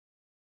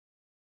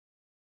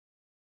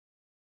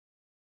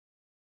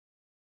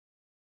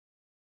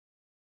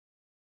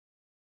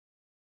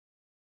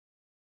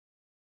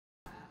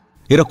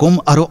এরকম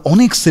আরো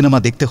অনেক সিনেমা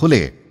দেখতে হলে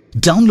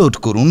ডাউনলোড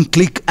করুন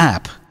click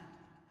app.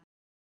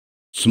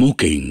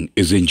 Smoking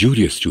is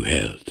injurious to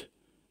health.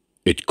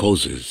 It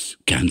causes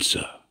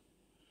cancer.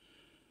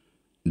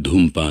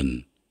 ধূমপান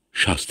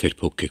স্বাস্থ্যের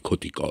পক্ষে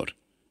ক্ষতিকর,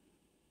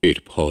 এর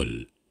ফল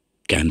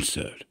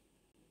ক্যান্সার।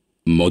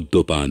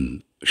 মদ্যপান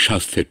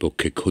স্বাস্থ্যের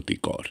পক্ষে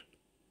ক্ষতিকর।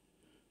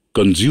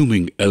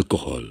 Consuming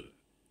alcohol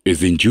is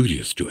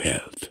injurious to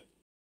health.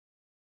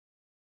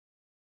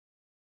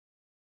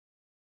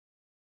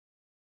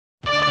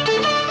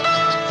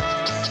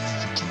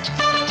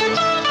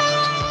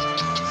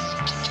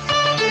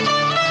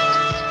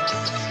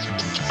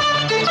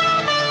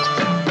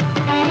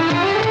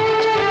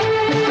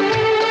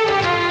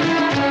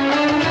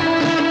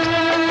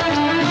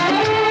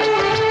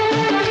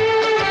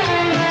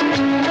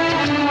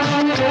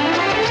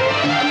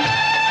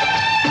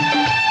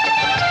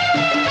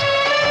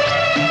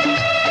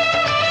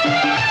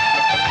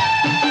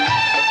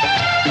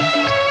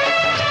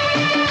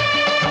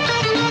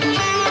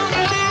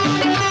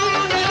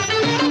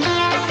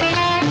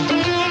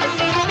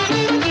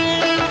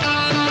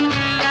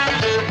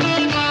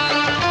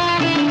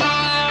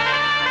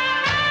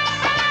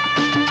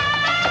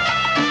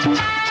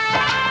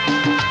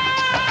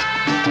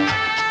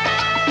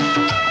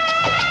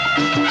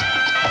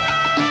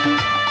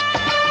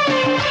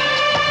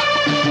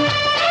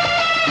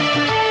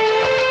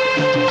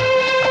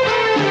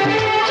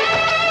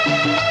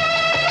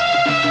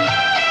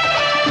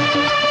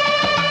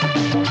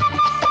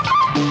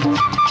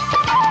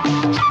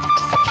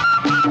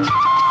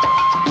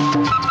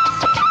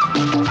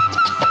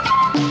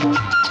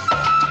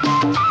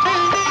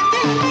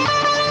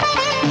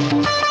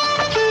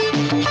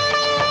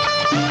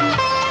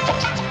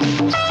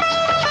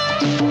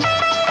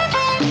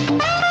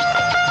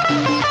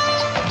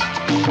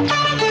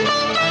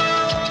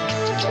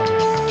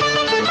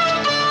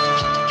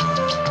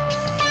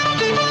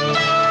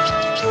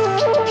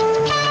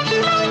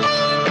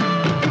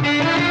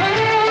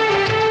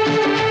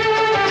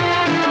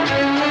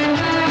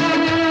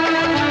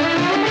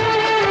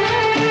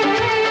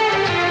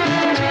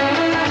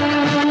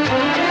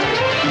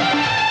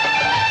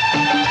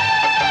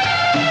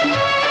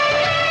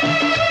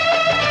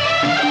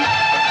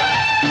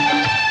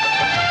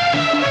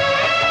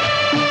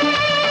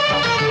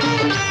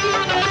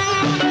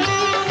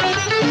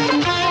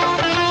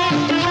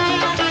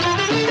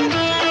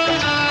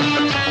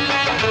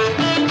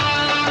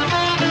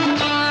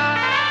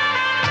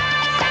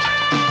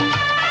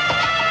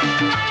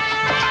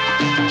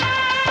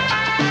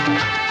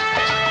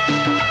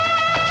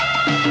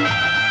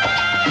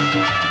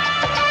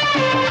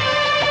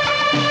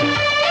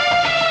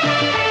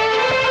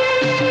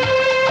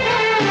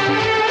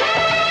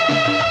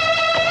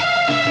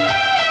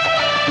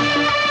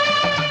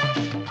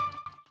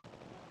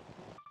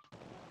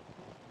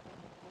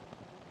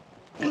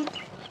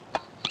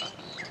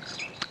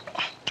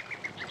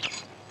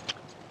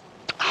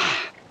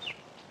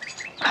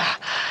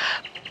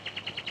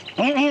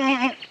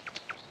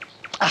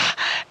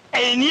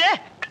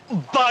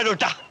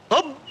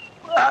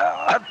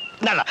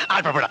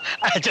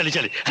 চলি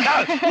চলি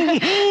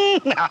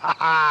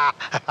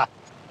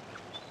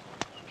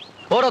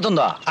ও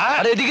রতনদা,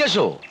 আরে এদিকে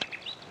এসো।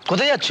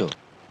 কোথায় যাচ্ছ?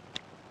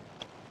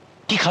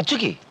 কি খাচ্ছ?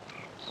 কি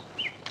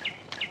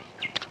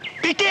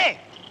পিঠে?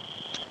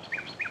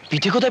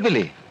 পিঠে কোথায়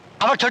পেলে?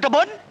 আমার ছোট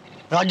বোন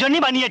রজনী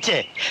বানিয়েছে।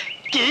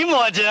 কি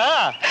মজা!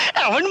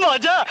 এমন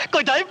মজা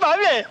কোথায়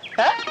পাবে?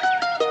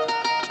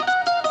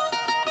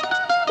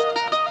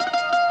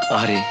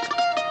 আরে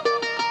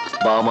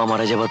বাবা মা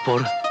মারা যাবার পর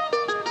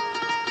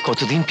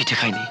কতদিন পিঠে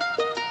খাইনি।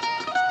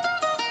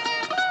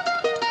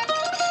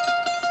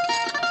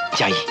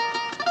 যাই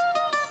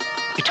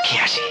একটু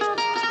খেয়ে আসি।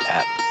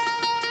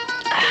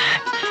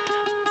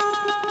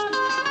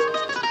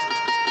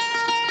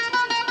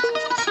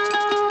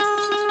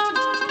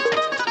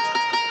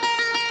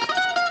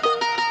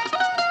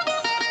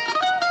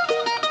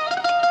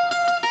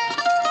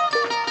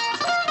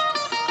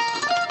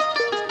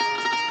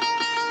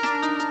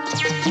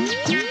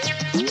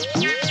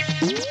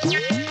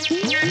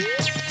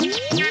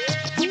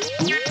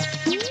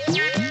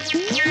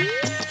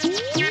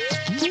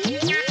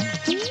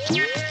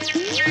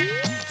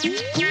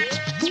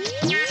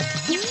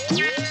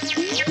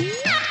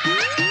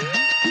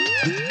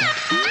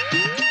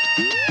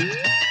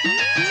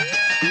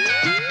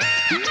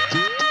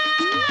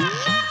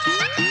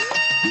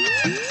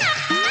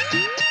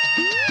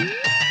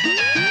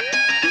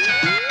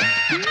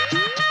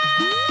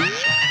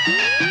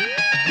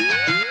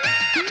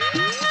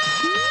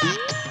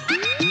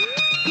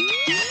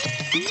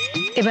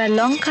 এবার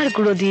লঙ্কার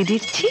গুঁড়ো দিয়ে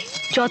দিচ্ছি,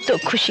 যত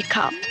খুশি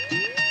খাও।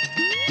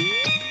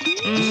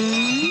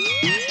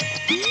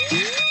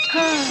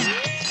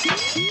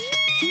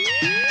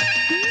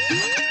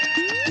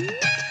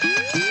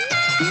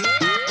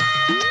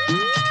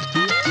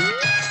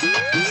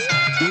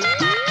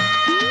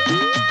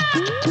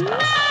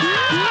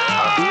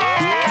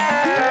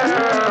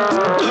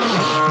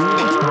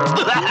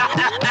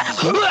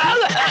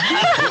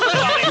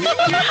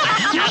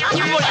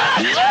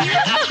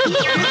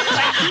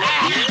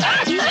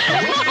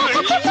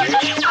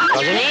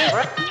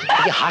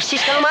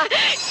 হাসছিস কেন মা?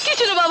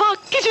 কিছু না বাবা,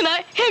 কিছু না,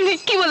 এমনি।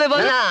 কি বলে বল?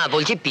 না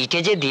বলছি পিঠে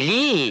যে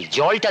দিলি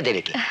জলটা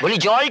দেবে কে? বলি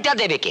জলটা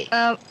দেবে কে?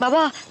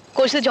 বাবা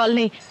কলসিতে জল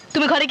নেই,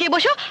 তুমি ঘরে গিয়ে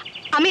বসো,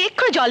 আমি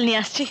এক্ষুনি জল নিয়ে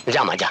আসছি।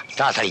 যা মা যা,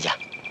 তাড়াতাড়ি যা।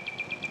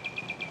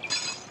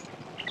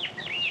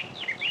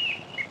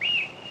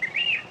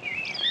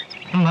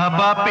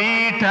 ভাপা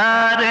পিঠা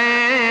রে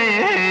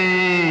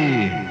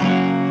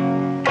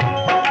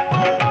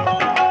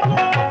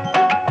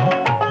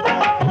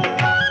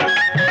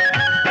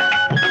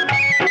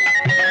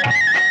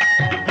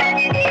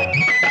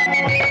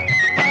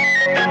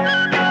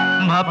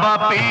ভাপা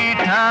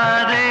পিঠা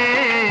রে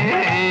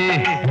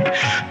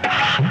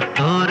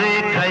তোরে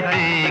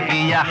খাইতে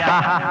গিয়া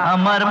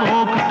আমার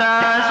মুখটা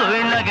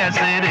সইলা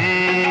গেছে রে।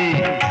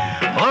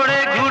 ওরে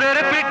গুড়ের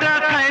পিঠা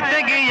খাইতে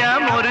গিয়া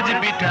মরিচ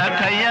পিঠা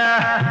খাইয়া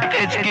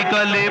এচকি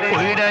কলে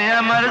পইড়াই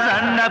আমার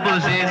জান্না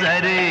বসে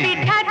যায় রে।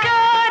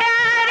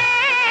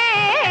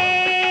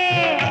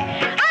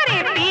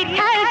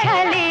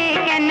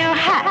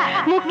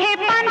 মুখে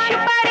পান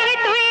সুপারি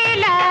তুই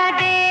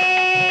লাগে,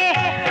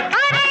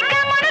 আরে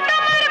কেমন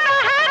তোমার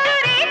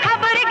বাহাদুরি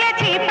খবর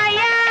গেছি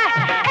পাইয়া,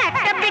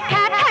 একটা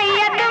পিঠা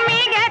খাইয়া তুমি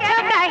গেছো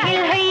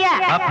কাহিল হইয়া।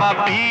 আপা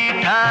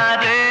পিঠা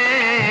রে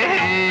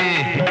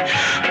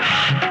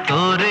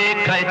তোরে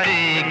খাইতে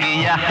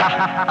গিয়া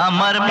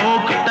আমার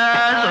মুখটা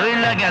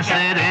সইলা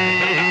গেছে রে।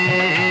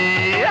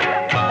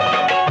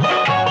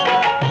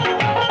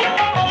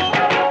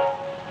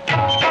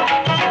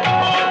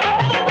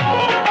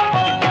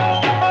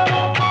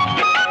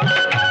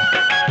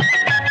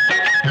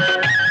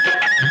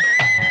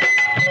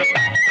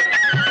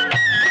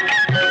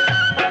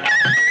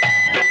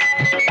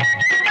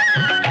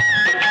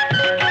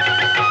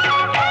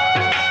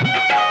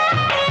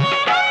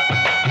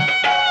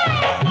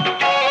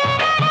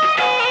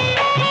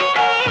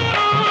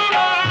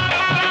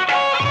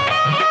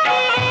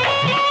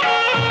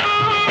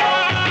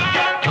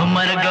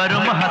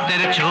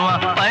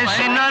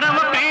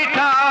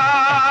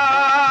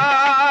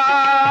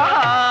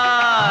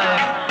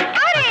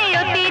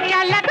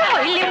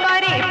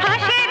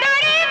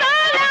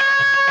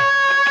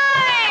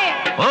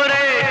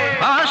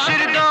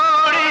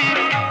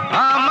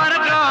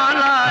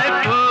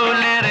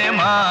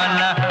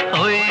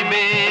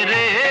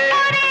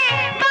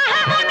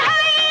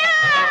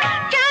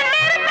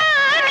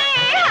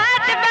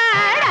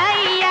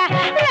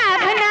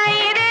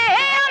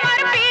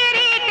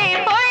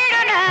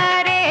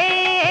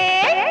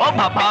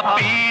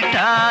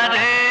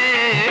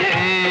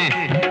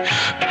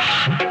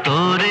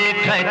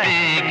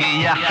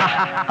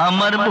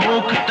 আমার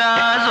মুখটা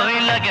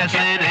জইলা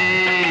গেছে রে।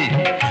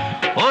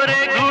 ওরে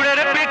গুড়ের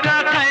পিঠা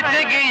খাইতে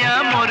গিয়া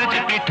মরিচ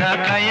পিঠা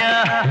খাইয়া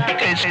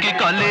কেসকি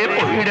কলে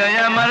পইড়াই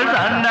আমার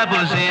জান্না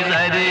বসে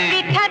যায় রে।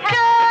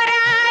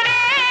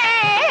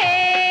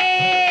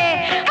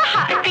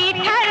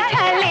 পিঠার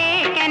ঝালে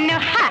কেন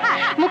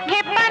মুখে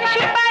পান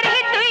সুপারি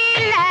তুই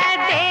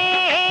লাগে।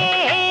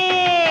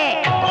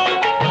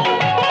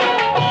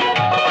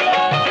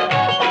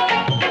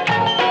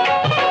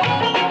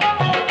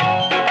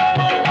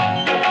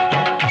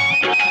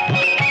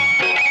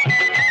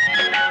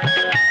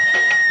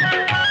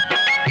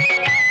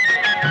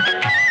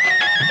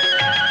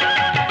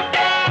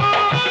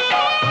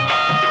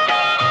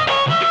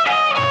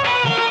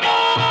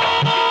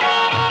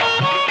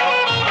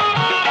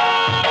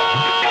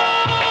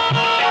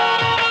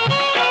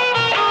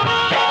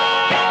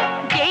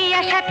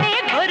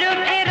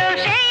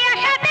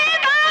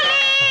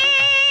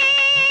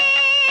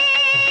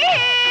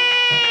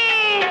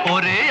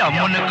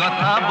 এমন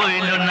কথা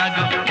বইল না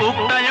গো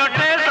উপটায়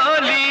ওঠে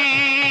চলি।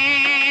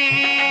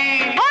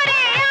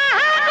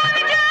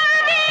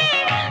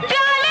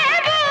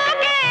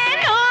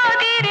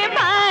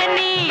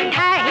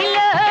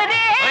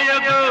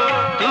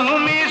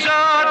 তুমি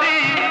যদি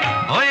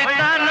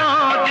হইতা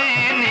নদী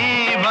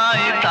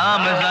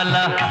নিভাইতাম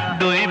জ্বালা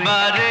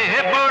দুইবারে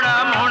পোড়া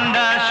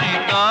মুন্ডা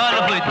শীতল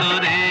হইত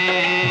রে।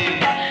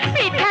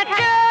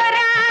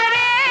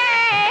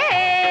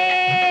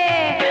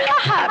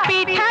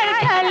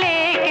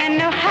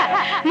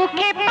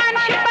 মুখে পান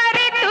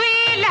সুপারি তুই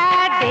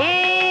লাগে।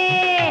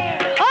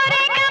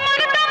 ওরে কেমন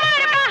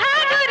তোমার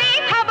বাহাদুরি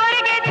খবর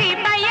গেছি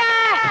পাইয়া,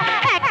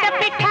 একটা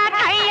পিঠা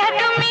খাইয়া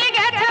তুমি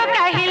গেছো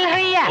কাহিল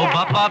হইয়া। ও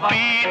বাবা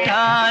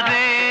পিঠা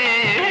রে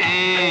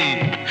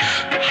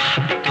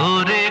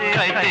তোরে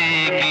খাইতে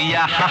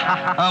গিয়া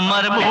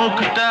আমার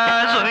মুখটা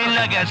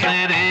জইলা গেছে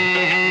রে।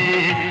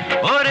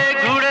 ওরে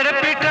গুড়ের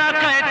পিঠা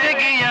খাইতে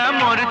গিয়া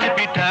মরিচ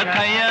পিঠা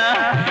খাইয়া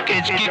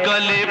কেচকি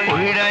কলে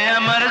পইড়াই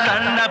আমার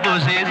জান্না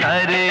বসে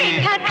যায় রে।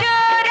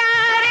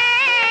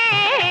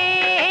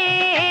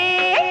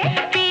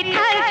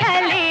 পিঠার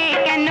ঝালে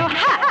কেন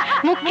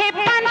মুখে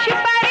পান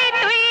সুপারি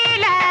তুই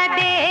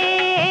লাগে।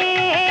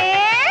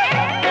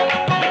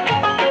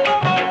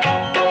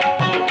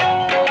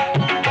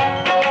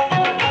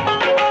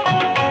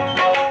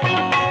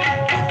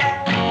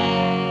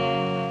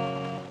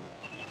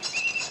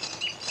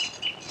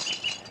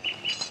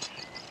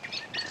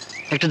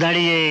 একটু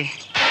দাঁড়িয়ে।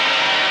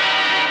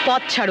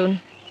 পথ ছাড়ুন,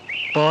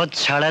 পথ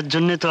ছাড়ার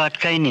জন্য তো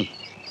আটকাইনি,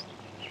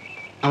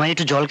 আমায়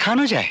একটু জল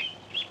খাওয়ানো যায়?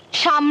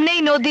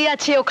 সামনেই নদী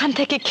আছে, ওখান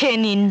থেকে খেয়ে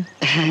নিন।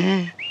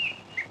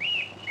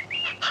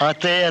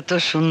 হাতে এত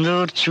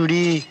সুন্দর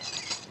চুড়ি,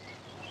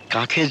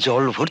 কাঁখে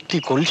জল ভর্তি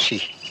কলসি,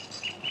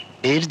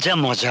 এর যা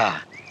মজা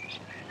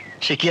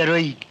সে কি আর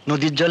ওই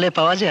নদীর জলে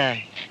পাওয়া যায়?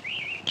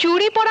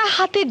 চুড়ি পরা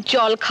হাতে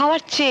জল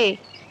খাওয়ার চেয়ে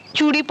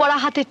চুড়ি পরা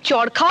হাতে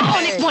চড় খাওয়া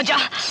অনেক মজা।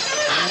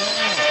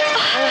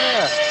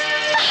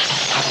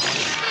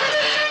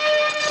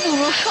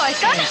 পুরো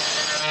শয়তান।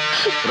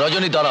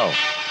 রজনী দাঁড়াও,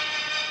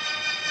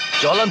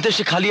 জল আনতে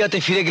সে খালি হাতে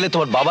ফিরে গেলে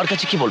তোমার বাবার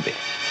কাছে কি বলবে?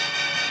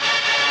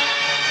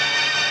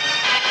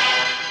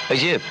 এই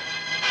যে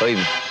ওই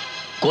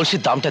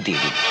কলসির দামটা দিয়ে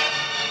দিন।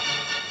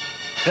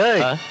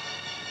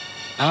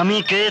 আমি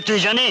কে তুই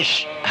জানিস?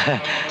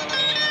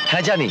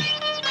 হ্যাঁ জানি,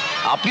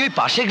 আপনি ওই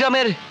পাশের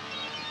গ্রামের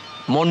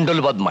মন্ডল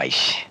বদমাইশ।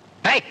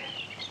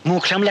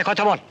 মুখ সামলে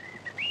কথা বল।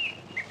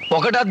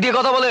 পকেট হাত দিয়ে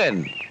কথা বলেন।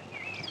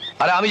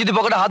 আরে আমি যদি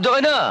পকেটে হাত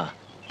জোগাই না,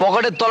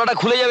 পকেটের তলাটা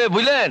খুলে যাবে,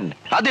 বুঝলেন?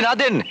 হাত দিন, হাত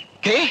দিন।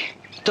 কে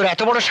তোর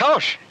এত বড়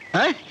সাহস?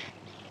 হ্যাঁ,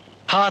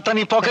 হাত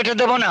আমি পকেটে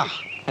দেব না,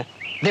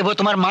 দেব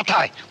তোমার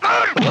মাথায়।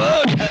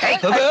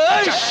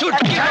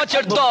 শুটকি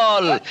মাছের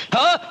দল,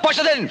 হ্যাঁ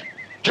পয়সা দেন।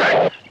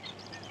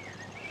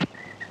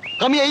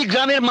 আমি এই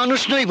গ্রামের মানুষ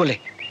নই বলে,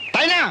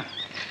 তাই না?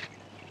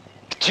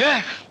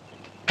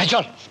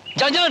 চল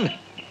যান যান,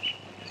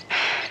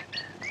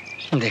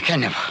 দেখে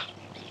নেব।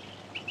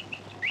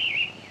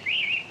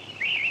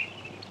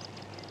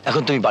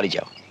 এখন তুমি বাড়ি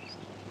যাও,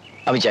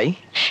 আমি যাই।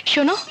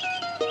 শোনো,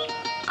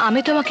 আমি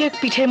তোমাকে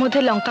পিঠের মধ্যে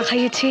লঙ্কা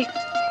খাইয়েছি,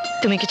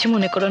 তুমি কিছু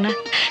মনে করো না।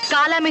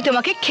 কাল আমি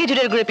তোমাকে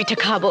খেজুরের গুঁড়ে পিঠে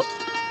খাওয়াবো।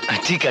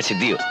 ঠিক আছে,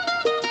 দিও,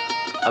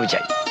 আমি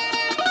যাই।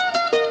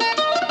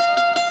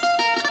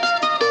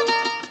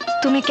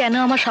 তুমি কেন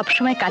আমার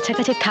সবসময়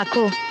কাছাকাছি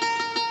থাকো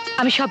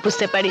আমি সব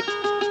বুঝতে পারি।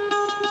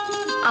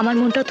 আমার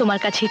মনটা তোমার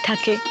কাছেই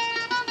থাকে,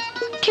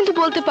 কিন্তু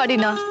বলতে পারি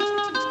না।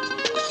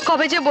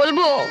 কবে যে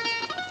বলবো।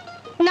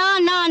 না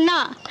না না,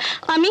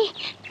 আমি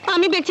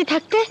আমি বেঁচে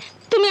থাকতে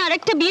তুমি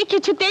আরেকটা বিয়ে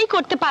কিছুতেই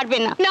করতে পারবে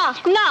না। না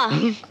না।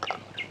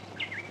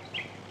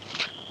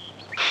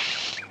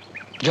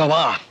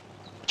 জবা,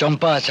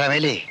 চম্পা,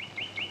 চামেলি,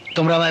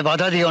 তোমরা আমায়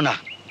বাধা দিও না।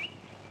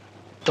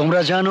 তোমরা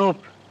জানো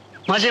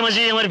মাঝে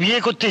মাঝে আমার বিয়ে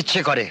করতে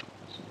ইচ্ছে করে,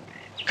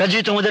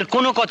 কাজেই তোমাদের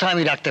কোনো কথা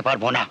আমি রাখতে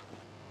পারবো না।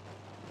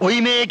 ওই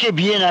মেয়েকে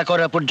বিয়ে না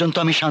করা পর্যন্ত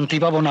আমি শান্তি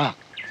পাবো না।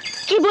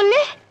 কি বললে?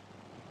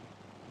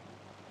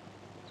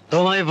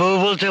 তোমায় বউ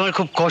বলতে আমার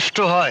খুব কষ্ট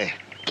হয়।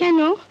 কেন?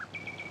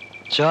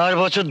 4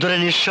 বছর ধরে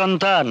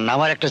নিঃসন্তান,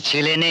 আমার একটা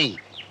ছেলে নেই।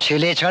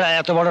 ছেলে ছাড়া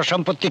এত বড়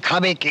সম্পত্তি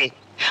খাবে কে?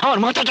 আমার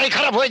মাথাটাই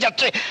খারাপ হয়ে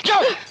যাচ্ছে।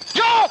 যাও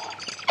যাও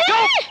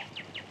যাও।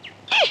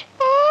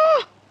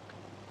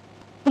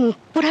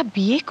 পুরা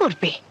বিয়ে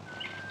করবে?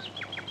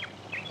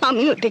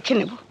 আমিও দেখে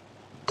নেব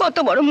কত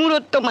বড়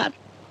মুরত তোমার।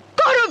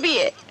 করো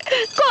বিয়ে,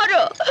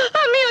 করো,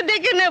 আমিও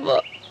দেখে নেব।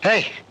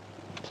 এই,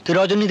 তুই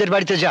রজনীদের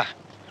বাড়িতে যা,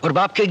 ওর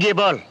বাপকে গিয়ে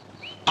বল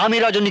আমি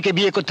রজনীকে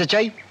বিয়ে করতে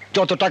চাই,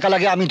 যত টাকা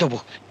লাগে আমি দেবো।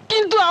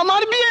 কিন্তু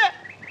আমার বিয়ে?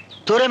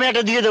 তোরে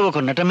মেয়েটা দিয়ে দেবো।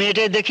 কোন একটা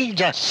মেয়েটাই দেখি,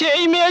 যা।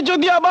 সেই মেয়ে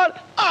যদি আবার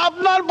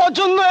আপনার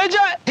পছন্দ হয়ে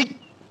যায়?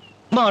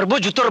 মারবো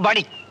জুতোর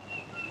বাড়ি।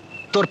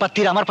 তোর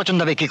পাত্তির আমার পছন্দ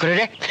হবে কি করে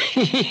রে?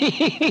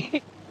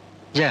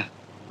 যা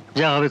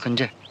যা, হবে কোন,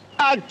 যা।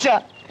 আচ্ছা,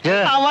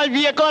 আমার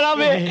বিয়ে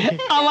করাবে,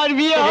 আমার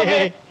বিয়ে হবে,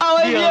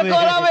 আমার বিয়ে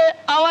করাবে,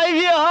 আমার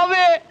বিয়ে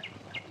হবে।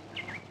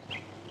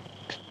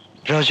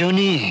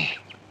 রজনী,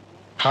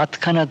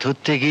 হাতখানা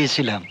ধরতে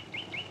গিয়েছিলাম,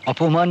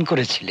 অপমান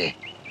করেছিলে।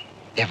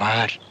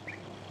 এবার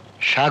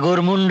সাগর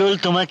মণ্ডল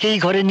তোমাকেই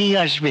ঘরে নিয়ে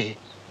আসবে।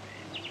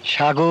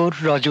 সাগর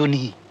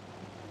রজনী,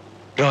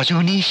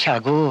 রজনী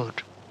সাগর।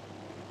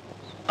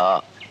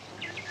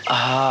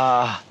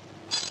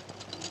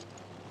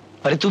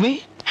 আরে তুমি?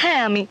 হ্যাঁ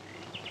আমি।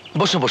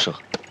 বসো বসো।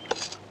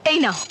 এই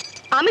নাও,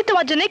 আমি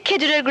তোমার জন্য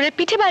খেজুরের গুঁড়ে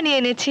পিঠে বানিয়ে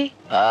এনেছি।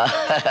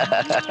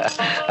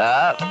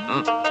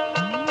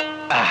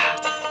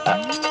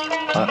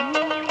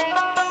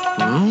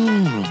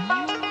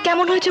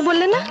 কেমন হয়েছে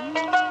বললে না?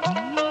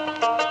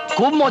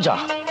 খুব মজা।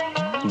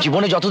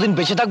 জীবনে যতদিন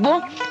বেঁচে থাকবো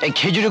এই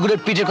খেজুরের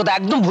গুড়ের পিঠের কথা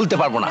একদম ভুলতে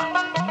পারবো না।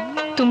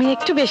 তুমি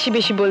একটু বেশি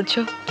বেশি বলছো।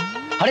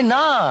 আরে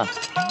না,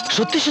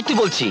 সত্যি সত্যি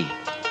বলছি।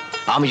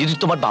 আমি যদি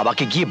তোমার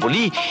বাবাকে গিয়ে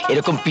বলি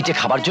এরকম পিঠে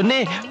খাবার জন্য,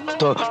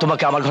 তো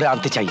তোমাকে আমার ঘরে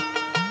আনতে চাই,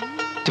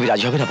 তুমি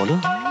রাজি হবে না বলো?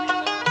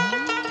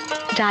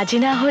 রাজি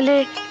না হলে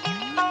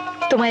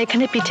তোমার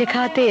এখানে পিঠে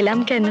খাওয়াতে এলাম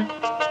কেন?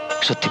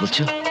 সত্যি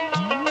বলছো?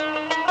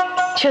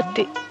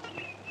 সত্যি।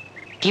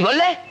 কি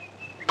বললে?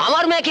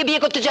 আমার মেয়েকে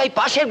বিয়ে করতে চাই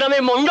পাশের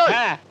গ্রামের মন্ডল,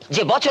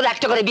 যে বছর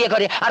একটা করে বিয়ে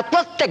করে আর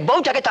প্রত্যেক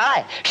বউটাকে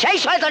তাড়ায়, সেই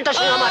শয়তানটা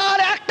শুনে আমার।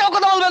 আর একটাও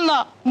কথা বলবেন না,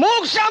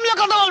 মুখ সামলে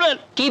কথা বলবেন।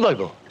 কি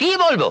বলবো কি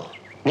বলবো?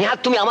 নেহাত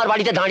তুমি আমার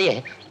বাড়িতে দাঁড়িয়ে,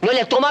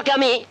 নইলে তোমাকে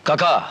আমি।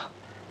 কাকা,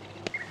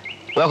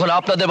 ও এখন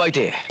আপনাদের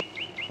বাড়িতে,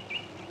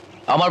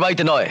 আমার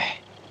বাড়িতে নয়,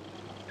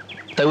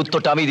 তাই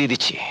উত্তরটা আমি দিয়ে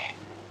দিচ্ছি।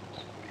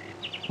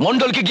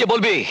 মন্ডলকে গিয়ে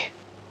বলবি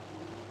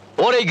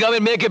ওর এই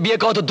গ্রামের মেয়েকে বিয়ে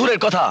করা তো দূরের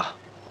কথা,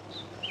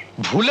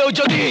 ভুলেও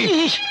যদি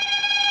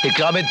এই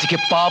গ্রামের দিকে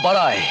পা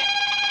বাড়ায়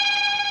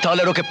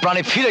তাহলে ওকে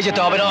প্রাণে ফিরে যেতে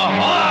হবে না।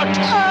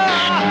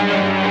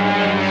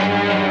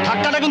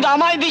 ধাক্কাটা কিন্তু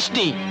আমায়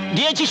দিসনি,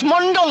 দিয়েছিস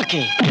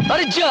মন্ডলকে।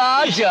 আরে যা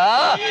যা,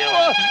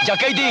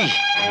 যাকেই দি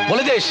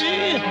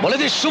বলে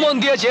দিস সুমন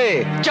দিয়েছে।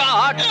 যা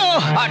হাট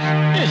হাট।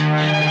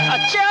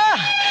 আচ্ছা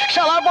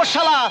শালার পর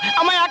শালা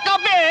আমায় একা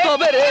পেয়ে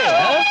তবে রে।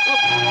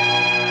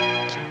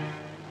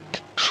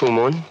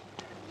 সুমন,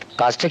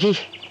 কাজটা কি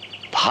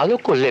ভালো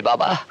করলে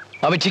বাবা।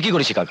 আমি ঠিকই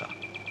করেছি কাকা।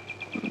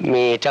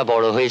 মেয়েটা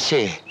বড় হয়েছে,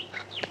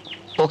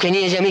 ওকে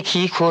নিয়ে যে আমি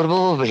কি করবো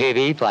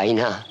ভেবেই পাই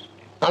না।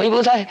 আমি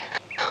বোধহয়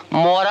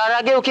মরার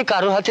আগে ওকে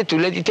কারোর হাতে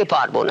তুলে দিতে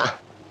পারবো না।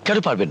 কেন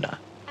পারবেন না?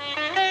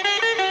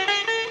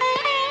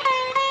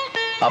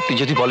 আপনি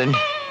যদি বলেন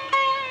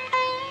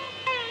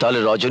তাহলে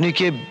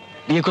রজনীকে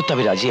বিয়ে করতে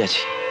আমি রাজি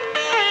আছি।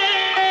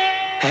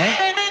 হ্যাঁ,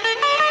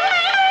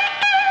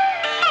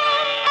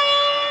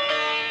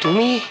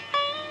 তুমি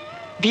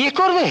বিয়ে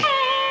করবে?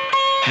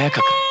 হ্যাঁ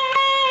কাকা।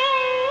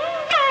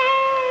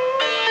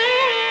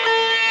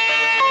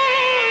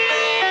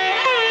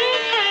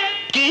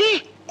 কি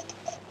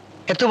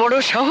এত বড়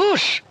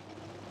সাহস?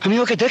 আমি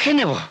ওকে দেখে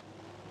নেব,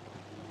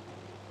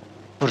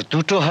 ওর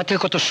দুটো হাতে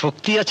কত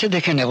শক্তি আছে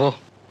দেখে নেব।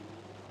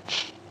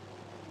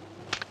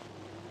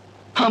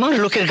 আমার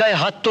লোকের গায়ে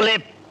হাত তোলে।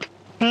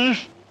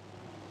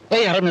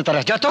 এই হারামে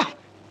তারা যা তো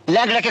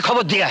ল্যাংড়াকে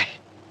খবর দিয়ে আয়।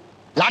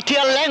 লাঠি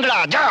আর ল্যাংড়া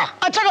যা।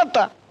 আচ্ছা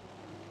কর্তা।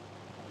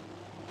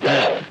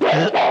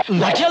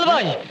 লাঠিয়াল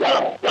ভাই,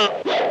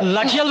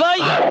 লাঠিয়াল ভাই,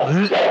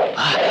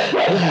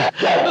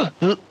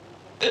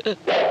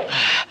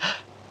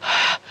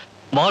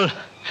 বল।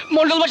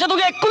 মন্ডল বাসা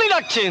তোকে এক্ষুনি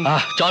ডাকছেন।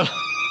 চল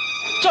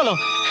চলো।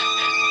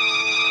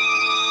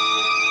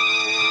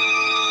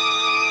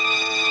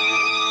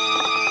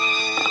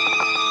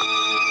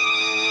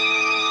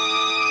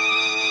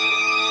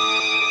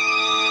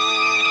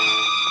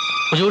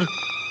 হুজুর,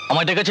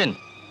 আমায় ডেকেছেন?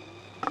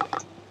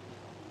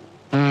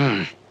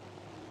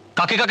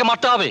 কাকে কাকে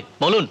মারতে হবে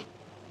বলুন।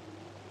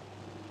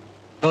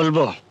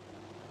 বলবো,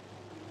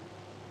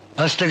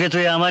 আজ থেকে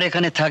তুই আমার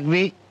এখানে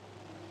থাকবি,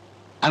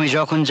 আমি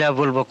যখন যা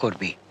বলবো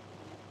করবি।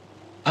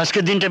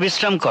 আজকের দিনটা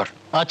বিশ্রাম কর।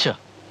 আচ্ছা।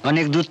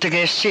 অনেক দূর থেকে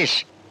এসছিস,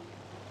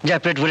 যা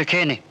পেট ভরে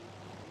খেয়ে নে।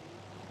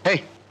 এই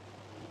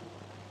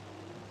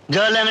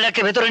যা,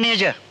 ল্যাংড়াকে ভেতরে নিয়ে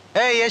যা।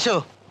 এই এসো।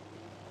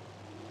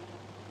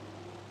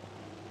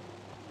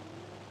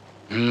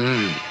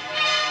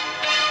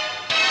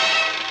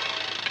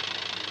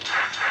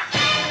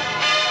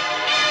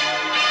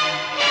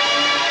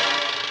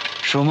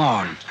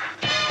 সুমন,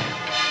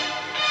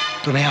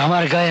 তুমি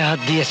আমার গায়ে হাত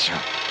দিয়েছ।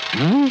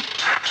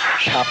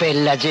 সাপের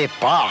লাজে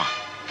পা।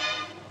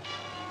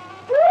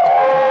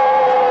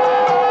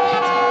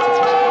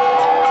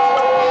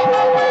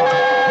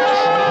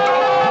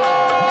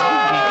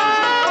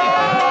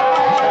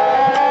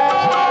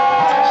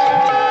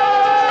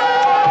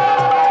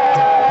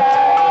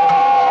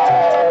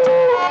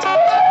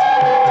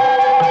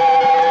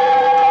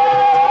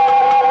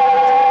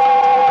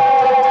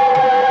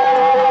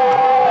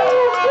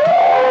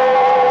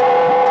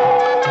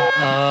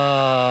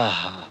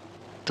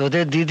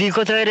 তোদের দিদি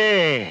কোথায় রে?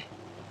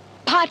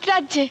 ভাত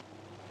রাজ্যে।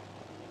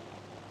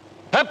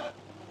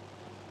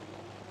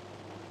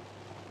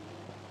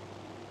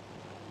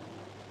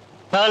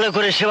 ভালো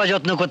করে সেবা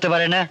যত্ন করতে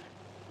পারে না।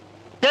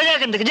 যা যা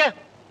এখান থেকে যা।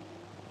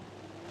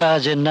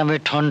 কাজের নামে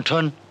ঠন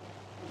ঠন।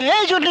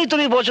 এই জন্যই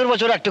তুমি বছর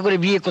বছর একটা করে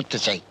বিয়ে করতে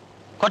চাই।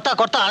 কর্তা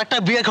কর্তা আরেকটা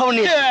বিয়ে খাওয়া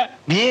নিয়ে।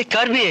 বিয়ে?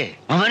 কার বিয়ে?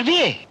 আমার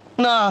বিয়ে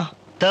না।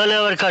 তাহলে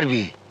আবার কার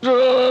বিয়ে?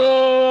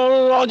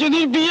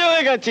 রজনীর বিয়ে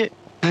হয়ে গেছে।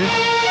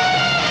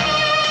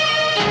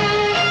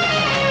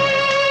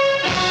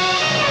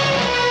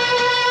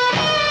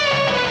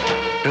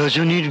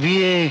 রজনীর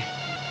বিয়ে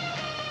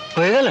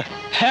হয়ে গেল?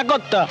 হ্যাঁ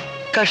কর্তা।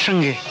 কার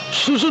সঙ্গে?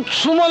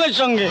 সুমনের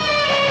সঙ্গে।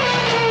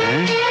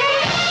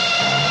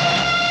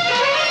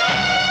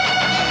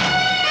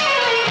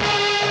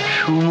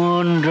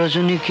 সুমন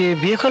রজনীকে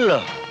বিয়ে করলো?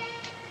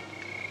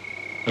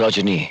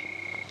 রজনী,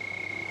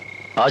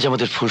 আজ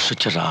আমাদের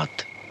ফুলসজ্জার রাত।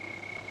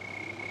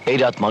 এই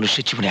রাত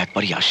মানুষের জীবনে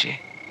একবারই আসে।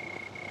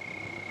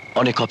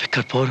 অনেক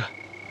অপেক্ষার পর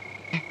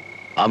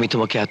আমি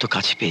তোমাকে এত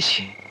কাছে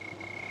পেয়েছি।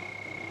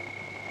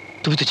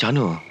 তুমি তো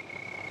জানো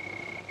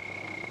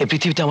এই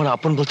পৃথিবীতে আমার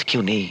আপন বলতে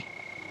কেউ নেই।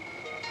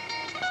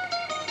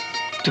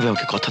 তুমি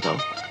আমাকে কথা দাও,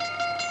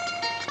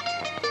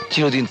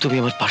 চিরদিন তুমি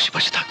আমার পাশে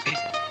পাশে থাকবে।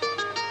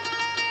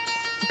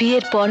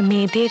 বিয়ের পর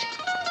মেয়েদের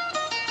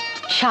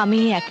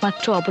স্বামী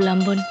একমাত্র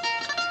অবলম্বন।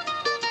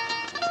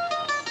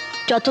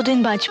 যতদিন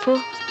বাঁচবো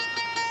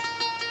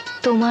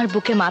তোমার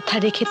বুকে মাথা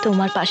রেখে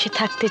তোমার পাশে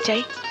থাকতে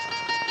চাই।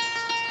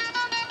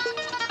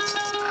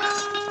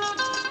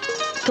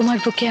 তোমার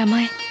বুকে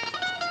আমায়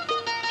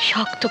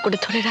শক্ত করে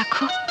ধরে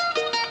রাখো।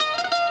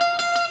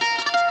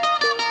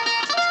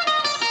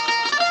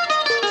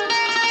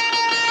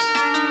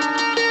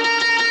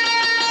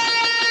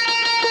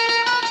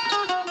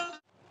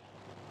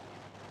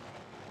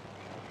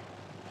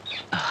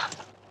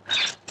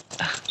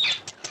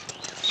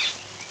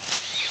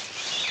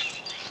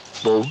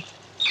 বউ,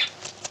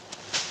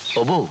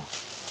 ও বউ,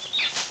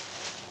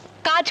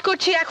 কাজ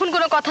করছি, এখন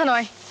কোনো কথা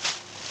নয়।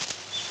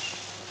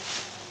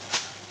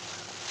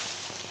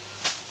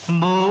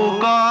 বউ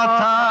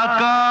কথা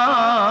কও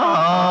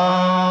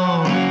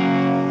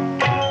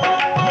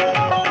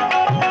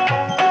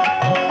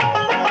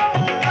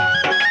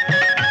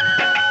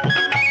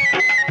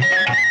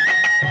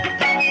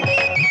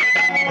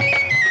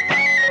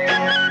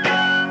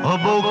ও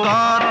বউ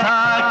কথা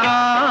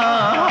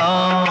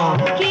কও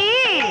কি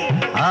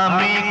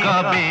আমি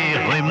কবে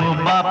হইমু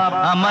বাপ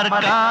আমার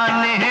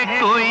কানে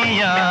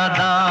কইয়া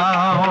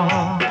দাও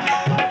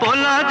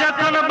পোলা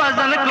যখন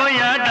বাজান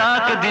কইয়া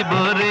ডাক দিব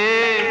রে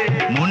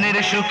মনের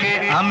সুখে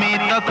আমি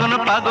তখন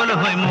পাগল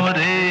হইমু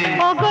রে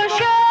ওগো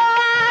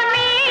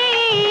স্বামী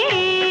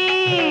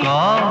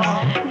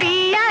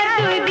বিয়ার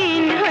 2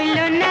 দিন হইল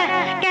না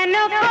কেন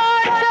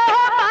করছো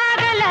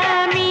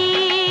পাগলামি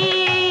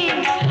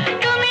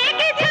তুমি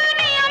কিছু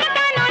নিয়ম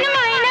কানুন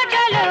মাইনা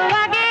চলো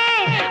আগে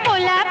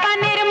পোলা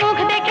পানের মুখ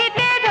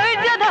দেখিতে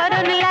ধৈর্য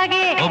ধরন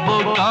লাগে ও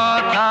বউ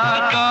কথা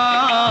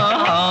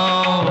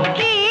কও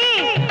কি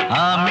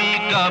আমি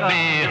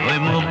কবে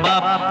হইমু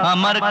বাপ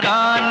আমার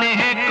কানে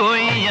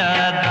কইয়া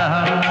দাও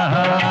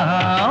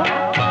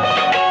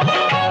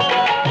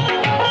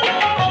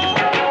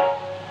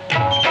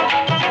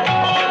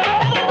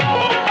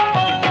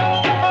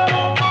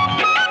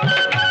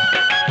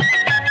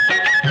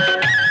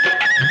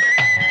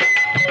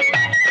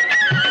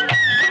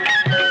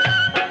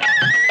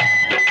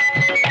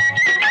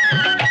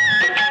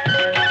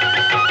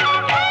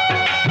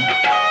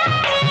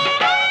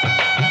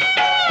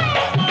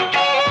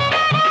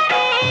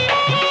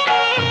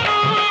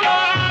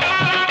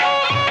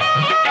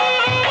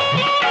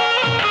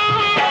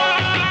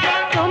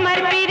তোমার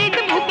পীড়িত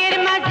বুকের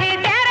মাঝে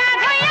যারা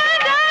হইয়া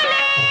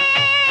জ্বলে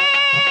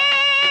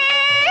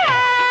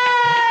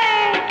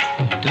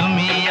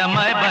তুমি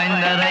আমায়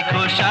বাইন্দা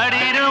রাখো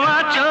শাড়ির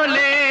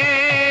আঁচলে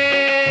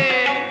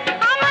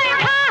আমায়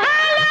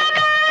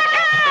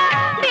ভালোবাসা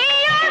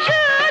দিও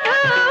শুধু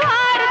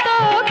আর তো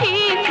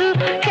কিছু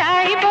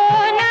চাইবো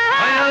না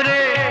ওই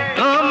রে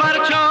তোমার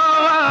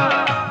ছোঁয়া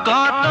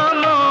কত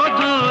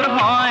মধুর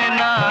হয়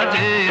না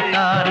যে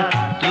তার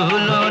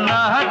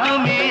তুলনা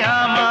তুমি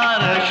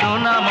আমার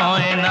সোনা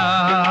ময়না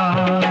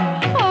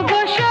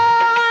ওগো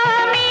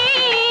স্বামী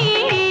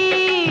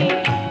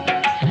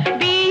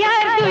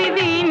বিয়ার 2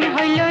 দিন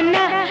হইল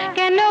না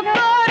কেন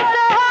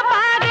করছো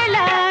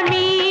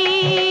পাগলামি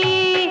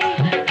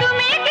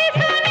তুমি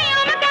কিছু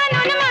নিয়ম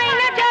কানুন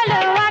মাইনা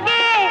চলো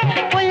আগে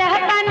পোলা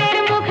পানের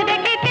মুখ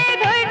দেখিতে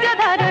ধৈর্য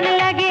ধরন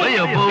লাগে ওই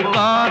বউ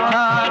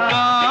কথা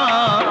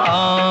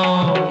কও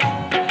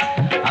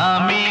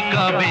আমি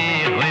কবে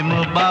হইমু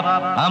বাপ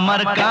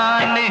আমার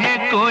কানে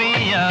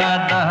কইয়া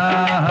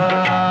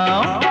দাও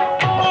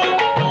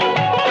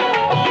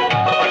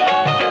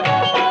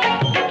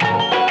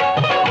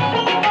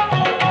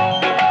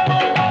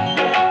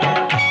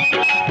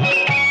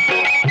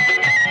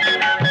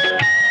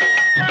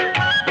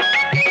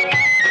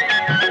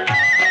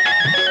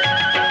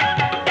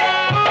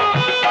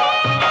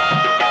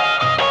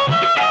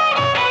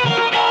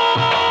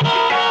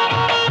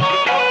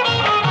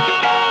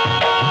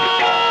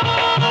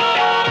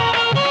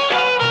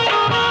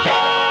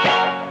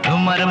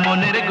তোমার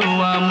মনের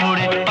গুয়া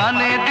মুড়ে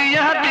পানে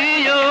দিয়া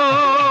দিও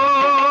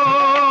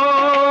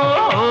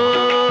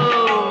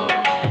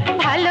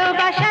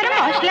ভালোবাসার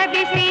মশলা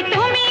দিছি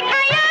তুমি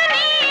খাইয়া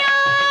নিও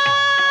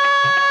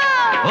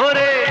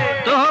ওরে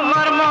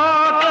তোমার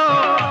মতো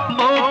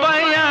বউ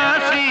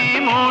পাইয়াছি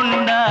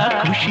মনটা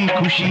খুশি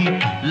খুশি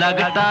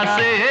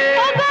লাগতাছে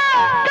ওগো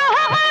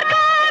তোমার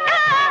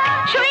কথা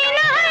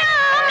শুইনা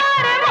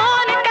আমার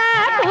মনটা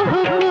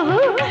কুহু কুহু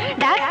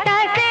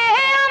ডাকতাছে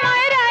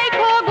আমায়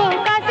রাখো গো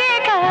কাছে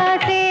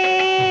কাছে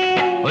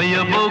ওই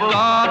বউ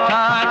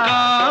কথা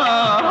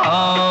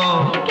কও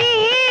কি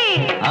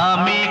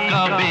আমি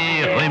কবে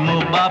হইমু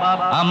বাপ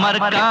আমার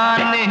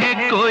কানে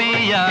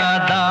কইয়া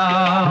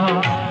দাও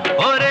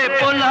ওরে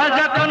পোলা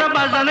যখন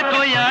বাজান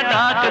কইয়া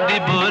ডাক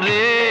দিব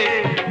রে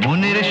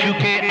মনের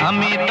সুখে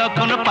আমি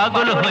তখন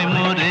পাগল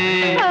হইমু রে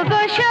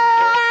ওগো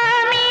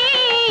স্বামী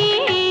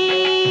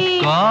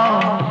কও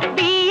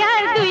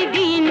বিয়ার 2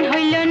 দিন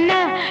হইল না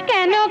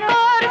কেন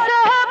করছো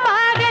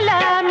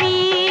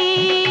পাগলামি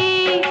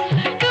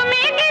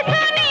তুমি কিছু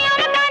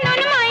নিয়ম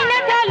কানুন মাইনা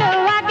চলো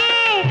আগে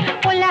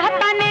পোলা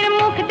পানের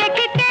মুখ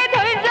দেখিতে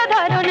ধৈর্য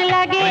ধরন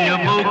লাগে ওই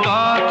বউ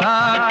কথা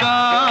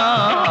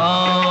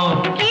কও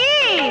কি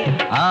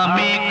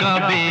আমি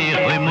কবে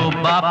হইমু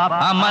বাপ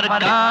আমার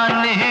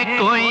কানে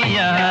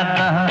কইয়া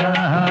দাও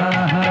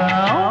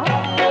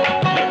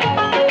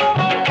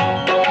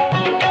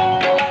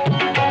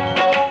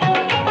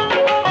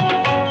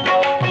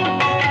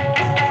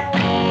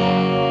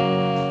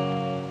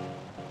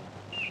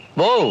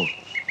বউ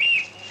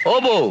ও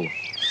বউ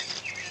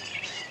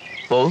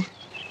বউ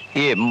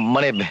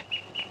মানে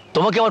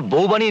তোমাকে আমার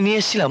বউ বানিয়ে নিয়ে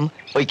এসেছিলাম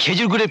ওই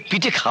খেজুর গুড়ের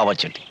পিঠে খাওয়ার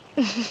জন্য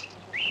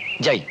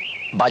যাই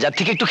বাজার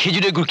থেকে একটু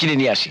খেজুরের গুড় কিনে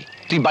নিয়ে আসি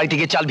তুই বাড়ি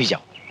থেকে চাল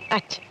ভিজাও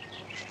আচ্ছা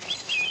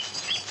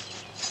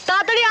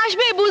তাড়াতাড়ি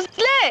আসবে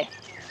বুঝলে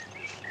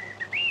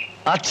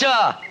আচ্ছা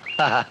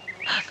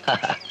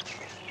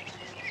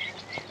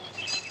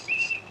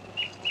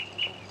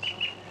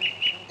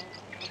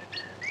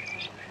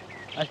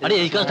আরে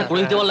এই কাজটা করে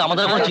দিতে পারলে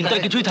আমাদের কোনো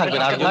চিন্তার কিছুই থাকবে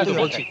না। আর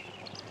বলছি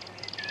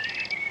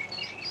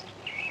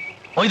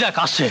ওই দেখ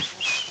আসছে।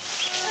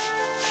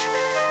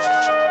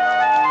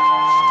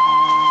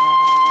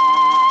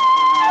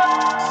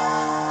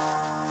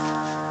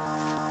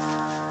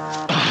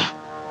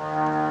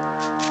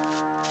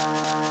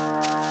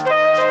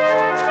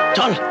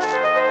 চল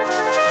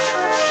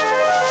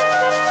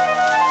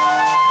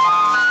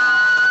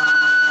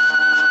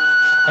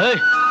এই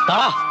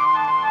দাঁড়া।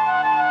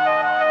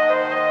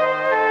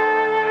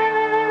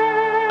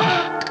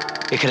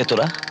 এখানে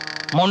তোরা?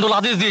 মন্ডল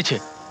আদেশ দিয়েছে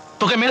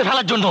তোকে মেরে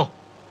ফেলার জন্য।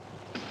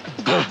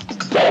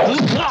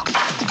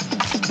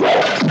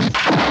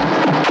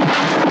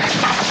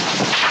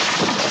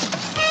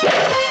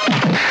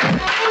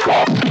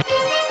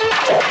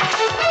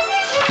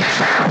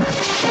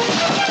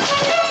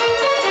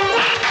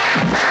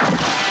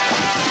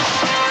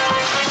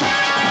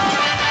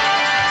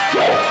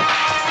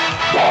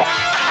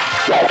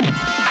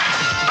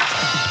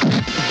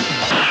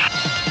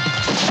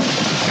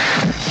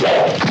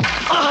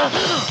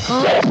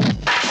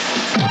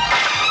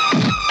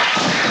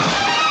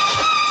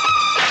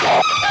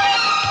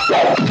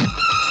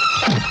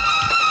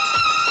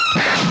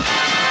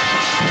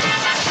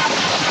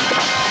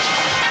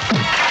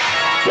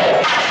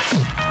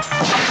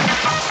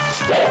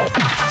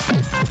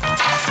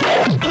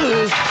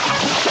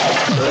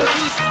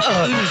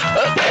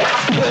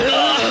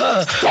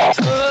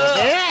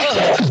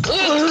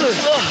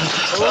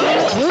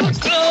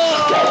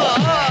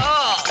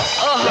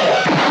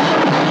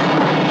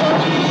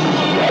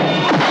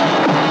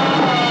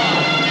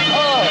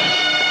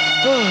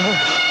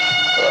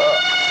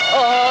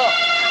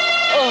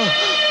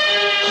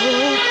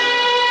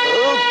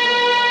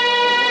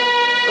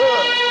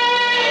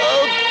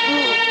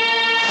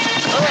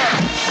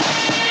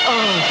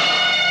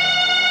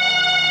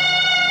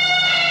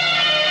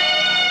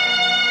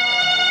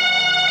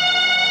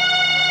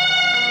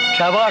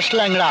 সাবাস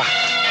ল্যাংড়া,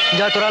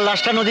 যা তোরা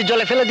লাশটা নদীর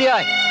জলে ফেলে দিয়ে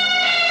আয়।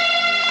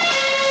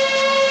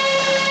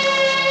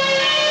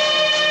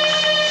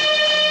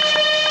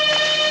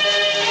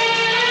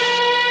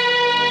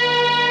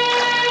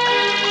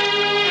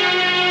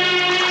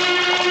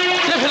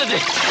 ফেলে দে।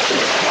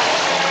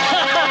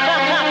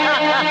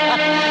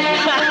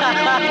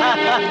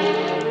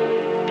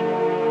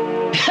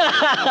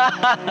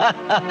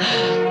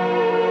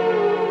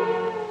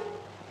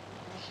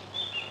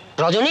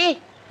 রজনী,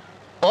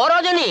 ও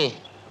রজনী,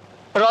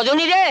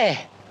 রজনী রে।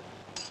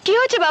 কি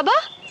হয়েছে বাবা?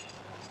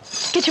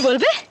 কিছু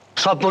বলবে?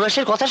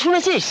 সর্বনাশের কথা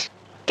শুনেছিস?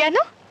 কেন,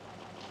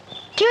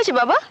 কি হয়েছে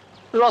বাবা?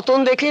 রতন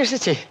দেখে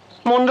এসেছে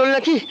মন্ডল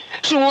নাকি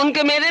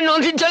সুমনকে মেরে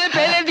নদীর জলে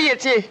ফেলে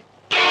দিয়েছে।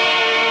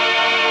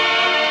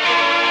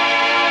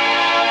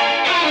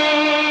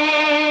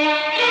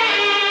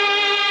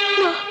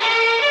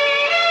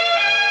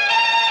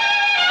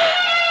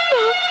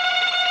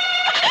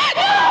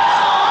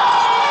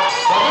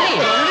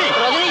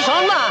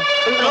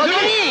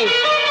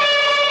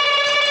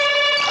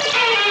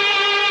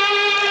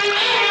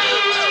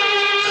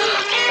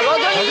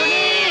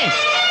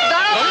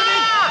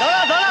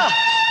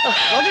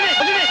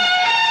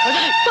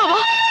 বাবা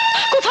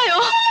কোথায়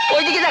ও?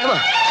 ওইদিকে দেখ মা,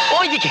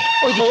 ওইদিকে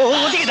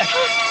ওইদিকে দেখ।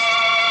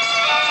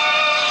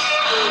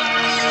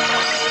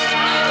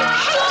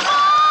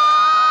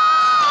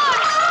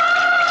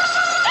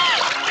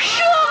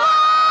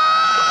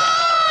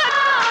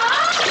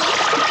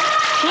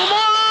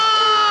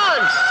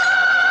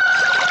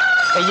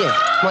 এই যে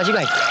মাঝি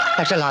ভাই,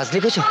 একটা লাশ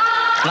দেখেছো?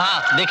 না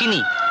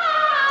দেখিনি।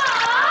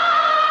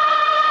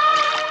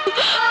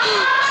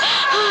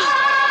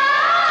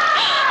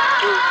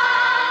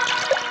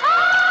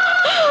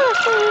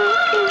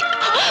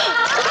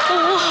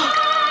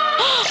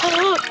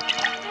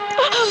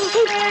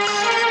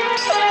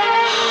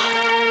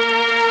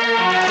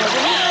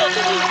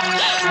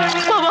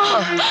 বাবা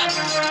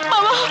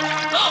বাবা,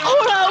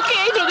 ওরা ওকে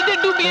এই নদীতে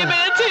ডুবিয়ে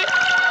মেরেছে।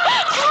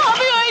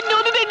 আমি ওই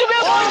নদীতে ডুবে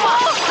মরবো।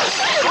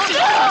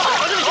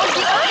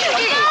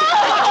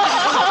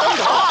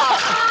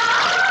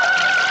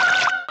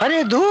 আরে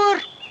দূর,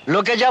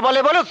 লোকে যা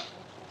বলে বলুক,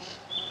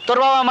 তোর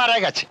বাবা মারা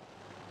গেছে,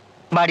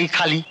 বাড়ি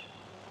খালি।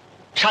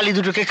 শালি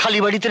দুটোকে খালি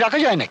বাড়িতে রাখা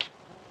যায় নাকি?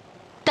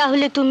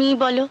 তাহলে তুমি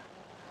বলো,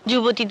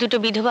 যুবতী দুটো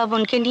বিধবা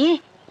বোনকে নিয়ে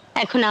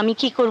এখন আমি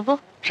কি করব?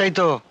 সেই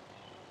তো,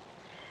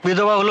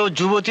 বিধবা হলো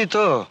যুবতী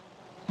তো,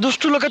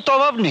 দুষ্টু লোকের তো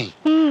অভাব নেই।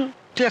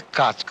 তুই এক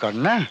কাজ কর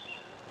না,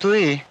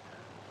 তুই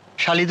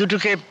শালি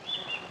দুটোকে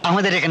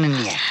আমাদের এখানে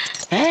নিয়ে আয়।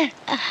 হ্যাঁ,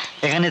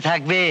 এখানে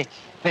থাকবে,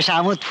 বেশ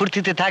আমোদ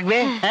ফুর্তিতে থাকবে।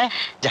 হ্যাঁ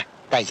যা,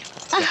 তাই যা।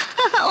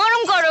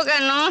 ওরম করো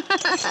কেন?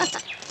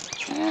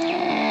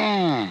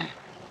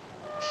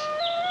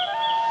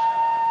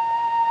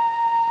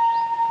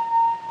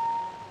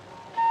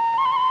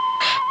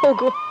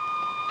 ওগো,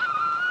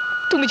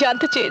 তুমি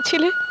জানতে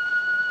চেয়েছিলে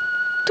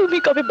তুমি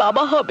কবে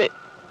বাবা হবে।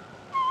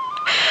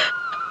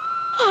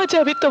 আজ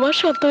আমি তোমার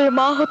সন্তানের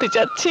মা হতে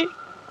যাচ্ছি।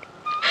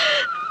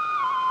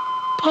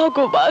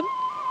 ভগবান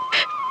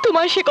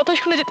তোমার সে কথা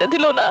শুনে যেতে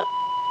দিল না।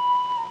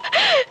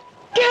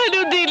 কেন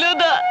দিল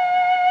না,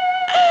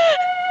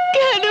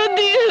 কেন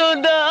দিও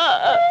না।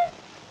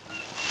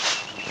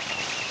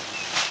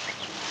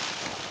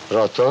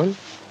 রতন,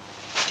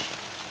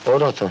 ও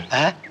রতন,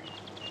 হ্যাঁ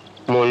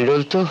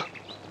মন্ডল তো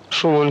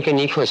সুমনকে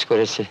নিখোঁজ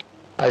করেছে।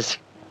 আজ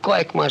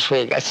কয়েক মাস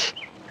হয়ে গেছে।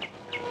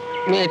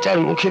 মেয়েটার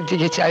মুখের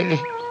দিকে চাইলে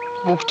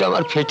মুখটা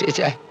আমার ফেটে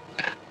যায়,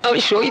 আমি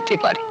সইতে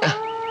পারি না।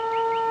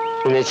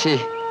 শুনেছি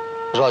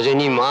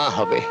রজনী মা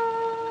হবে।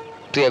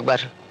 তুই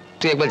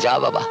একবার যা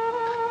বাবা,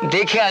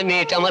 দেখে আয়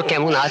মেয়েটা আমার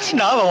কেমন আছে।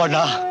 না বাবা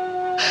না,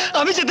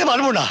 আমি যেতে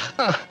পারবো না।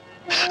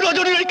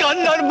 রজনীর ওই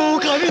কান্নার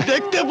মুখ আমি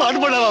দেখতে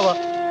পারবো না বাবা।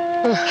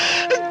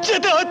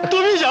 যেতে হয়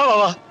তুমি যাও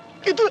বাবা,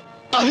 কিন্তু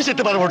আমি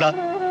যেতে পারবো না,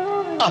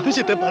 আমি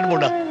যেতে পারবো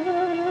না।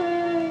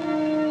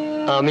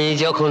 আমি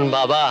যখন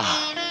বাবা,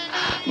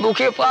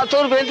 বুকে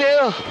পাথর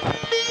বেঁধেও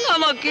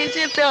আমাকে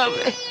যেতে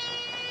হবে।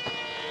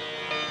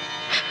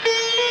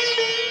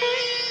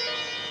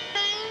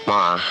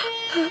 মা,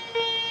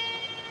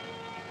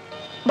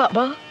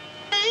 বাবা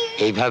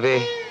এইভাবে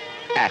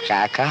একা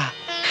একা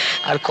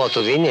আর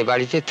কতদিন এ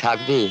বাড়িতে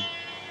থাকবি?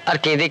 আর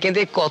কেঁদে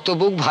কেঁদে কত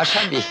বুক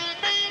ভাসাবি?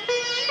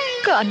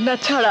 কান্না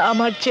ছাড়া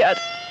আমার যে আর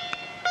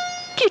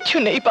কিছু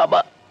নেই বাবা,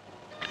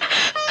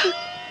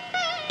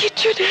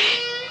 কিছু নেই।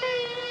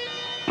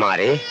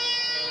 মারে,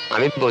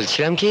 আমি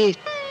বলছিলাম কি,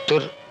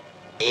 তোর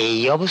এই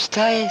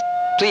অবস্থায়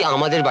তুই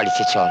আমাদের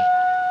বাড়িতে চল।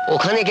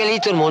 ওখানে গেলেই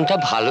তোর মনটা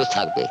ভালো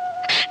থাকবে।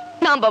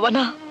 না বাবা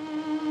না,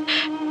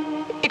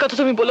 এ কথা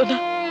তুমি বলো না।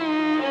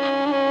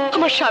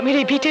 আমার স্বামীর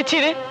এই ভিটে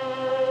ছেড়ে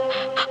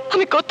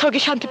আমি কোথাও কি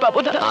শান্তি পাবো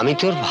না। আমি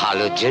তোর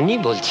ভালোর জন্যই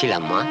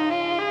বলছিলাম মা।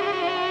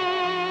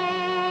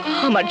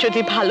 আমার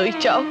যদি ভালোই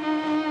চাও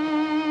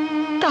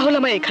তাহলে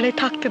আমায় এখানে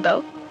থাকতে দাও।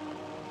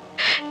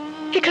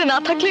 এখানে না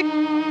থাকলে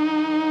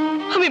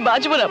আমি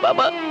বাঁচবো না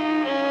বাবা,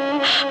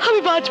 আমি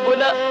বাঁচবো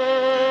না।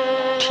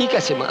 ঠিক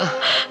আছে মা,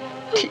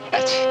 ঠিক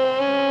আছে,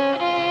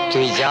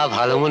 তুই যা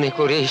ভালো মনে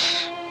করিস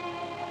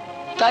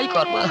তাই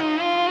কর মা,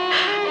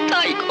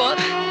 তাই কর।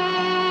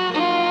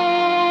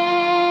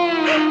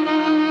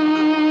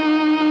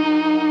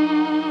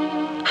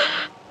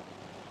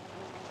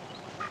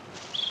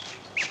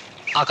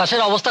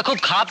 আকাশের অবস্থা খুব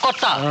খারাপ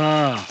কর্তা।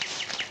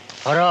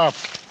 খারাপ?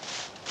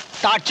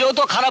 তার চেয়েও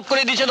তো খারাপ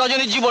করে দিয়েছে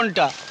রজনীর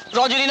জীবনটা।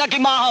 রজনী নাকি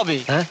মা হবে।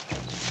 হ্যাঁ,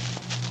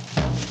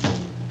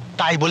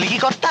 তাই বলি কি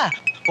কর্তা,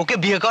 ওকে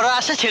বিয়ে করার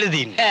আশা ছেড়ে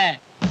দিন। হ্যাঁ,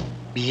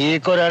 বিয়ে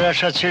করার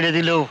আশা ছেড়ে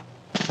দিলেও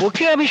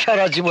ওকে আমি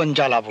সারা জীবন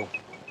জ্বালাবো,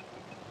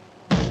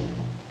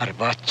 আর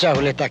বাচ্চা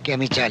হলে তাকে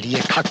আমি জ্বালিয়ে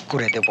খাক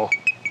করে দেব।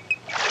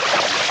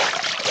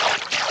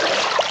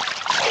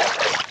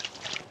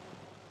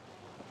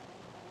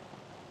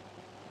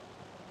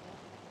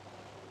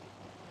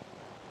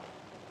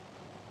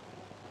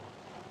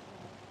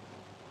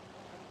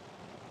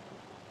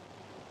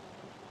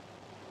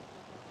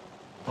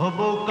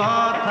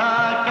 কথা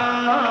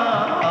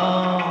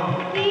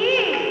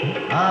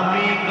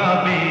আমি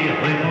কবি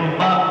হইব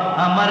বা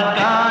আমার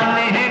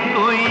কানে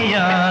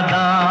কইয়া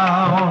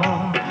দাও।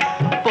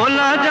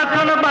 পোলা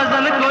যখন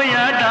বাজান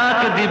কইয়া ডাক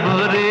দিব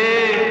রে,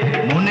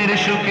 মনের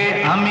সুখে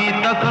আমি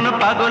তখন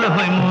পাগল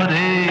হইম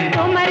রে।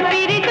 তোমার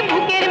পীড়িত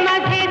বুকের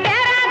মাঝে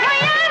তেরা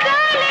হইয়া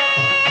জ্বলে,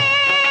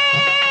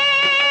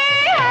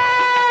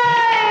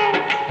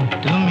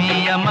 তুমি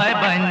আমায়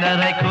বান্দা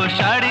রাখো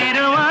শাড়ির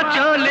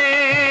আঁচলে।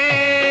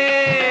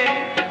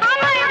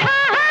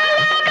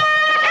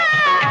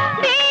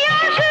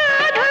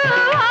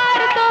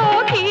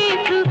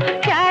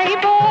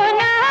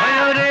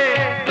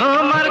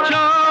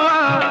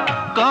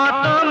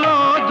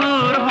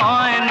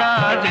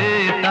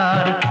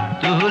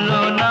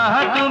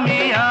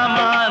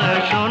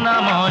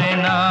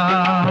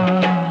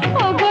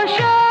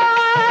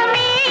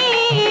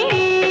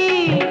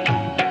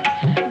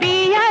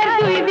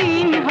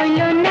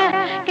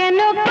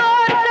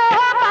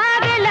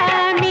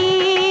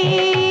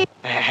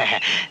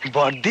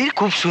 বড়দির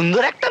খুব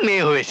সুন্দর একটা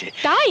মেয়ে হয়েছে,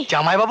 তাই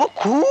জামাই বাবু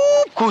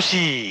খুব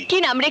খুশি। কি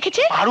নাম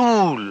রেখেছে?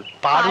 পারুল।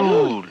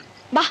 পারুল,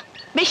 বাহ,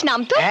 বেশ নাম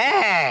তো।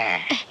 হ্যাঁ।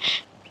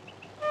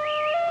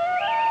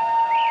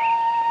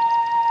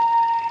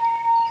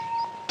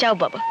 যাও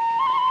বাবা,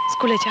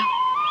 স্কুলে যাও।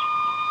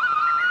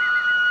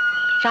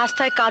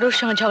 রাস্তায় কারোর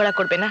সঙ্গে ঝগড়া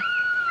করবে না,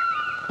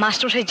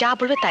 মাস্টারমশাই যা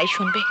বলবে তাই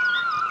শুনবে।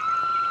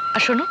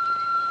 আর শোনো,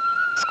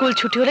 স্কুল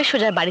ছুটি হলে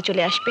সোজা বাড়ি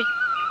চলে আসবে,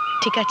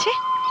 ঠিক আছে?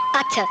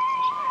 আচ্ছা।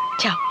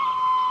 যাও।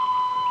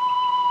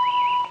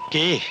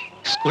 কি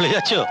স্কুলে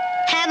যাচ্ছ?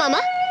 হ্যাঁ মামা।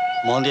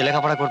 মন দিয়ে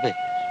লেখাপড়া করবে,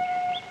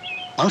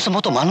 মানুষের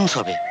মতো মানুষ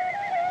হবে।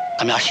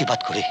 আমি আশীর্বাদ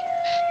করি,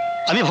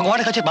 আমি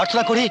ভগবানের কাছে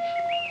প্রার্থনা করি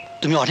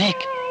তুমি অনেক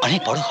অনেক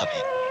বড় হবে।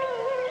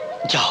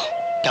 যাও,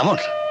 কেমন?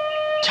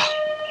 যাও।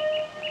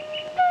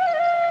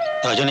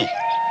 রজনী,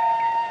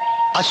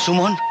 আজ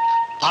সুমন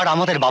আর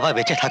আমাদের বাবা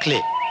বেঁচে থাকলে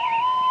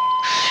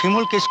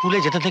শিমুলকে স্কুলে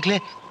যেতে দেখলে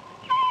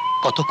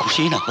কত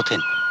খুশি না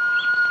হতেন,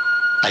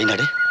 তাই না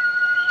রে?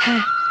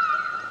 হ্যাঁ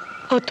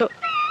হতো,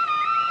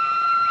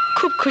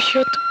 খুব খুশি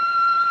হতো,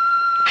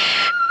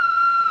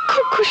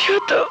 খুব খুশি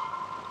হতো।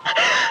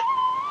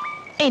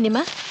 এই নে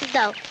মা,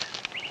 দাও।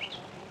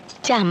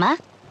 চা মা,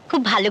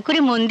 খুব ভালো করে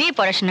মন দিয়ে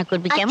পড়াশোনা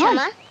করবি, কেমন?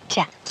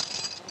 চা।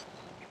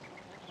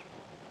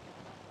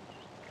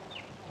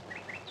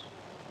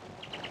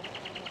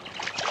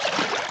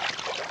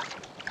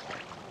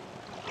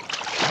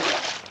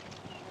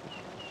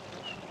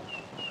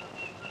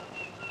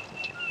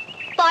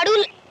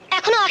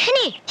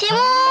 কি?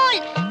 শিমুল,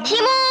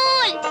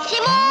 শিমুল,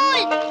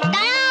 শিমুল,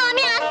 দাঁড়াও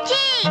আমি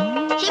আসছি।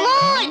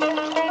 শিমুল,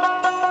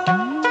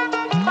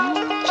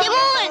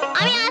 শিমুল,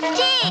 আমি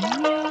আসছি।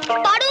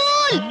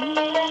 পারুল,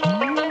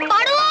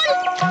 পারুল,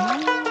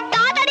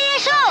 তাড়াতাড়ি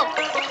এসো,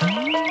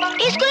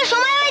 স্কুলের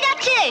সময় হয়ে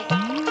যাচ্ছে।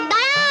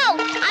 দাঁড়াও,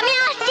 আমি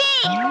আসছি।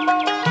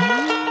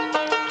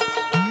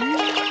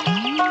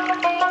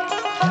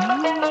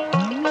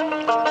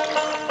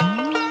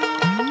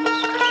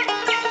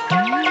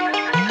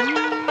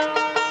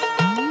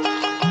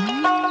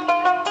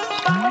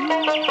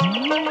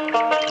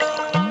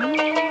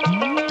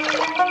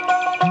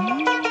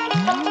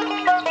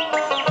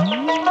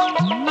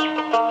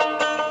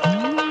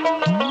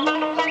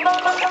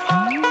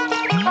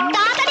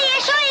 তাড়াতাড়ি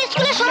এসো,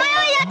 স্কুলের সময়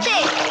হয়ে যাচ্ছে।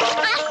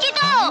 আসছি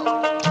তো।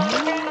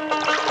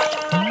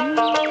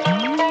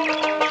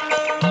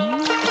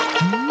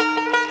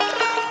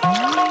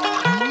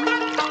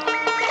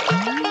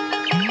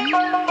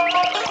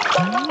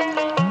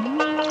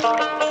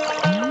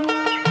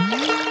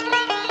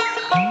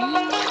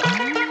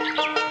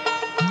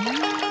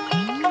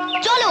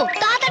 চলো,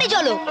 তাড়াতাড়ি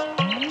চলো।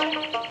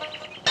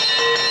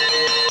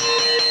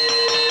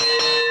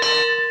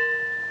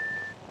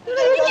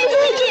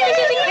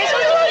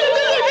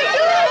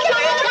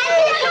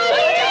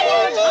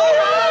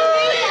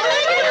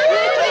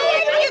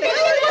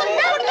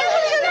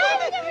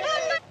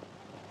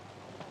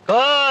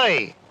 কই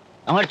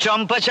আমার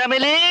চম্পা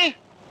চামেলি?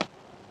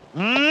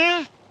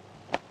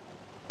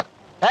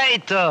 এই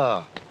তো।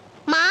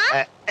 মা,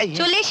 এই,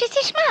 চলে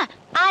এসেছিস মা?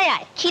 আয়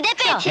আয়, খিদে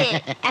পেয়েছে।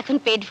 এখন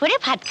পেট ভরে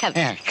ভাত খাবে।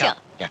 হ্যাঁ, চল। খা,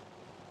 যা।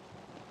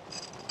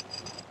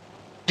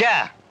 যা,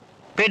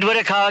 পেট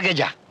ভরে খাওয়া গে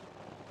যা।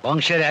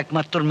 বংশের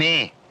একমাত্র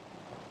মেয়ে,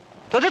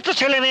 তোদের তো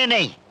ছেলে মেয়ে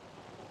নেই,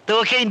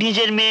 তোকে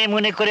নিজের মেয়ে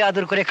মনে করে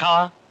আদর করে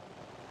খাওয়া।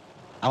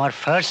 আমার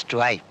ফার্স্ট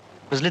ওয়াইফ,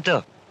 বুঝলি তো,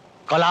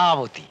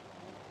 কলাবতী,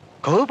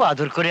 খুব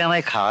আদর করে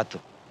আমায় খাওয়াতো,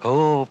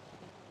 খুব।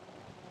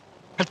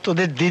 আর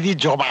তোদের দিদি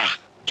জবা,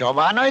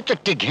 জবা নয় তো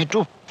একটি ঘেঁটু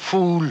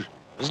ফুল,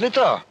 বুঝলি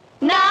তো।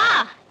 না,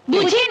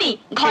 বুঝিনি।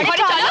 ঘরে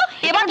চলো,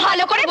 এবার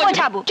ভালো করে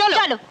বোঝাবো। চলো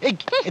চলো। এই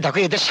এই দেখো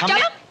এদের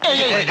সামনে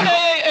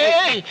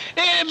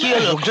কি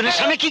হলো? লোকজনের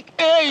সামনে কি?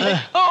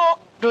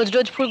 রোজ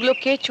রোজ ফুলগুলো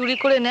কে চুরি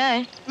করে নেয়?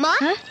 মা,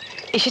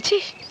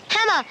 এসেছিস?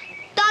 হ্যাঁ মা,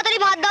 তাড়াতাড়ি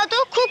ভাত দাও তো,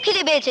 খুব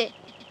খিদে পেয়েছে।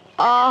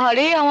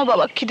 আরে আমার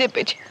বাবা খিদে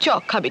পেয়েছে, চ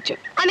খাবি চ।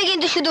 আমি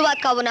কিন্তু শুধু ভাত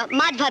খাবো না,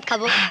 মাছ ভাত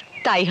খাবো।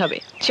 তাই হবে,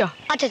 চ।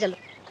 আচ্ছা চলো।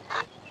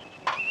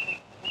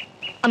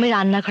 আমি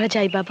রান্নাঘরে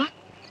যাই বাবা,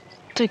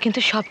 তুই কিন্তু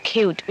সব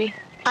খেয়ে উঠবি।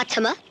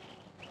 আচ্ছা মা।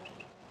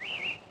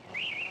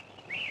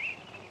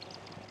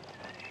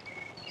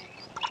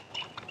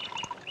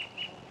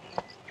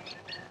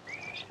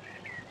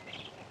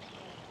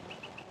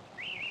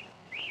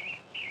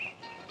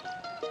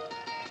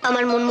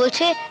 আমার মন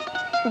বলছে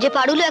যে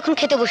পারুলও এখন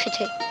খেতে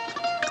বসেছে।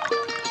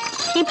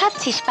 কি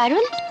ভাবছিস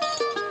পারুল?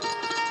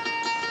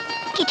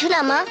 কিছু না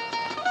মা।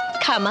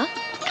 খা মা,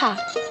 খা।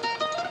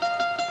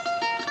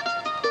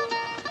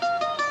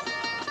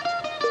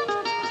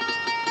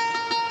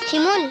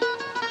 শিমুল,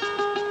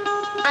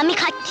 আমি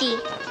খাচ্ছি,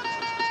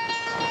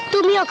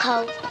 তুমিও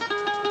খাও।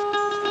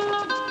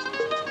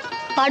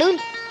 পারুল,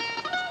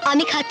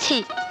 আমি খাচ্ছি,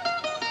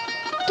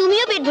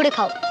 তুমিও পেট ভরে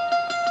খাও।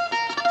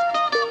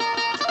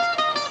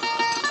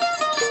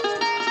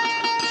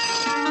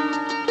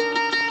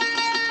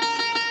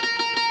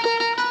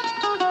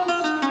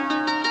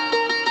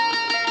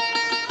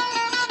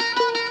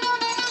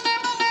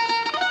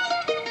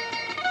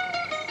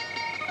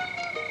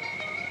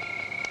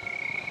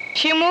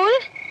 শিমুল,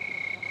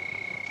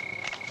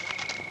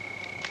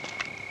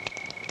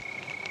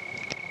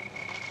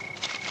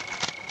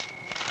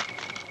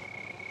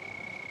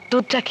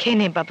 দুধটা খেয়ে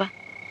নে বাবা।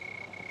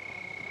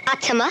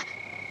 আচ্ছা মা।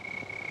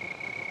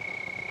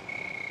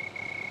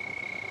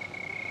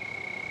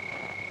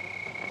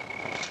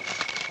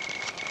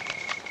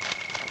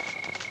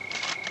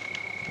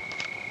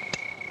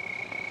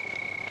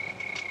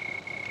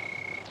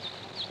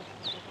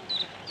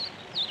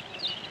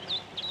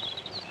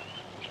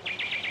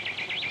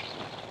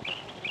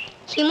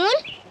 শিমুল,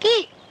 কি?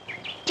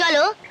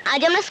 চলো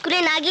আজ আমরা স্কুলে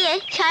না গিয়ে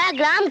সারা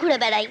গ্রাম ঘুরে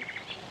বেড়াই।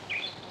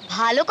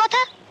 ভালো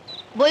কথা,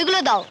 বইগুলো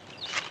দাও,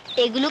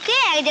 এগুলোকে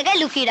এক জায়গায়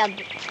লুকিয়ে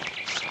রাখবো,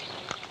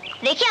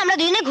 রেখে আমরা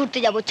দুজনে ঘুরতে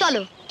যাব।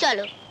 চলো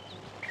চলো।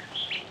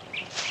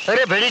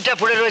 আরে ভেড়িটা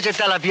পড়ে রয়েছে,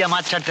 তেলাপিয়া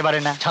মাছ ছাড়তে পারে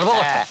না। ছাড়বো?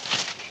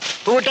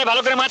 পুকুরটা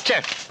ভালো করে মাছ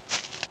ছাড়।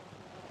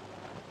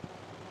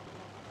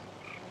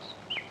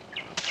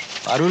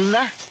 পারুল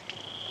না?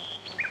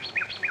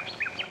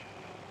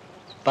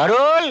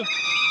 পারুল,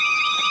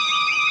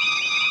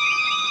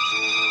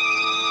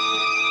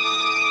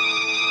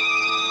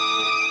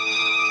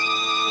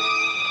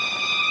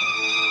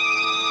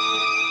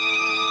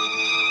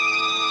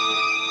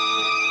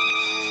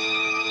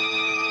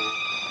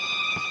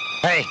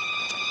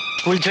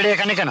 ফুল ছেড়ে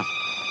এখানে কেন?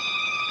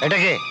 এটা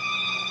কে?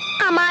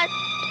 আমার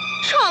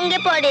সঙ্গে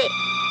পড়ে।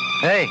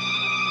 এই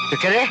তুই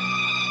কে রে?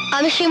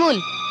 আমি শিমুল।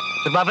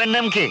 তোর বাপের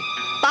নাম কি?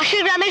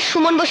 পাশের গ্রামের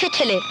সুমন বোসের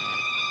ছেলে।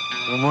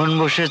 সুমন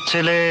বোসের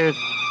ছেলে?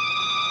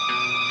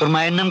 তোর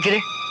মায়ের নাম কি রে?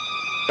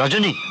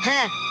 রজনী?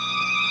 হ্যাঁ।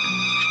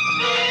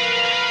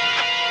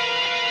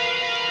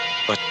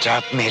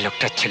 বচ্চাত মেয়ে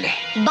লোকটার ছেলে।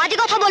 বাজে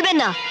কথা বলবেন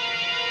না।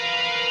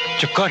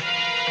 চুপ কর।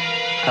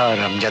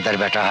 হারামজাদার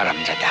বেটা,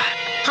 হারামজাদা।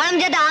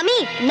 হারামজাদা আমি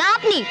না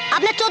আপনি?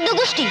 আপনার 14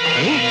 গোষ্ঠী।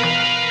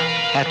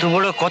 এত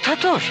বড় কথা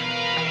তোর?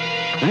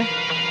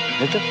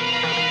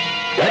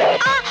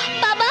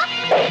 বাবা,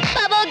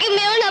 বাবা ওকে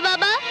মেরো না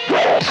বাবা।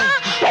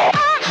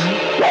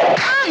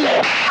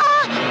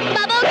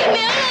 বাবা ওকে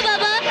মেরো না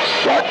বাবা।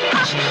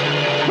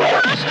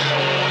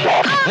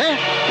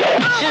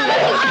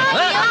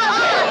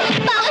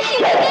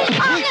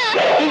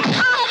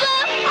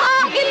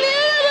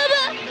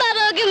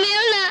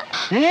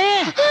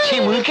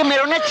 ছিমুলকে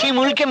মেরো না,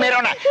 ছিমুলকে মেরো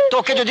না।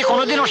 তোকে যদি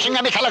কোনোদিন ওর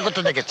সঙ্গে আমি খেলা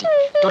করতে দেখেছি,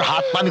 তোর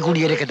হাত পা আমি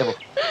গুড়িয়ে রেখে দেবো।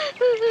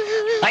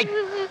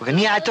 ওকে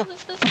নিয়ে আয় তো।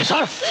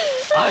 চল।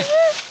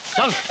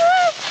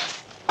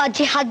 আজ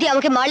যে হাত দিয়ে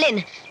আমাকে মারলেন,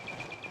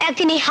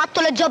 একদিন এই হাত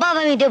তোলার জবাব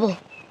আমি দেব।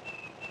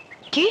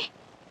 কি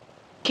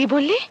কি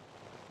বললি?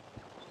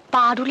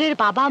 পারুলের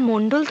বাবা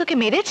মন্ডল তোকে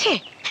মেরেছে?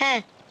 হ্যাঁ।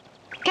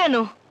 কেন?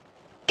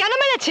 কেন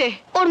মেরেছে?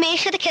 ওর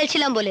মেয়ের সাথে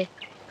খেলছিলাম বলে।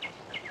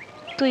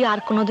 তুই আর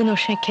কোনোদিন ওর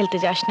সঙ্গে খেলতে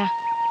যাস না।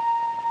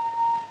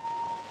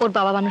 ওর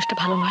বাবা মানুষটা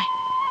ভালো নয়।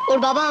 ওর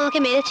বাবা আমাকে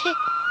মেরেছে,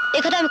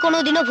 একথা আমি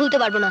কোনোদিনও ভুলতে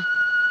পারবো না।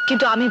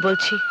 কিন্তু আমি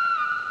বলছি,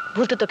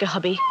 ভুলতে তোকে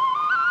হবেই।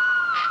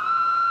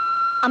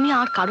 আমি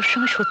আর কারোর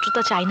সঙ্গে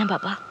শত্রুতা চাই না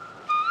বাবা।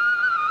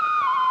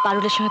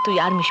 পারুলের সঙ্গে তুই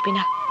আর মিশবি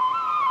না,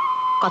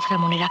 কথাটা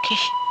মনে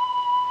রাখিস।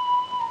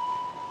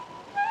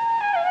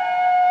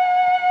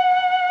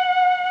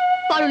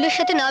 পারুলের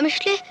সাথে না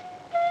মিশলে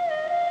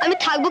আমি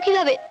থাকবো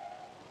কিভাবে?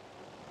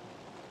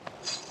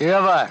 এ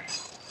আবার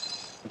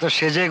তো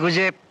সেজে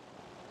গুজে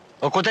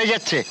ও কোথায়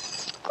যাচ্ছে?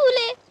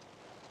 স্কুলে।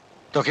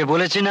 তোকে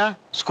বলেছি না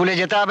স্কুলে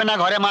যেতে হবে না,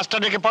 ঘরে মাস্টার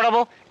ডেকে পড়াবো।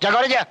 যা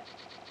ঘরে যা।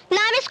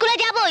 না আমি স্কুলে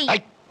যাবই।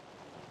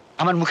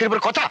 আমার মুখের উপর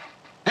কথা?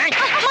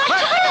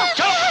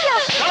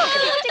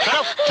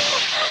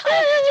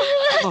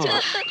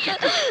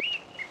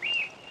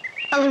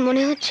 আমার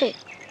মনে হচ্ছে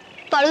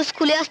পারুল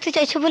স্কুলে আসতে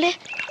চাইছে বলে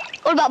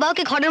ওর বাবা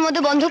ওকে ঘরের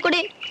মধ্যে বন্ধ করে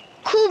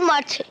খুব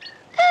মারছে।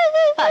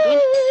 পারুল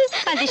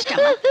কাঁদিস না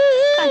মা,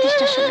 কাঁদিস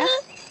না সোনা।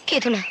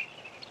 কেঁদো না,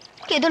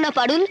 কেঁদো না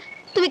পারুল,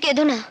 তুমি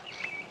কেঁদো না।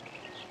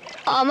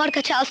 আমার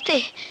কাছে আসতে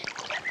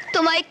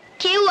তোমায়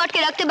কেউ আটকে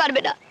রাখতে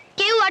পারবে না,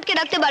 কেউ আটকে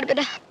রাখতে পারবে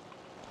না।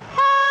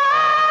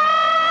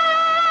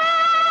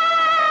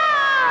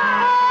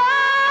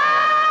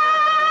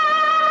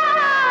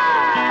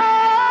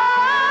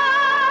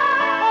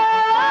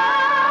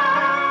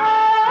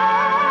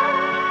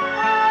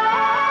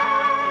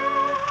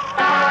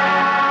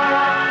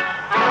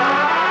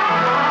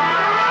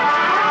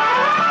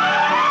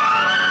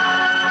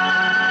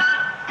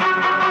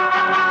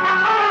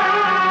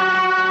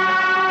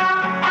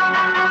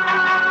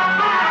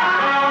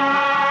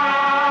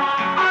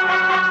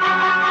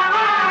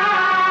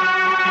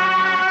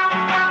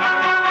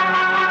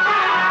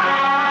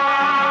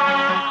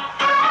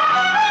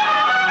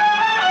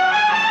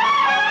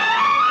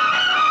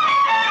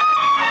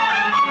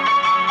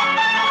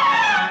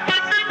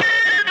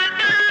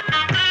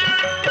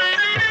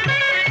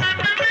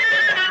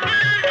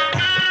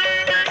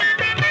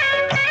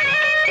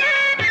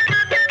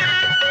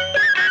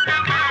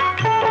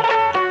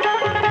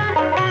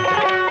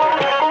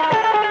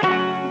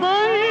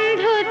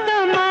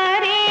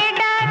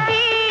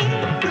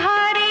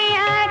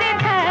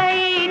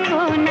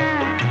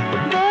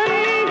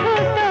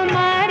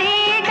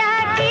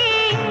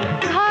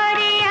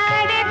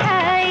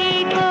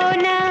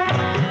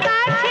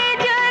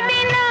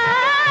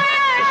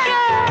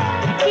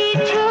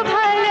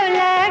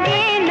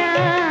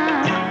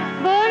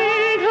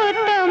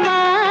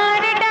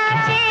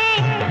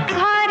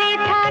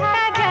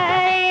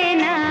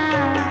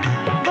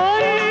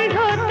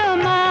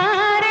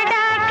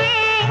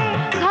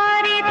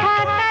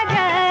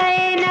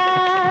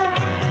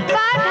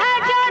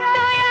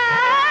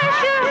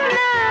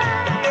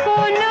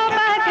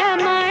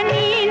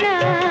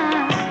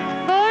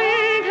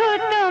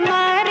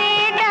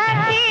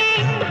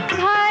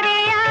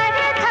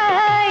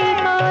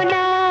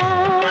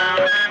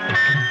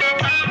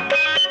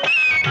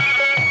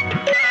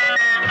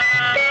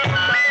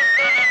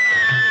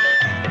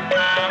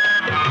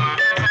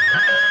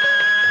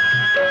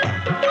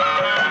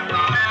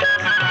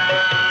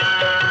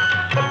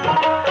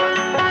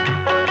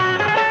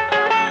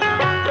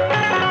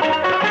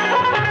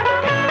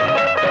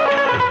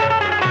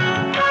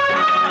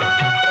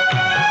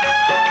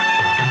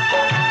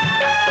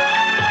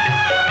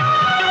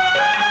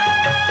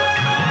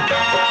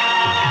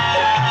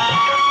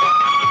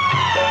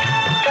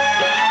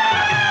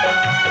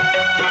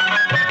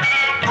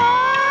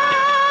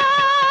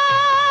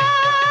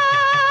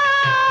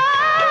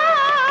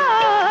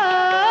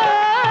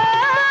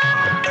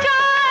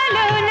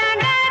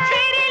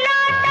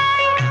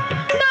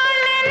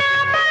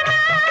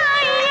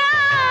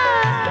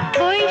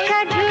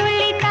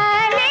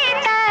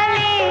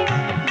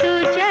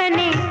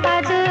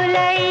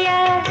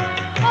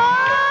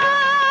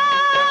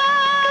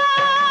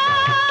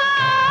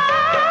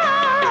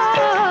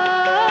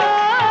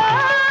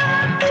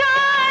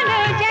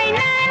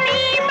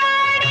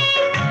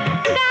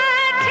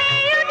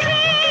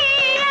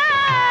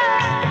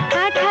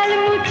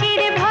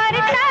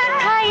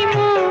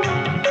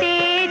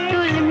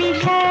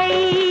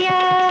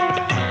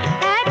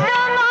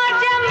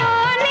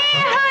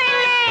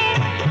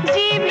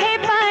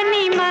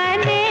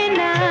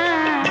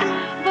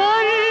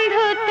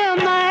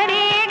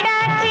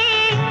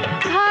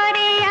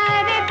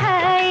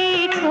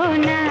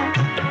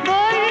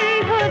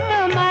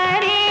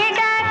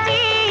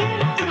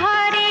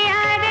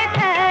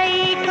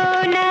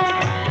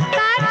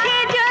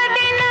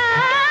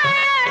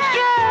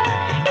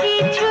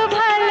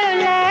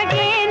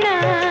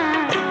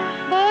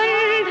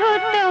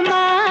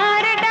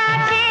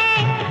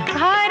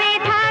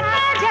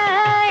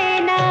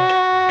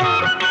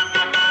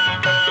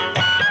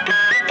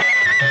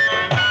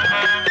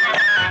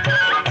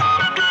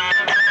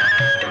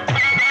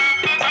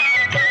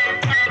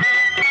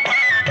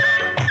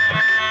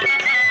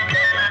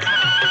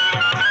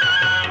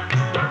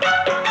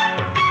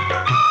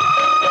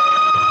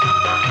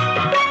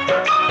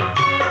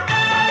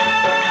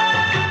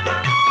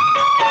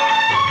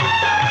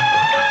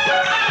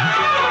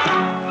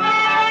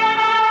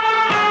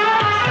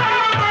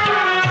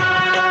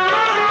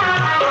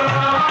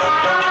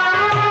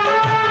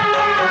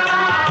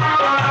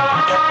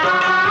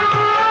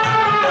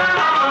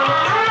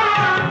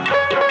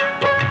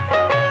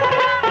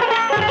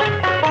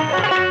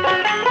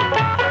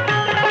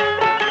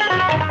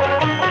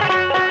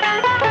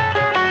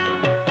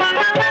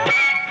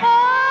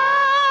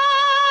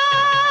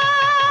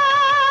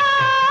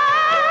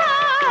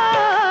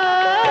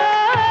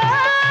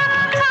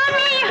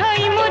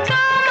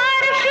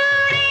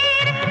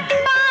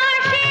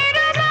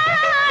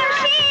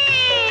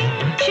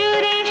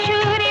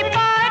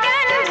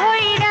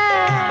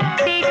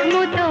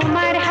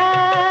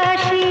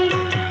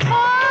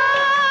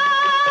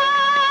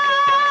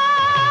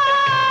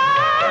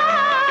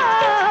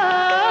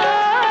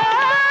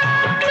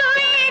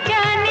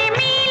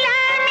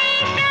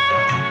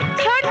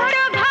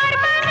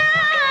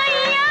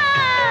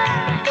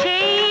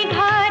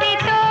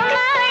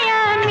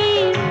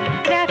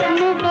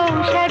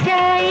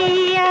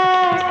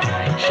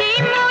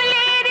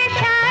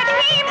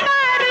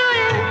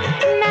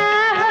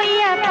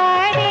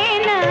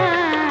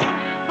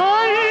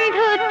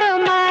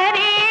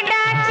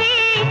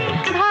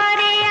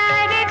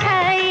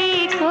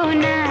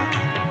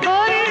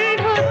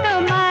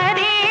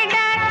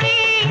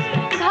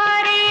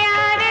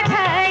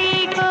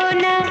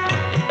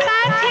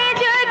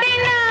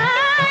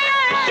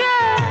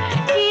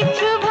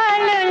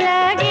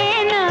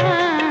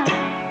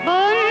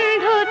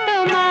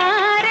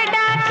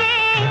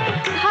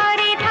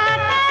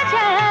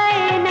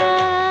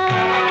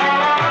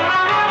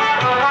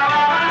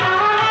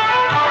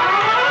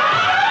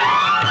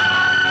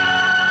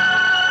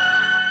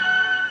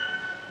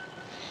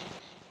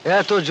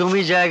 এত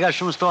জমি জায়গা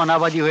সমস্ত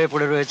অনাবাদি হয়ে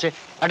পড়ে রয়েছে,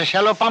 একটা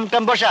শ্যালো পাম্প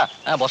টাম্প বসা।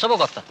 হ্যাঁ বসাবো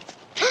কর্তা।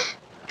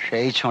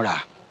 সেই ছোঁড়া।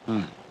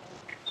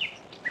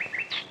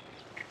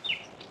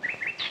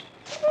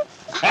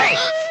 এই,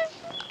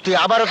 তুই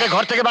আবার ওকে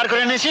ঘর থেকে বার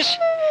করে এনেছিস?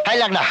 হ্যাঁ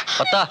লাগনা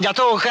যা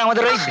তো, ওকে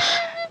আমাদের ওই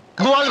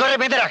গোয়াল ঘরে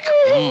বেঁধে রাখ।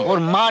 ওর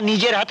মা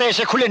নিজের হাতে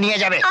এসে খুলে নিয়ে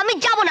যাবে। আমি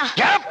যাব না।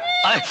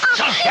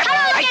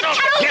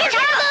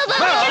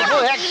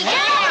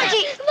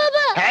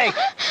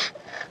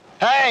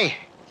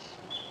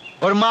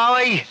 ওর মা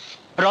ওই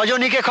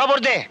রজনীকে খবর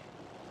দে।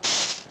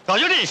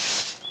 রজনী,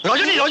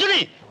 রজনী, রজনী,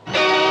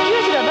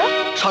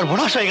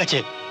 সর্বনাশ হয়ে গেছে।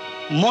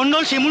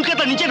 মন্ডল শিমুলকে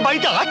তার নিচের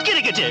বাড়িতে আটকে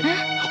রেখেছে।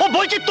 ও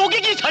বলছে তোকে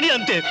কি ছাড়িয়ে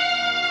আনতে।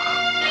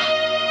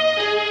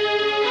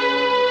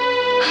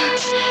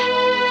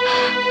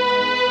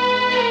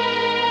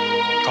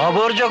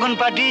 খবর যখন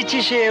পাঠিয়েছি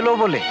সে এলো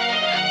বলে।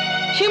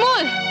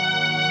 শিমুল,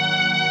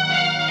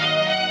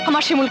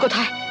 আমার শিমুল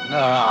কোথায়?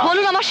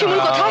 বলুন আমার শিমুল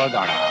কোথায়?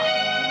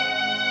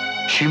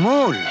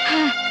 শিমুল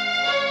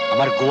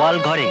আমার গোয়াল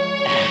ঘরে।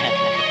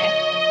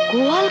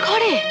 গোয়াল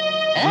ঘরে?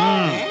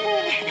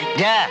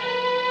 যা,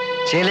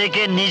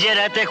 ছেলেকে নিজের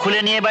হাতে খুলে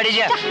নিয়ে বাড়ি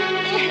যা।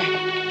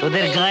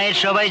 তোদের গাঁয়ের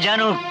সবাই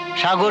জানুক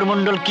সাগর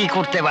মন্ডল কি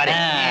করতে পারে।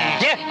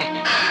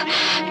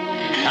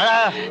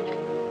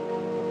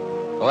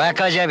 ও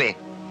একা যাবে।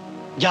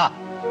 যা।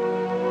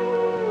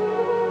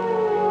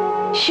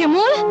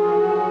 শিমুল,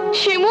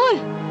 শিমুল,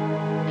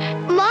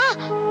 মা,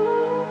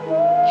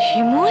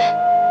 শিমুল,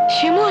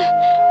 শিমুল,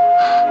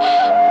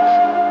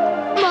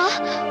 মা,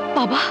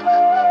 বাবা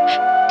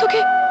তোকে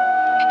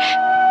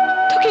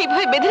তোকে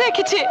এইভাবে বেঁধে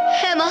রেখেছে?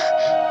 হ্যাঁ মা।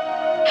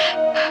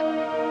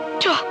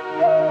 চ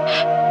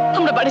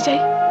আমরা বাড়ি যাই,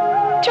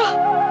 চ।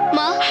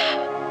 মা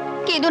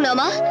কেঁদো না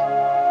মা,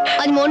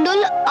 আজ মন্ডল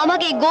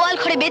আমাকে গোয়াল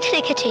ঘরে বেঁধে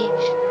রেখেছে।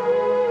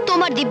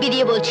 তোমার দিব্যি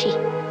দিয়ে বলছি,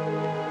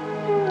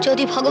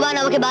 যদি ভগবান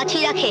আমাকে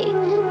বাঁচিয়ে রাখে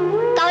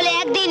তাহলে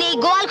একদিন এই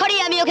গোয়াল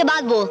ঘরেই আমি ওকে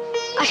বাঁধবো,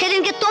 আর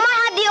সেদিনকে তোমার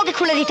হাত দিয়ে ওকে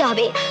খুলে দিতে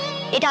হবে,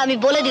 এটা আমি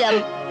বলে দিলাম।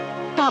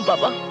 না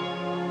বাবা,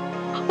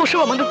 ওসব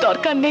আমাদের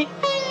দরকার নেই,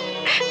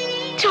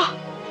 চ।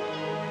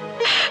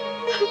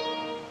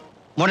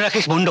 মনে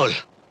রাখিস মন্ডল,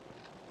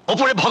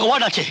 ওপরে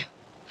ভগবান আছে,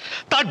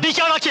 তার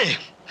বিচার আছে।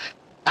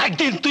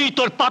 একদিন তুই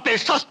তোর পাপের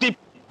শাস্তি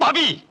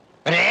পাবি।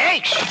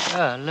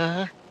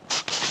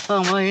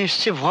 আমায়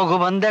এসছে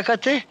ভগবান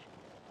দেখাতে,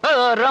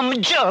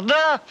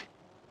 রামজাদা।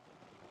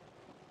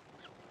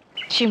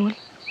 শিমুল,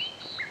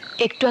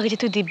 একটু আগে যে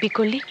তুই দিব্যি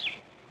করলি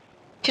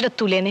সেটা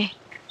তুলে নে।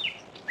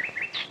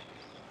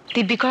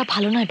 দিব্যি করা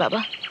ভালো নয় বাবা।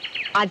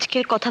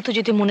 আজকের কথা তো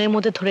যদি মনের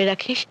মধ্যে ধরে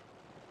রাখিস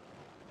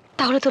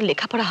তাহলে তোর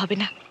লেখাপড়া হবে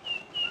না,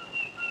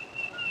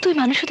 তুই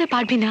মানুষ হতে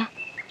পারবি না।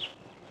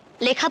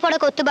 লেখাপড়া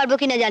করতে পারবো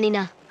কিনা জানি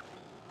না,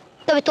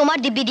 তবে তোমার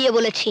দিব্যি দিয়ে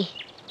বলেছি,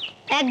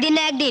 একদিন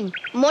না একদিন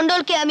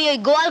মন্ডলকে আমি ওই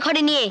গোয়াল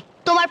ঘরে নিয়ে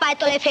তোমার পায়ের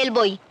তলায়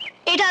ফেলবই।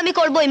 এটা আমি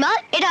করবই মা,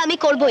 এটা আমি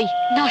করবই।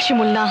 না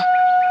শিমুল, না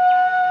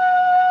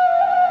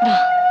না,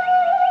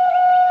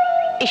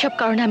 এসব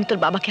কারণে আমি তোর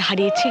বাবাকে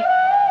হারিয়েছি,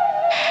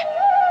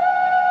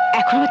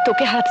 এখন আমি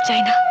তোকে হারাতে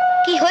চাই না।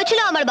 কি হয়েছিল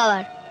আমার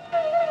বাবার?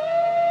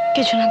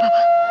 কিছু না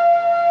বাবা,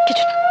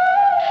 কিছু না,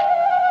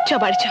 চ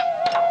বাড়ি চ।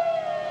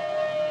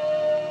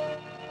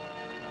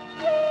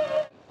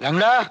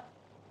 ল্যাংড়া,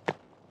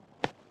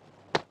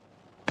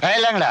 হ্যাঁ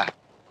ল্যাংড়া,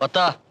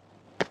 কথা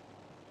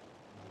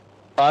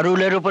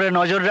পারুলের উপরে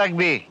নজর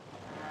রাখবি,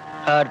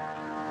 আর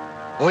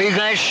ওই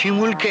গায়ে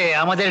শিমুলকে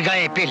আমাদের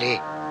গায়ে পেলে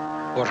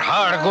ওর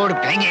হাড় গোড়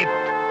ভেঙে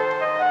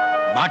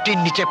মাটির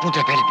নিচে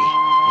পুঁতে ফেলবি।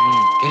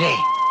 রে,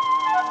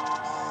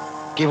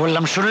 কি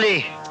বললাম শুনলি?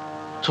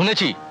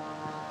 শুনেছি,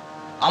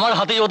 আমার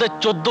হাতেই ওদের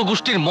 14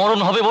 গোষ্ঠীর মরণ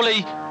হবে বলেই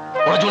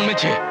ওরা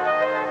জন্মেছে।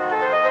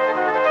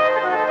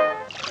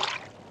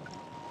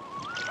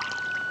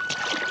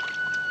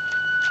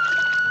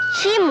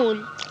 শিমুল,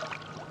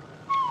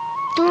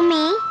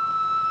 তুমি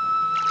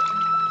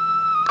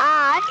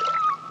আর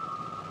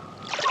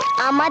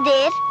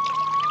আমাদের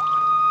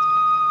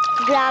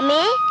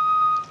গ্রামে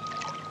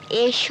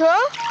এসো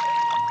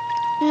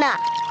না,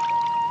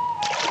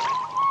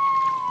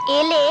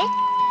 এলে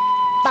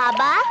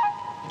বাবা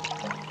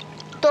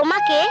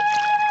তোমাকে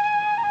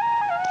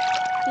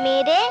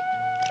মেরে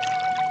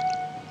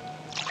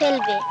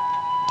ফেলবে।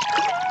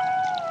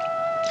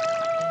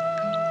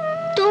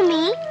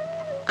 তুমি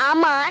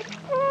আমার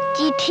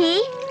চিঠি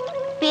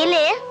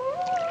পেলে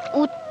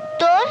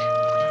উত্তর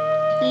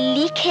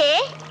লিখে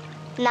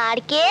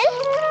নারকেল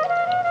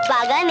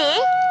বাগানে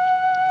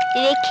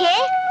রেখে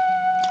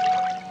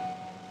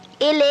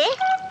এলে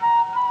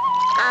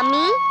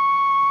আমি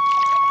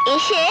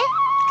এসে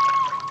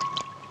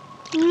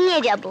নিয়ে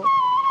যাব।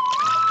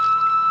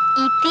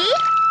 ইতি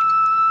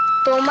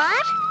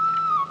তোমার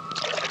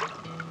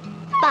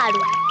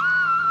পারুল।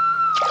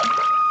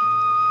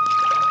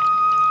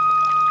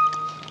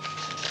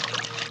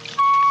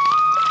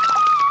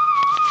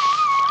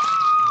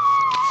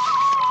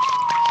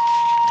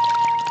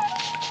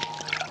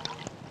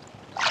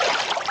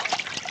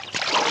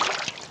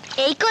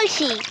 এই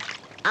কলসি,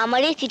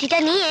 আমার এই চিঠিটা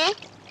নিয়ে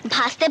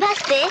ভাসতে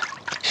ভাসতে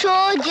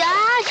সোজা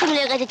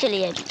শিমুলের কাছে চলে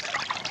যাবি।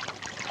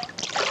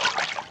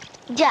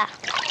 যা।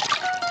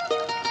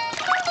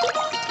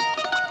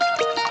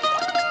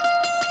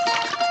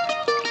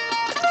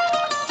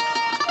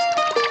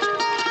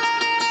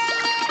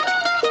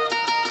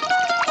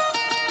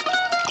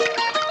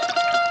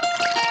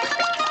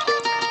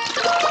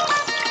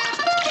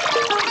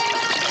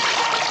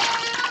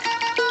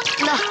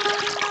 না,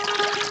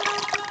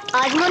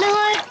 আজ মনে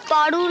হয়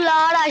পারুল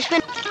আর আসবে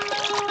না।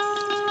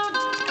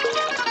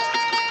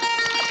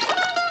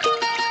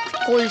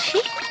 কলসি?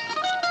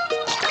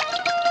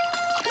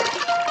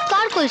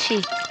 কার কলসি?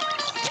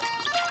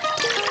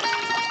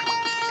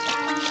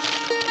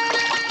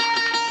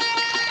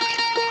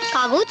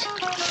 কাগজ?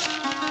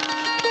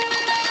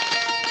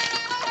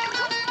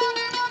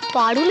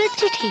 পারুলের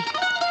চিঠি?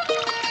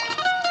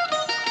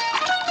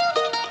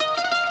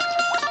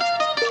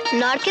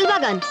 নারকেল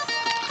বাগান?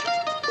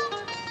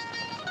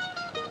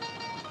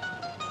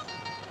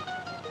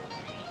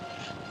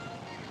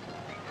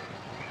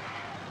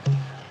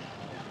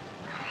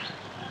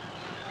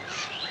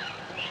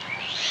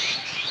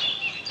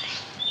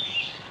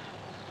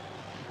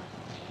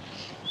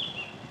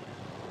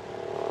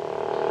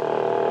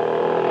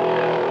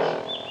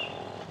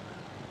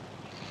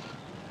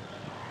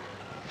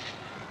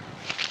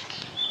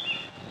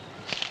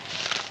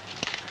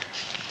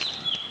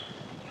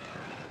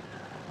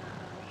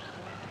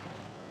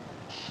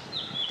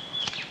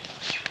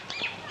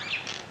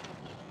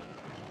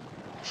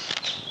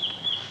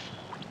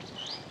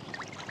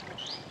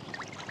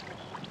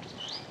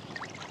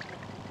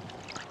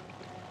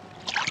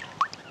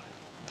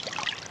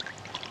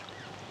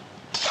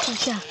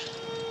 যা।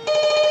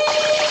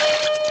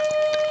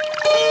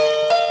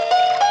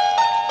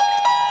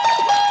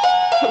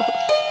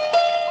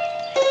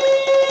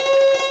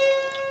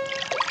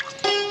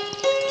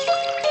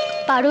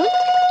 পারুল,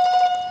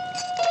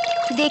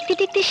 দেখতে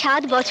দেখতে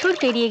 7 বছর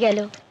পেরিয়ে গেল।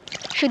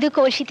 শুধু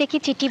কলসিতে কি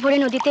চিঠি ভরে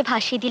নদীতে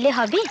ভাসিয়ে দিলে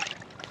হবে?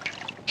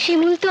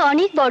 শিমুল তো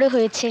অনেক বড়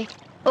হয়েছে,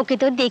 ওকে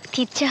তো দেখতে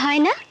ইচ্ছে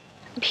হয় না?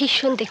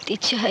 ভীষণ দেখতে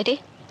ইচ্ছে হয় রে,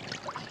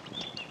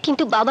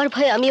 কিন্তু বাবার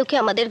ভয়ে আমি ওকে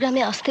আমাদের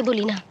গ্রামে আসতে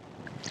বলি না।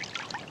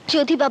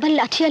 যদি বাবার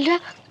লাঠিয়ালরা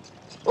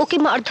ওকে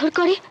মারধর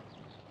করে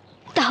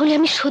তাহলে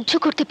আমি সহ্য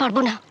করতে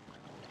পারবো না।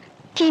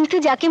 কিন্তু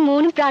যাকে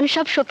মন প্রাণ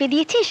সব সঁপে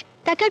দিয়েছিস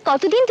তাকে আর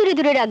কতদিন দূরে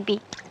দূরে রাখবি?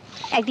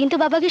 একদিন তো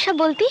বাবাকে সব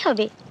বলতেই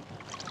হবে।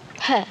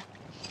 হ্যাঁ,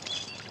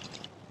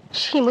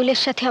 শিমুলের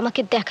সাথে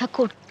আমাকে দেখা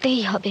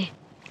করতেই হবে।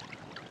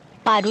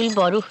 পারুল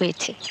বড়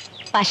হয়েছে,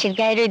 পাশের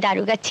গায়ের ওই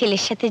দারোগার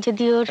ছেলের সাথে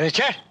যদি ওর...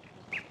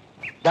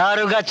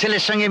 দারোগার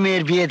ছেলের সঙ্গে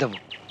মেয়ের বিয়ে দেবো?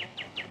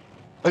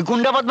 ওই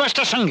গুন্ডা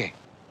বদমাসটার সঙ্গে?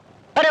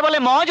 আরে বলে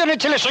মহাজনের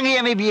ছেলের সঙ্গে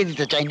আমি বিয়ে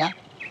দিতে চাই না।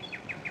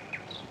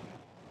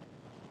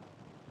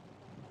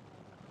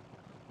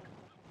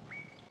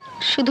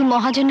 শুধু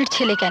মহাজনের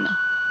ছেলে কেন,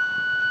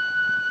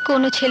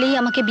 কোনো ছেলেই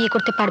আমাকে বিয়ে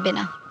করতে পারবে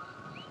না।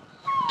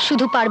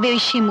 শুধু পারবে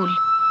ওই শিমুল।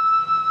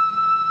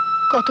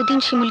 কতদিন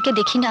শিমুলকে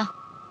দেখি না।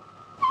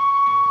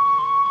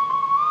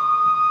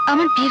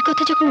 আমার বিয়ের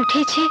কথা যখন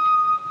উঠেছে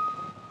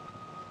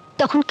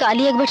তখন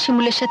কালই একবার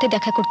শিমুলের সাথে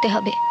দেখা করতে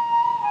হবে।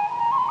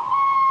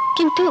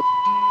 কিন্তু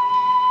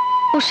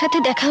ওর সাথে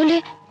দেখা হলে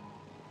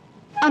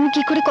আমি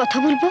কি করে কথা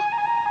বলবো?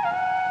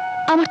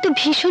 আমার তো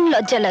ভীষণ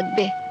লজ্জা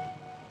লাগবে।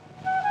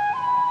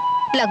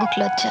 লাগুক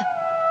লজ্জা,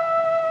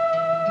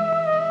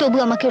 তবু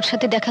আমাকে ওর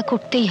সাথে দেখা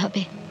করতেই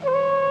হবে।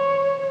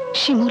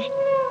 শিমুল,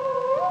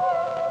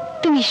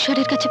 তুমি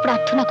ঈশ্বরের কাছে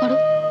প্রার্থনা করো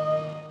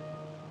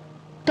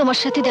তোমার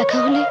সাথে দেখা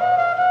হলে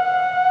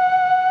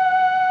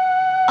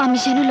আমি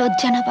যেন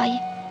লজ্জা না পাই।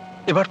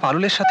 এবার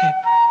পারুলের সাথে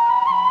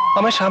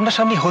আমার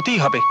সামনাসামনি হতেই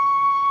হবে।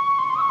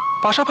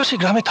 পাশাপাশি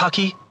গ্রামে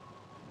থাকি,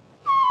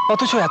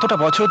 অথচ এতটা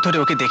বছর ধরে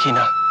ওকে দেখি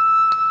না।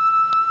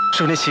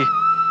 শুনেছি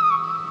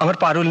আমার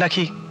পারুল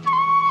নাকি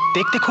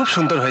দেখতে খুব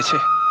সুন্দর হয়েছে।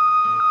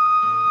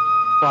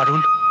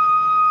 পারুল,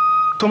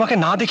 তোমাকে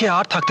না দেখে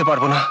আর থাকতে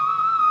পারবো না।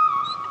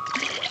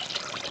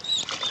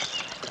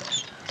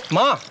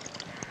 মা,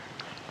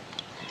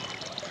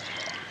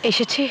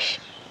 এসেছিস?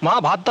 মা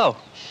ভাত দাও,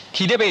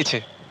 খিদে পেয়েছে।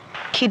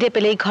 খিদে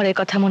পেলেই ঘরের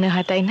কথা মনে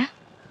হয়, তাই না?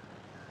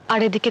 আর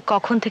এদিকে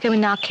কখন থেকে আমি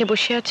না খেয়ে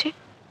বসে আছি,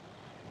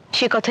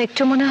 সে কথা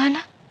একটু মনে হয়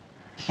না?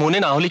 মনে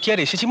না হলে কি আর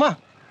এসেছি মা?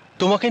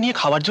 তোমাকে নিয়ে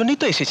খাওয়ার জন্যই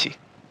তো এসেছি।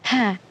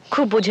 হ্যাঁ,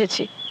 খুব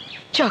বুঝেছি।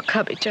 চ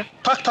খাবে, চ।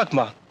 থাক থাক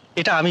মা,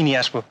 এটা আমি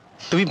নিয়ে আসবো।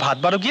 তুমি ভাত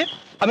বাড়ো গিয়ে,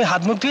 আমি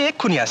হাত মুখ ধুয়ে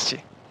এক্ষুনি আসছি।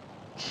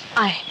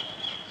 আয়।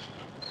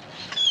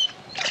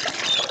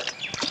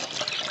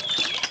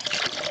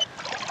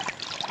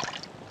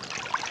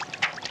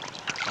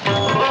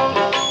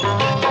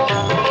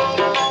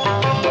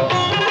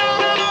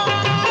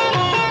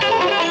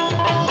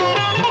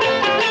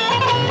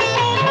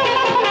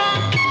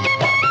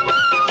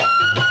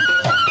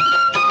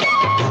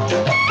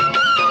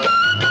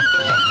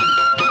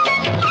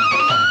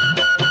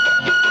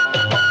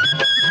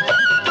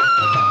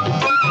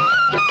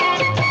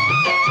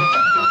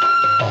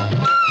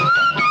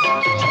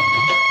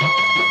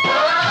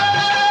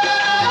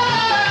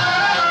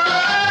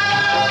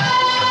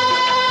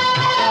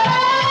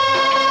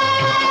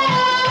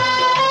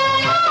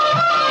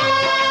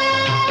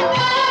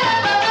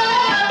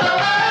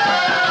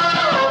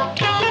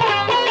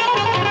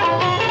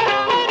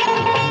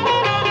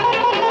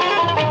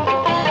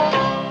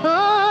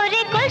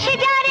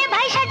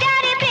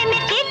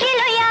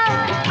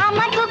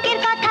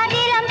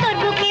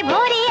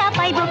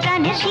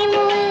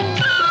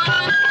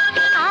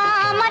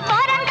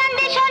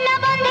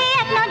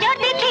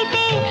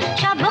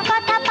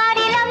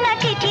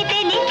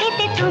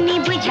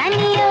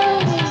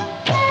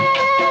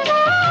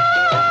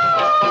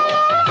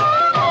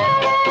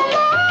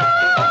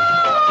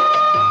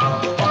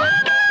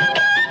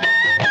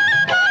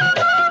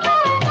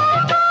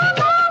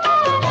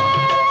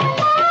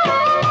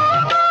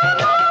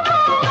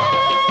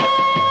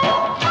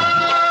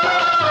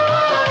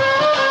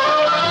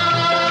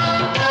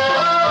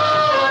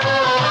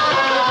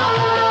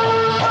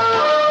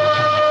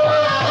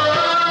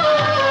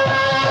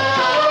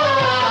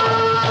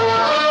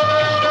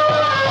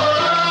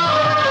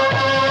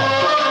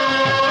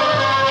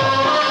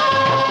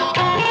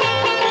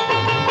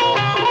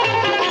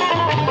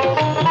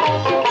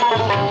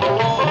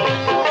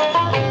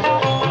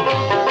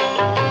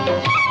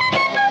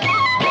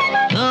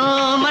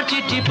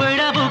 চিঠি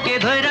পড়া বুকে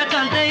ধইরা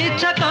কাঁদতে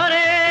ইচ্ছা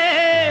করে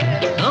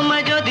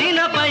তোমায় যদি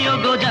না পাই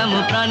গো জামু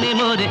প্রাণে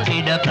মোরে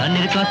এটা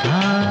প্রাণের কথা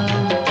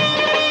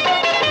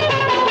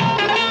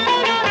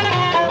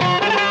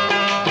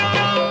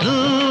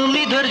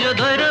তুমি ধৈর্য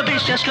ধৈর্য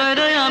বিশ্বাস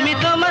করো আমি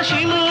তোমার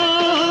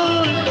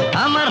শিমুল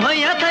আমার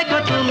হইয়া থাকো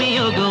তুমি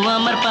গো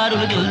আমার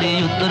পারুল জলদি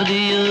উত্তর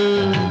দিও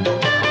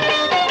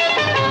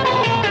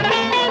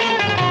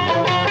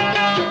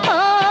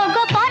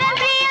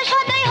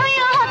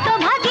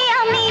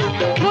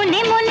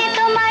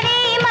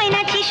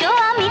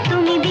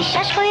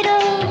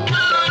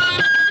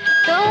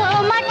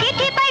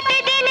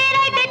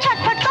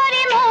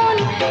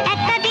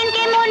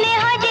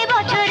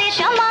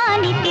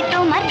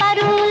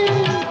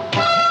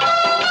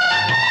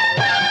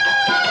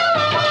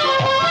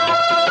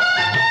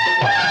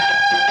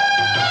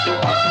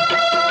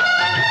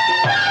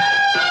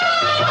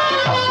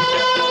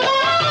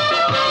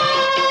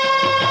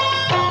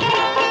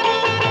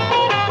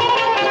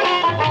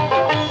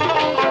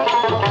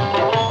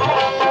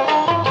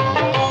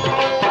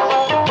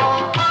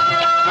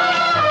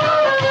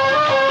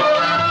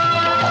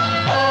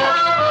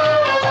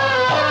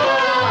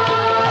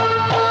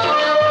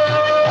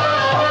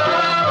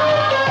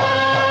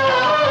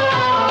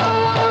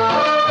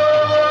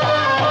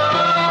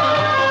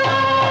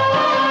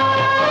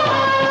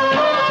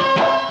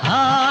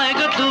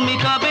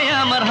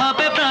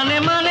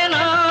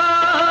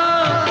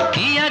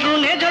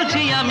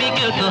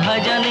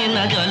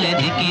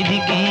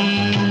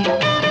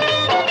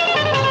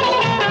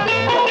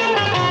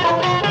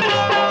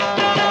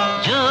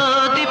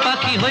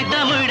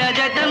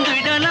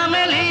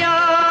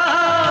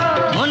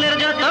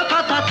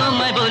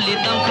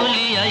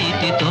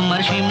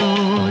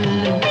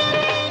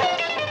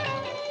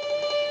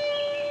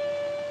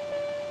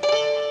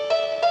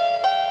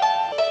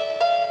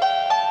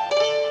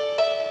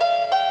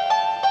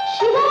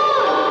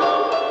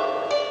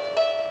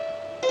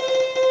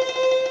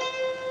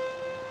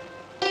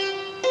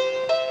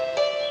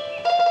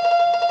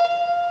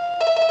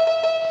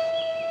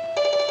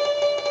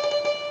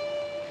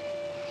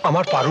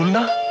আমার পারুল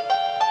না?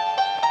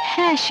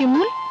 হ্যাঁ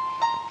শিমুল,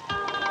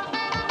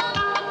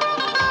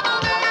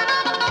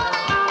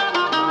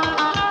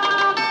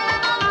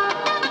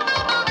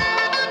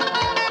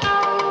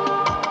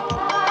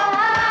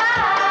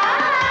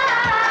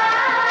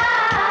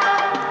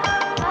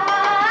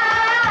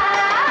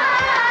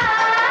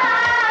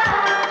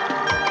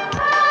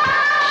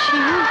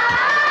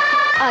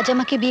 আজ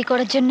আমাকে বিয়ে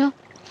করার জন্য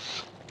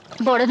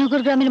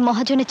বড়নগর গ্রামের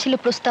মহাজনের ছেলে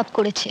প্রস্তাব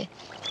করেছে,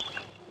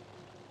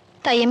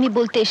 তাই আমি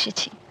বলতে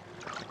এসেছি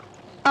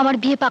আমার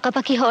বিয়ে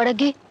পাকাপাকি হওয়ার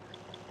আগে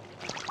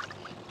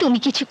তুমি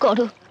কিছু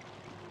করো,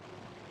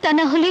 তা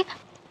না হলে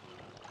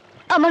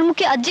আমার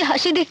মুখে আজ যে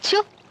হাসি দেখছো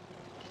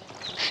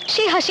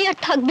সেই হাসি আর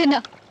থাকবে না,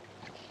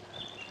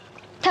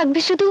 থাকবে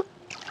শুধু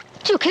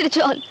চোখের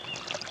জল।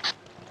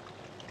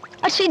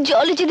 আর সেই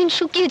জল যেদিন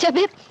শুকিয়ে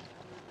যাবে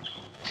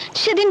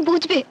সেদিন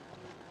বুঝবে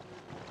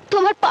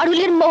তোমার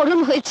পারুলের মরণ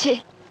হয়েছে।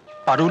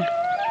 পারুল,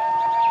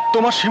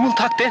 তোমার শিমুল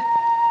থাকতে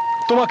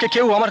তোমাকে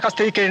কেউ আমার কাছ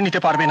থেকে কেড়ে নিতে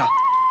পারবে না,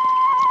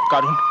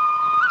 কারণ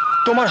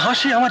তোমার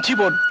হাসি আমার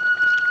জীবন,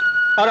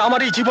 আর আমার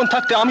এই জীবন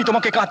থাকতে আমি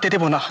তোমাকে কাঁদতে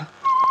দেব না,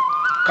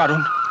 কারণ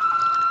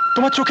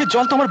তোমার চোখের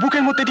জল তোমার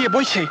বুকের মধ্যে দিয়ে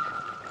বইছে,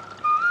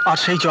 আর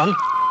সেই জল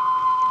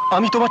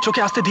আমি তোমার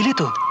চোখে আসতে দিলি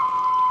তো।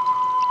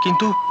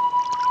 কিন্তু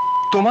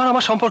তোমার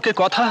আমার সম্পর্কের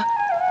কথা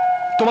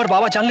তোমার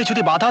বাবা জানলে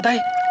যদি বাধা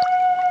দেয়,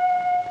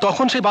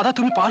 তখন সেই বাধা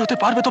তুমি পার হতে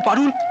পারবে তো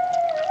পারুল?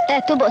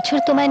 এত বছর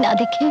তোমায় না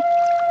দেখে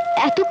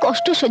এত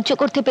কষ্ট সহ্য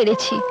করতে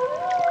পেরেছি,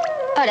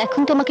 আর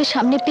এখন তোমাকে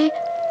সামনে পেয়ে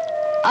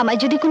আমায়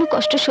যদি কোনো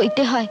কষ্ট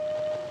সইতে হয়,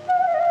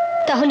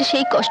 তাহলে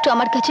সেই কষ্ট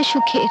আমার কাছে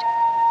সুখের,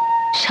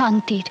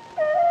 শান্তির।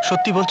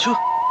 সত্যি বলছো?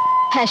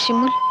 হ্যাঁ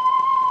শিমুল,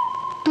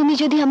 তুমি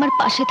যদি আমার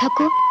পাশে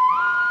থাকো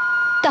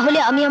তাহলে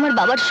আমি আমার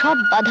বাবার সব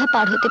বাধা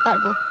পার হতে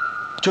পারবো।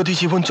 যদি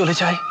জীবন চলে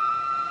যায়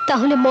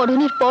তাহলে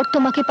মরণের পর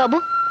তোমাকে পাবো।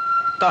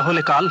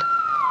 তাহলে কাল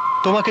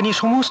তোমাকে নিয়ে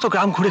সমস্ত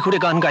গ্রাম ঘুরে ঘুরে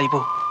গান গাইবো,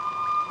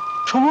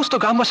 সমস্ত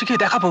গ্রামবাসীকে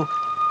দেখাবো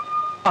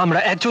আমরা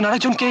একজন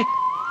আরেকজনকে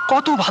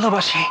কত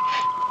ভালোবাসি।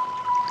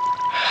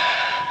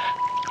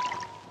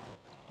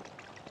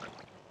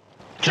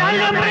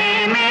 চলো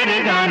প্রেমের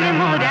গান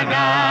মোরা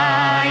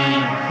গাই,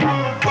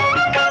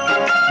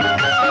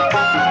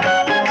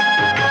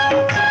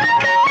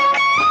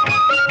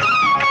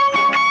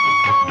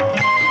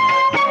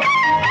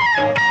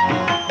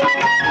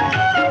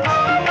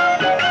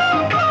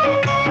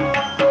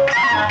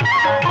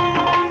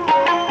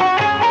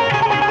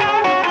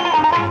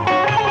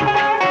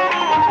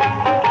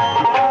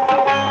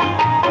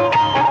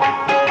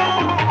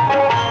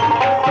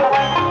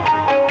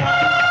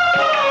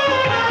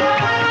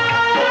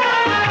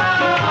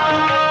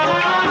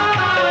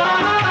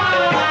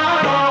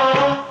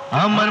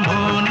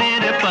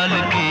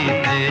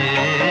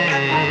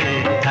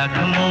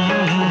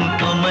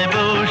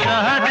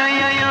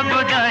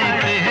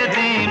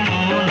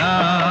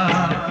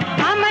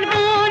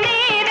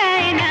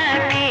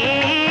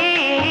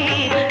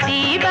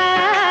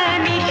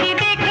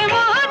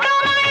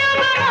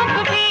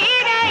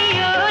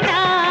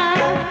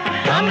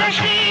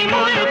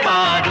 শিমুল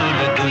পারুল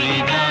দুই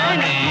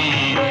জানে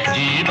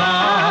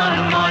জীবন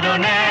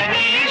মরণ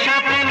একই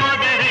সাথে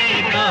মোদের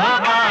তো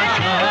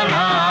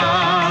বাসনা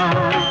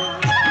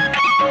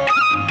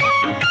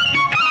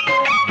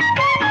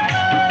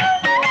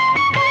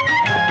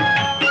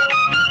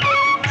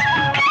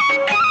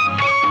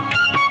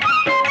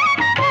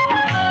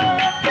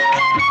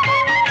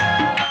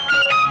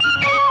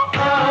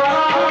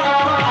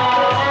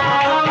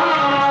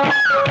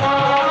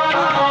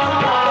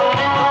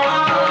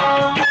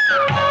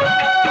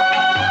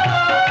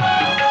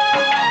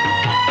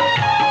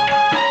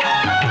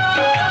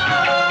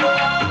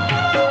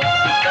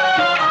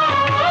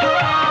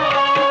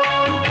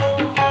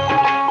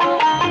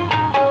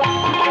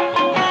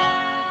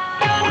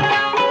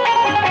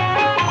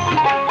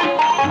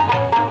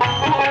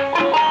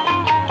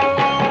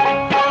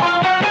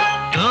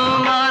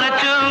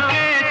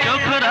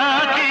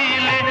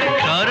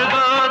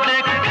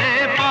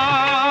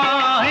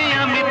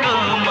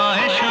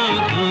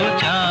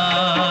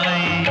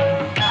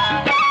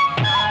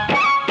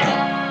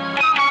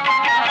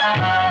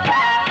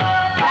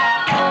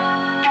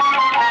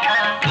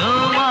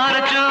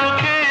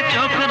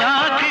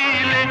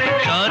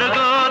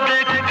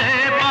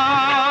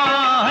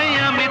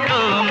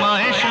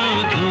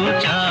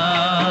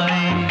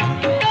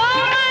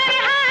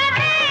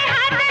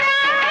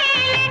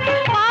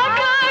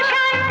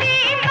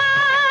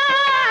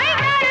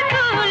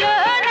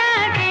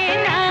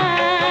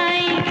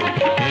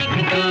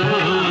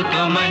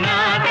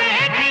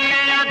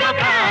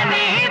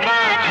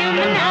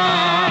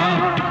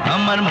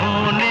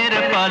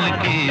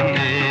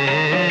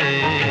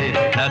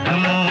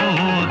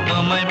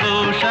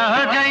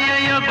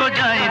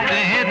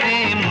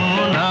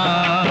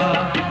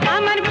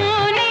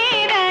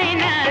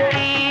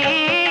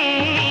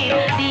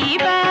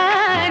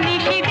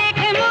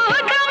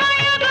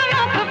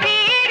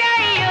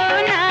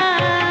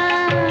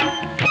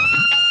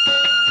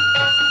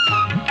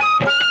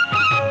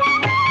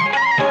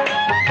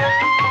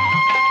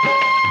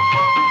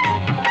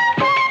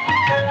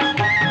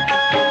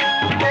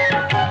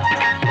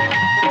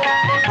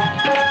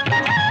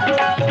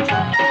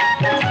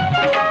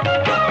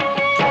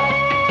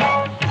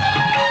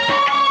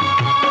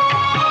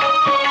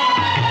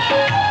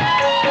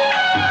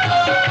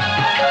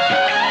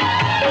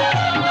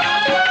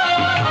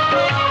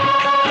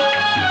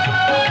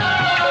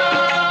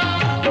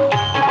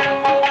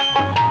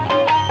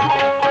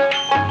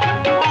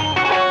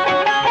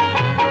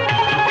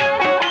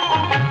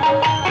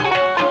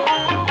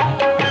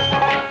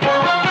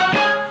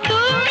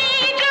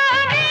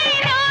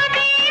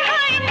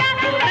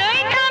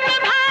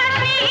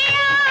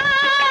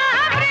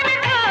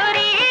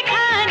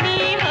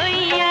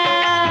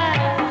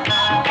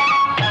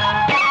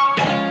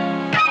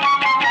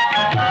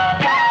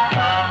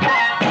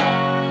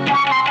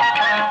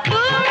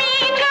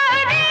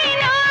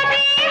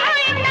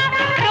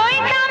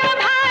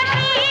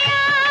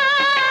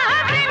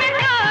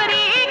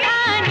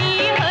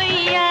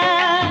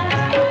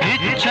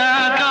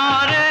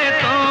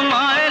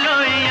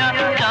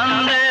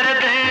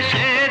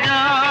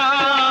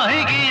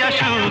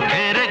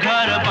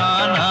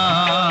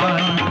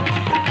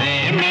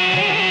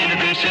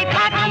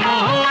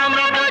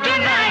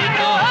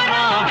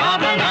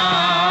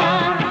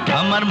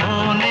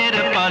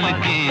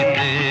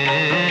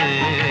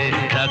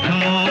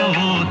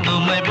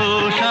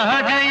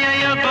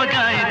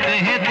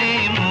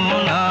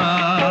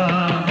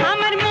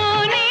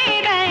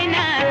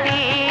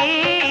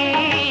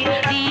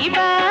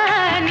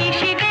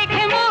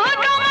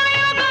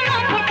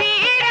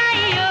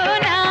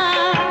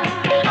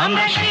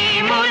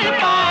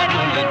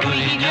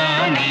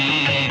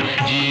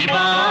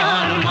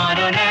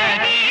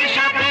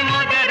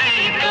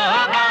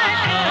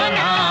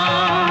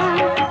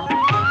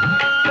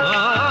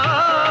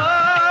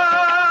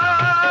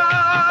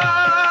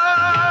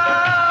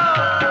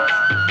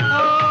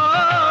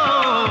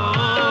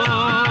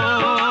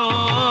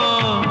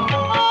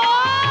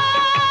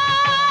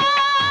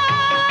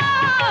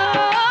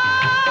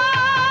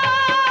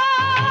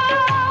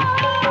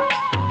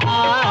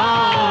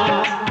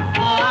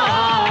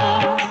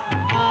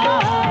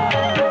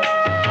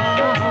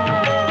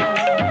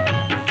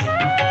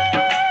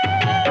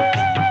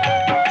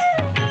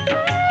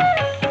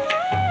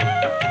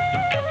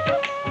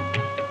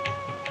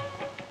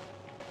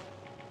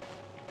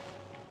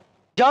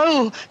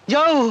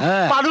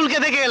পারুলকে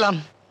দেখে এলাম।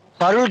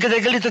 পারুলকে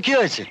দেখে এলি তো কি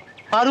হয়েছে?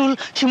 পারুল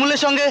শিমুলের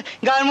সঙ্গে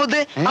গায়ের মধ্যে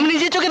আমি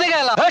নিজের চোখে দেখে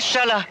এলাম।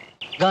 শালা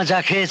গাঁজা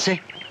খেয়েছে?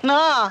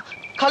 না,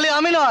 খালি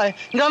আমি নয়,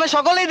 গ্রামে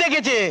সকলেই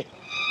দেখেছে।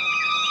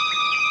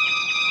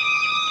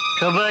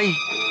 সবাই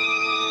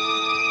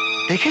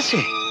দেখেছে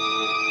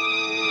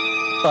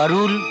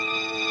পারুল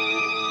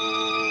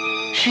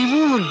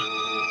শিমুল।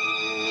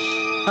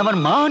 আমার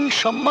মান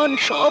সম্মান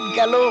সব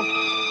গেল।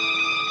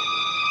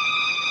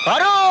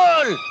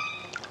 পারুল,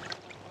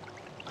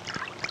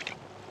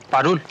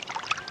 পারুল,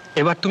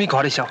 এবার তুমি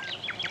ঘরে যাও।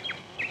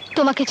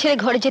 তোমাকে ছেড়ে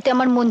ঘরে যেতে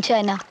আমার মন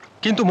চায় না।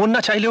 কিন্তু মন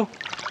না চাইলেও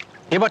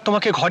এবার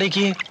তোমাকে ঘরে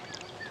গিয়ে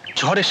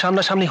ঝড়ের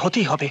সামনাসামনি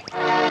হতেই হবে।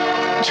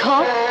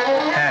 ঝড়?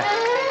 হ্যাঁ,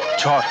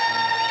 ঝড়।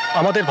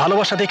 আমাদের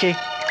ভালোবাসা দেখে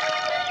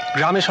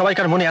গ্রামে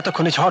সবাইকার মনে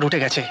এতক্ষণে ঝড়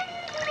উঠে গেছে।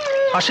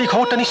 আর সেই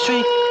খবরটা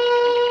নিশ্চয়ই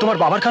তোমার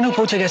বাবার কানেও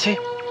পৌঁছে গেছে।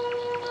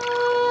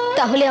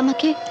 তাহলে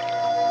আমাকে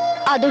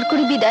আদর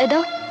করে বিদায়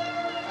দাও।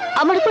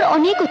 আমার উপর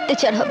অনেক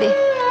অত্যাচার হবে,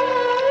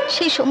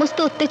 সেই সমস্ত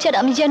অত্যাচার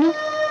আমি যেন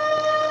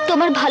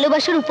তোমার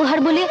ভালোবাসার উপহার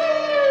বলে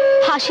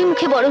হাসি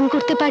মুখে বরণ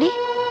করতে পারি।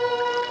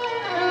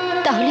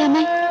 তাহলে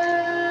আমায়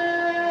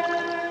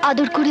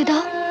আদর করে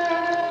দাও।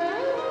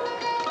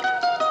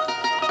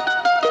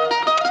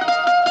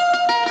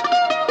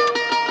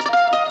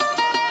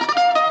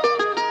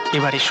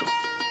 এবার এসো।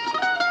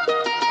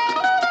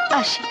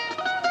 আসি।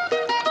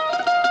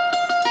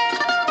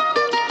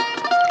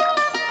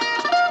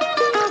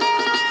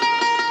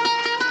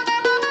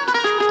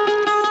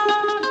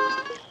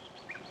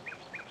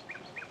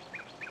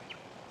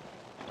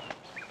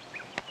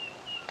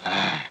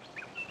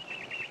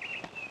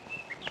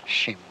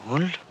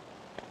 শিমুল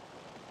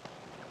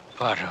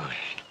পারুল।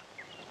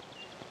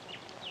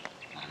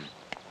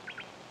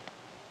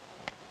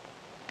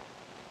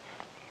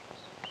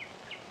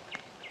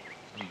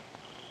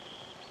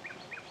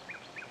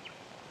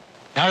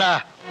 দাঁড়া,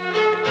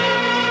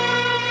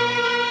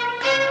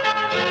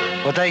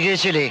 কোথায়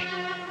গিয়েছিলি?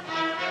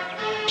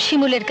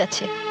 শিমুলের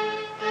কাছে।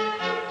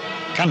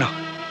 কেন?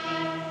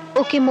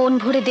 ওকে মন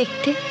ভরে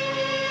দেখতে।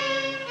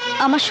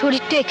 আমার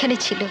শরীরটা এখানে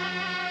ছিল,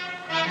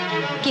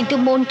 কিন্তু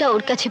মনটা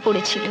ওর কাছে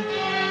পড়েছিল।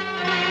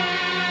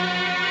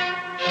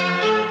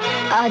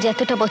 আজ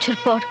এতটা বছর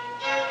পর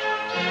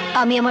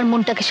আমি আমার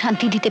মনটাকে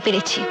শান্তি দিতে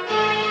পেরেছি।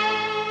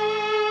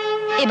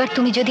 এবার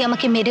তুমি যদি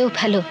আমাকে মেরেও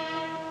ফেলো,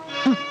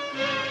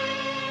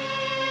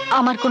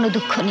 আমার কোনো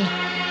দুঃখ নেই।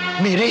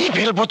 মেরেই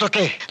ফেলবো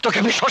তোকে, তোকে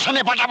আমি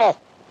শ্মশানে পাঠাবো।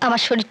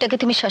 আমার শরীরটাকে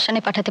তুমি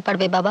শ্মশানে পাঠাতে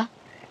পারবে বাবা,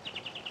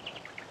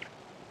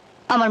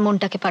 আমার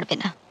মনটাকে পারবে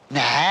না।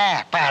 না,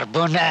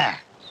 পারবো না।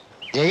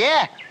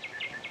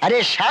 আরে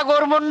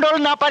সাগর মন্ডল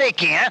না পারে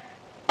কি?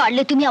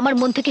 পারলে তুমি আমার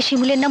মন থেকে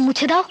শিমুলের নাম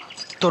মুছে দাও।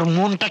 তোর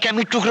মনটাকে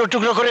আমি টুকরো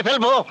টুকরো করে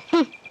ফেলবো।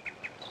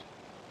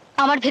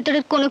 আমার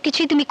ভেতরের কোনো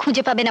কিছুই তুমি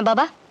খুঁজে পাবে না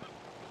বাবা,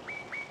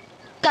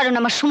 কারণ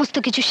আমার সমস্ত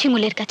কিছু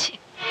শিমুলের কাছে।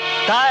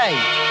 তাই?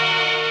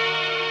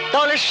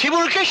 তাহলে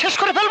শিমুলকে শেষ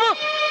করে ফেলবো?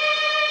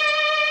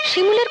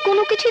 শিমুলের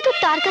কোনো কিছুই তো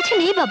তার কাছে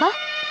নেই বাবা,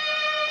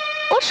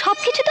 ওর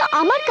সবকিছু তো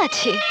আমার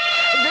কাছে।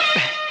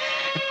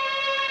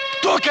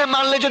 তোকে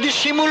মারলে যদি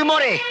শিমুল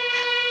মরে,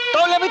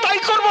 তাহলে আমি তাই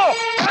করবো।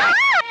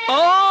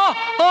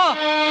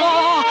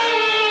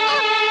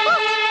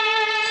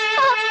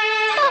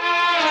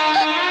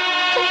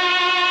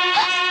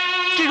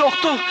 কি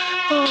রক্ত!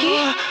 কি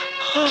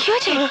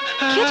হয়েছে?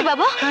 কি হয়েছে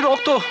বাবা?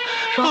 রক্ত!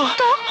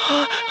 রক্ত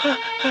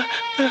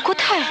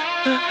কোথায়?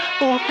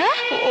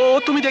 ও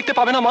তুমি দেখতে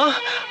পাবে না মা,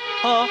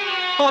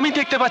 আমি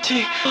দেখতে পাচ্ছি।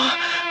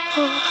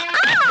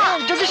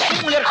 যদি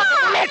শিমুলের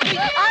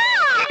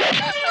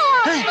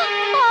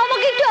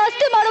আমাকে একটু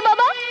আসতে মারো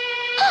বাবা,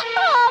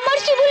 আমার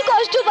শিমুল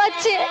কষ্ট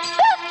পাচ্ছে।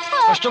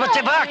 কষ্ট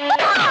পাচ্ছে?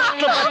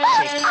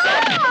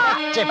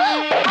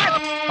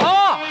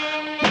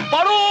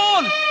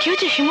 পারুল! কি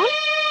হয়েছে শিমুল?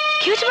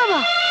 কি হয়েছে বাবা?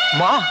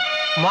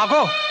 মা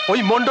গো, ওই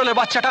মন্ডলের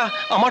বাচ্চাটা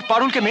আমার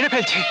পারুলকে মেরে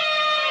ফেলছে।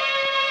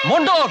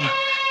 মন্ডল,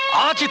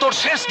 আজই তোর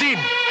শেষ দিন।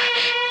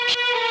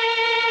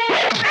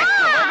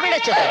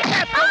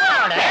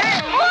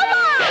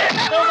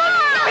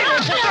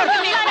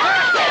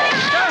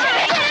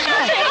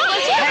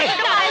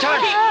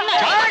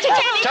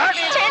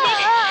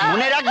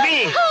 মনে রাখবি,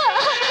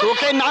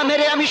 তোকে না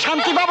মেরে আমি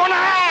শান্তি পাবো না।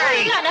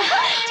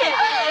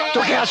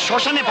 তোকে আজ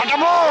শ্মশানে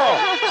পাঠাবো।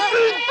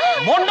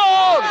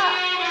 মন্ডল,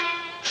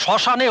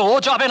 শ্মশানে ও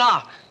যাবে না।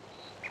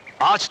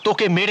 আজ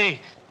তোকে মেরে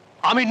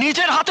আমি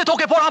নিজের হাতে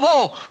তোকে পড়াবো।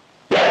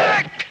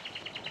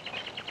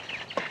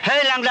 হে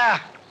ল্যাংড়া,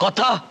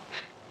 কথা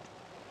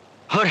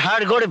ওর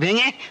হাড় গোড়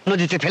ভেঙে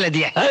নদীতে ফেলে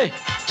দিয়ে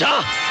যা।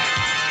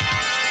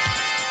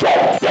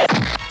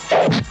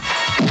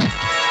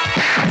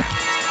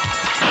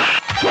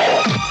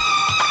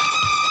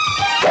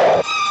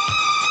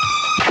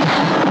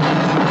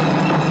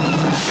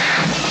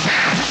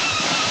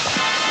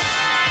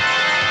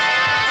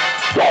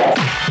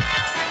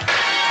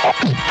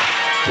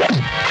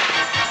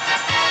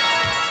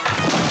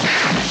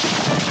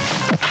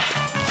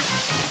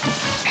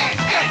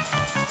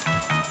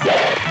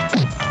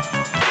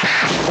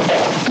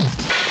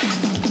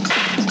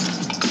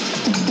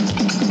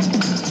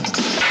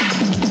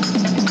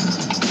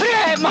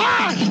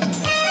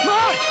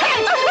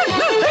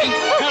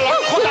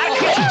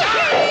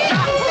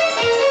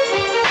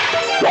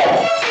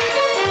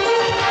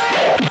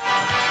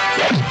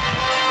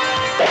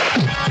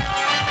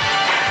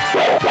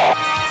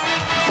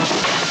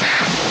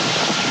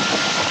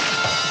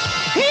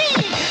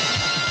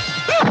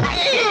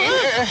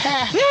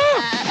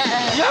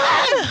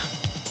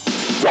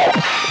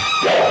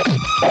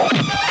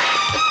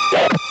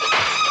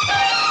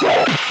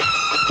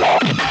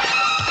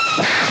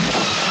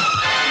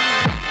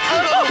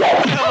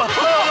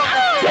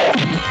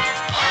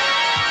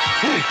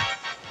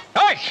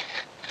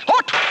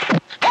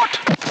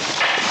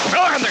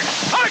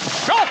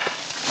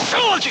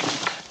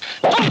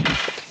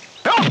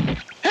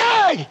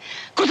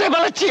 কোথায়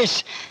পালাচ্ছিস?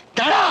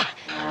 দাঁড়া।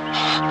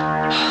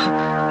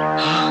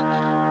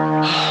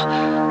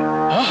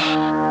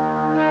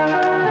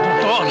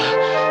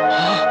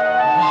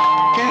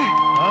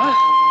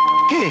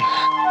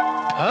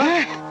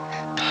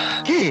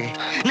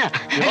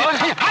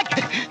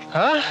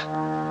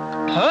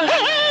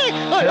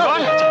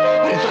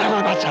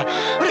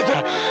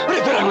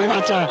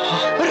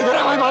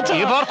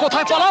 এবার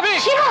কোথায় পালাবি?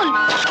 শিমুল,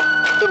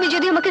 তুমি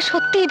যদি আমাকে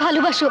সত্যিই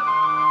ভালোবাসো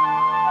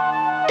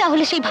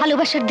তাহলে সেই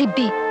ভালোবাসার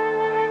দিব্যি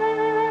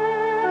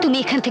তুমি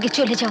এখান থেকে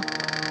চলে যাও।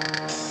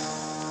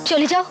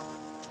 চলে যাও,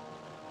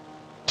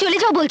 চলে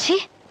যাও বলছি।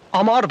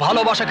 আমার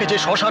ভালোবাসাকে যে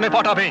শ্মশানে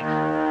পাঠাবে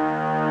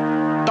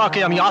তাকে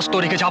আমি আস্ত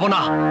রেখে যাব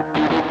না।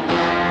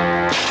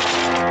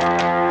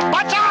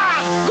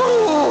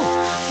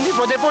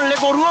 বিপদে পড়লে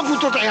গরুও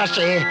গুঁতোতে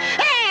আসে।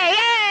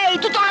 এই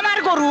তো আমার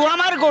গরু,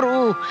 আমার গরু।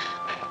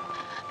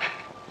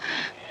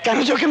 কেন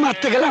চোখে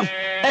মারতে গেলাম?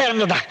 এই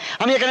রামদাদা,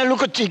 আমি এখানে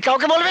লুকোচ্ছি,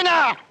 কাউকে বলবি না,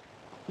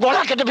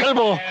 গলা কেটে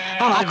ফেলবো।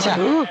 আচ্ছা,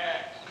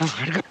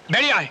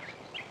 বেরিয়ে আয়,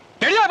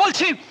 বেরিয়ে আয়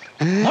বলছি।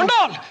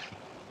 মন্ডল,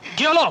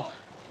 কি হলো?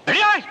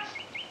 বেরিয়ে আয়,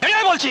 বেরিয়ে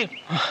আয় বলছি।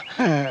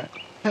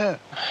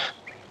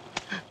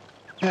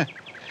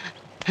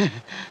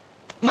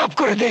 মাফ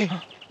করে দে,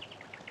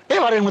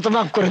 এবারের মতো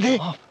মাফ করে দে।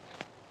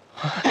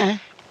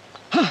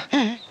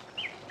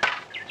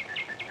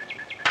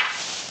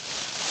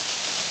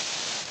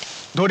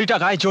 দড়িটা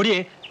গায়ে জড়িয়ে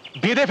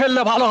বেঁধে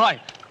ফেললে ভালো হয়।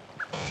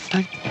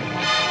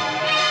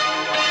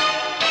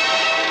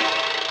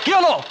 কি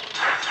হলো?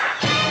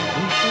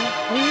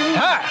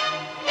 হ্যাঁ,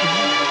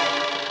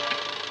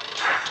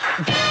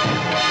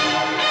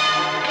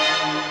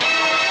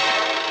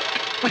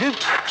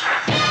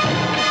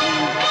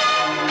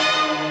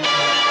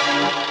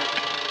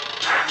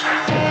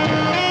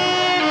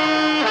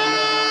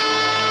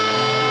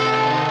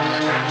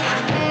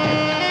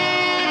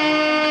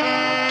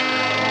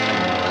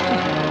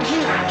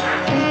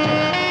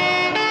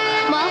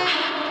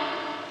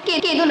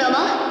 কেঁদো না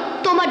মা,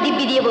 তোমার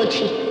দিব্যি দিয়ে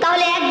বলছি।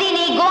 তাহলে একদিন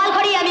এই গোয়াল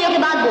ঘরেই আমি ওকে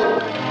বাঁধবো।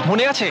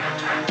 মনে আছে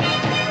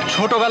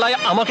ছোটবেলায়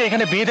আমাকে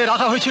এখানে বেঁধে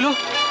রাখা হয়েছিল?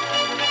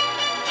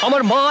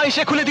 আমার মা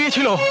এসে খুলে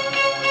দিয়েছিল।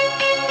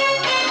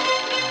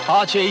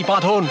 আজ এই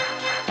বাঁধন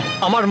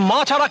আমার মা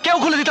ছাড়া কেউ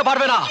খুলে দিতে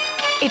পারবে না।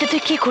 এটা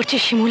তুই কি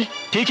করছিস শিমুল?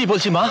 ঠিকই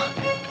বলছি মা।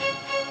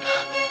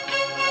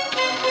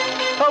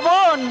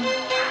 বোন,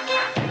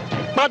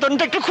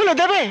 বাঁধনটা একটু খুলে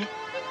দেবে?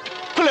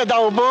 খুলে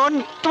দাও বোন,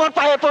 তোমার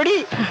পায়ে পড়ি।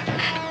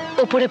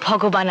 ওপরে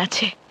ভগবান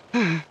আছে,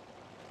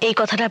 এই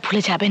কথাটা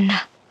ভুলে যাবেন না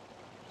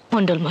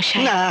মন্ডল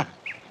মশাই। না,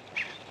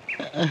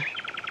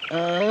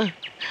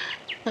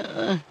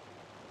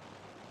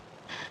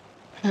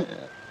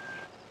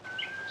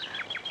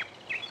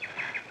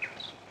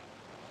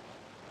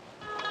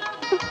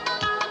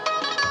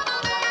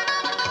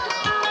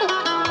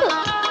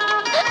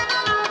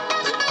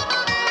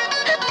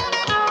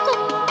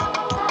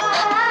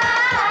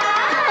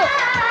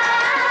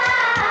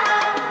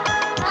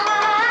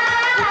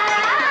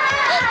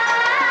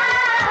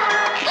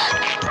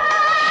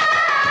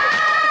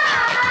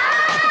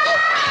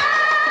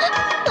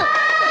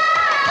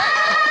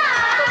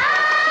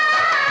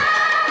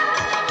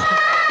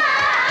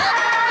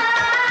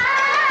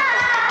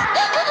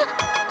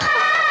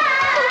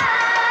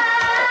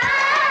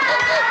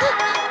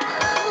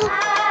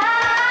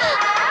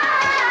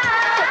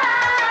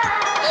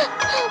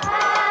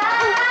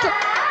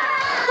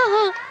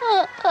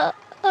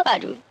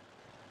 পারুল,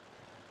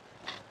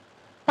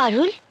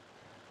 পারুল,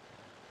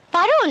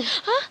 পারুল,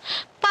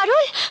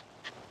 পারুল,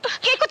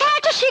 কে কোথায়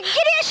আছো?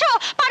 শিগগিরই এসো,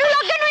 পারুল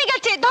অজ্ঞান হয়ে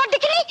গেছে। ধর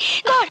দেখিনি,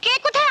 ধর। কে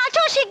কোথায়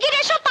আছো? শিগগিরই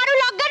এসো, পারুল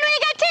অজ্ঞান হয়ে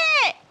গেছে।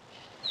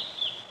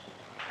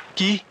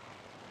 কি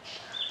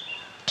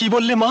কি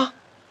বললে মা?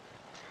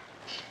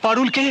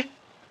 পারুলকে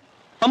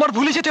আমার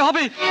ভুলে যেতে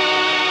হবে?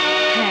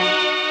 হ্যাঁ,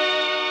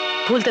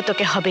 ভুলতে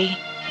তোকে হবেই,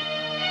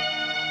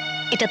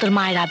 এটা তোর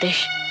মায়ের আদেশ।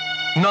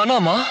 না না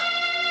মা,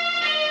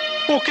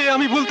 ওকে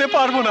আমি ভুলতে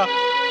পারবো না।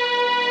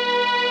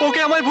 ওকে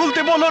আমায়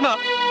ভুলতে বলো না।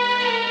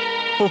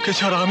 ওকে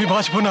ছাড়া আমি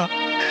বাঁচবো না,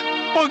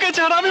 ওকে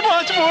ছাড়া আমি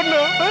বাঁচবো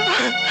না।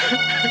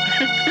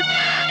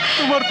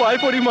 তোমার পায়ে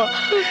পড়ি মা,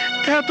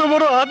 এত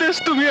বড় আদেশ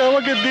তুমি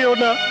আমাকে দিও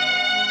না।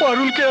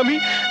 পারুলকে আমি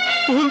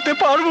ভুলতে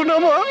পারবো না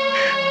মা,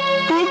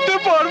 ভুলতে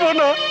পারবো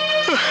না,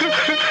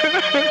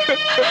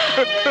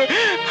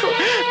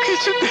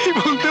 কিছুতেই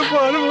ভুলতে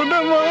পারবো না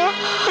মা,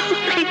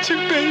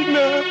 কিছুতেই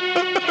না।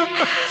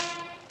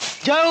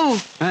 যাও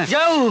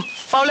যাও,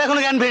 পারুল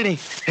এখনো জ্ঞান ফেরেনি।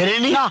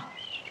 ফেরেনি না?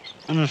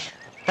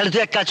 তাহলে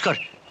তুই এক কাজ কর,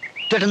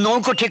 তুই একটা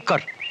নৌকো ঠিক কর,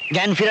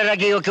 জ্ঞান ফেরার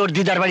আগে ওকে ওর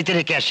দিদার বাড়িতে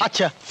রেখে আস।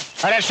 আচ্ছা।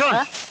 আরে শোন,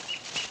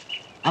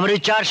 আমার ওই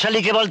 4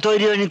 শালিকে বল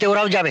তৈরি হয়ে নিতে,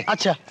 ওরাও যাবে।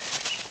 আচ্ছা।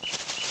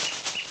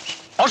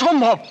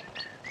 অসম্ভব,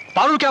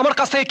 পারুলকে আমার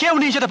কাছ থেকে কেউ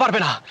নিয়ে যেতে পারবে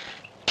না,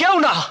 কেউ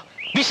না।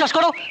 বিশ্বাস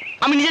করো,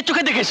 আমি নিজের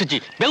চোখে দেখে এসেছি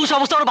বেহুশ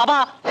অবস্থা ওর বাবা।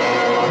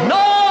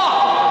 না,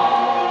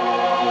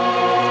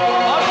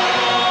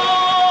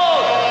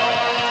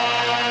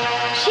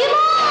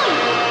 শিমুল!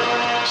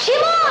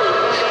 শিমুল!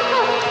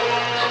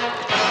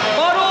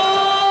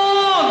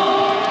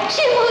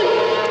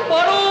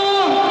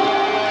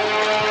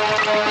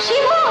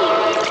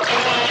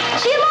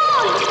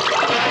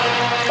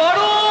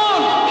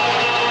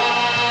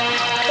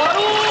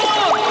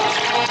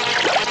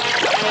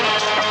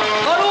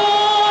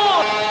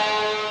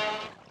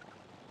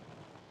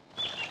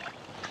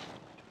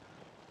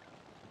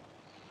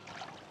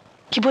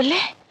 বললে?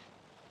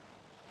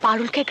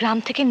 পারুলকে গ্রাম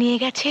থেকে নিয়ে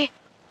গেছে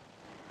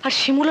আর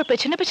শিমুলের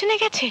পেছনে পেছনে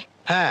গেছে?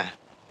 হ্যাঁ।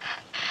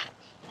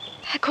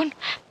 এখন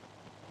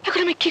এখন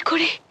আমি কি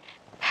করি?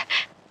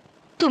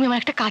 তুমি আমার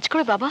একটা কাজ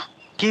করো বাবা।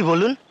 কি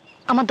বলুন?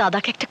 আমার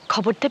দাদাকে একটা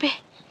খবর দেবে।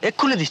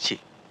 এক্ষুনি দিচ্ছি।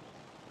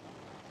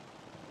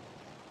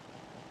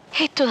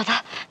 এই তো দাদা।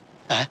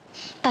 হ্যাঁ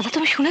দাদা,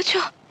 তুমি শুনেছো?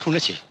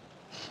 শুনেছি,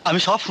 আমি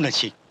সব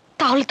শুনেছি।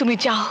 তাহলে তুমি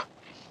যাও,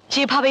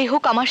 যেভাবেই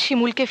হোক আমার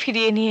শিমুলকে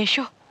ফিরিয়ে নিয়ে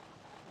এসো।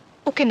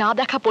 ওকে না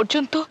দেখা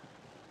পর্যন্ত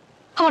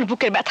আমার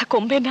বুকের ব্যথা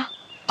কমবে না।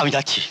 আমি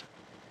যাচ্ছি,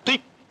 তুই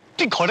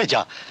তুই ঘরে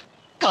যা,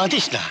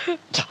 কাঁদিস না।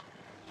 যা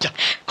যা,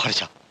 ঘরে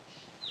যা।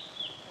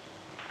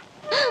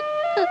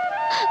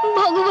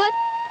 ভগবান,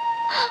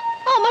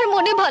 আমার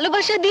মনে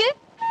ভালোবাসা দিয়ে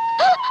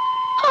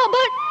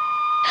আবার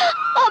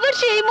আবার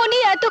সেই মনে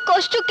এত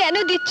কষ্ট কেন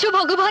দিচ্ছ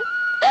ভগবান?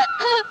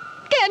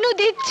 কেন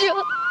দিচ্ছ?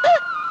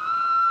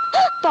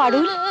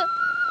 পারুল,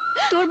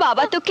 তোর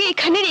বাবা তোকে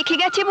এখানে রেখে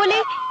গেছে বলে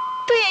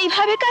তুই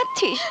এইভাবে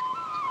কাঁদছিস?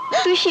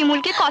 তুই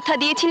শিমুলকে কথা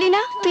দিয়েছিলি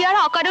না তুই আর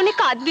অকারণে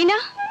কাঁদবি না?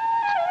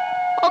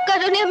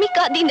 অকারণে আমি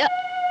কাঁদি না।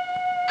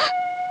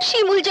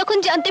 শিমুল যখন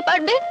জানতে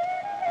পারবে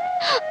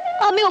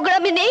আমি ও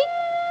গ্রামে নেই,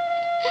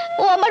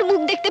 ও আমার মুখ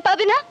দেখতে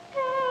পাবে না,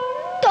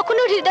 তখন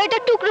ওর হৃদয়টা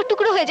টুকরো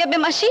টুকরো হয়ে যাবে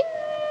মাসি,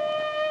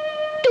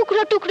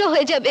 টুকরো টুকরো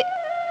হয়ে যাবে।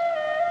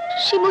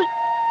 শিমুল,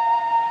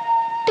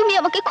 তুমি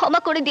আমাকে ক্ষমা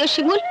করে দিও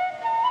শিমুল,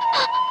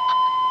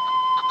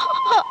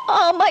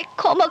 আমায়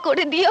ক্ষমা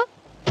করে দিও।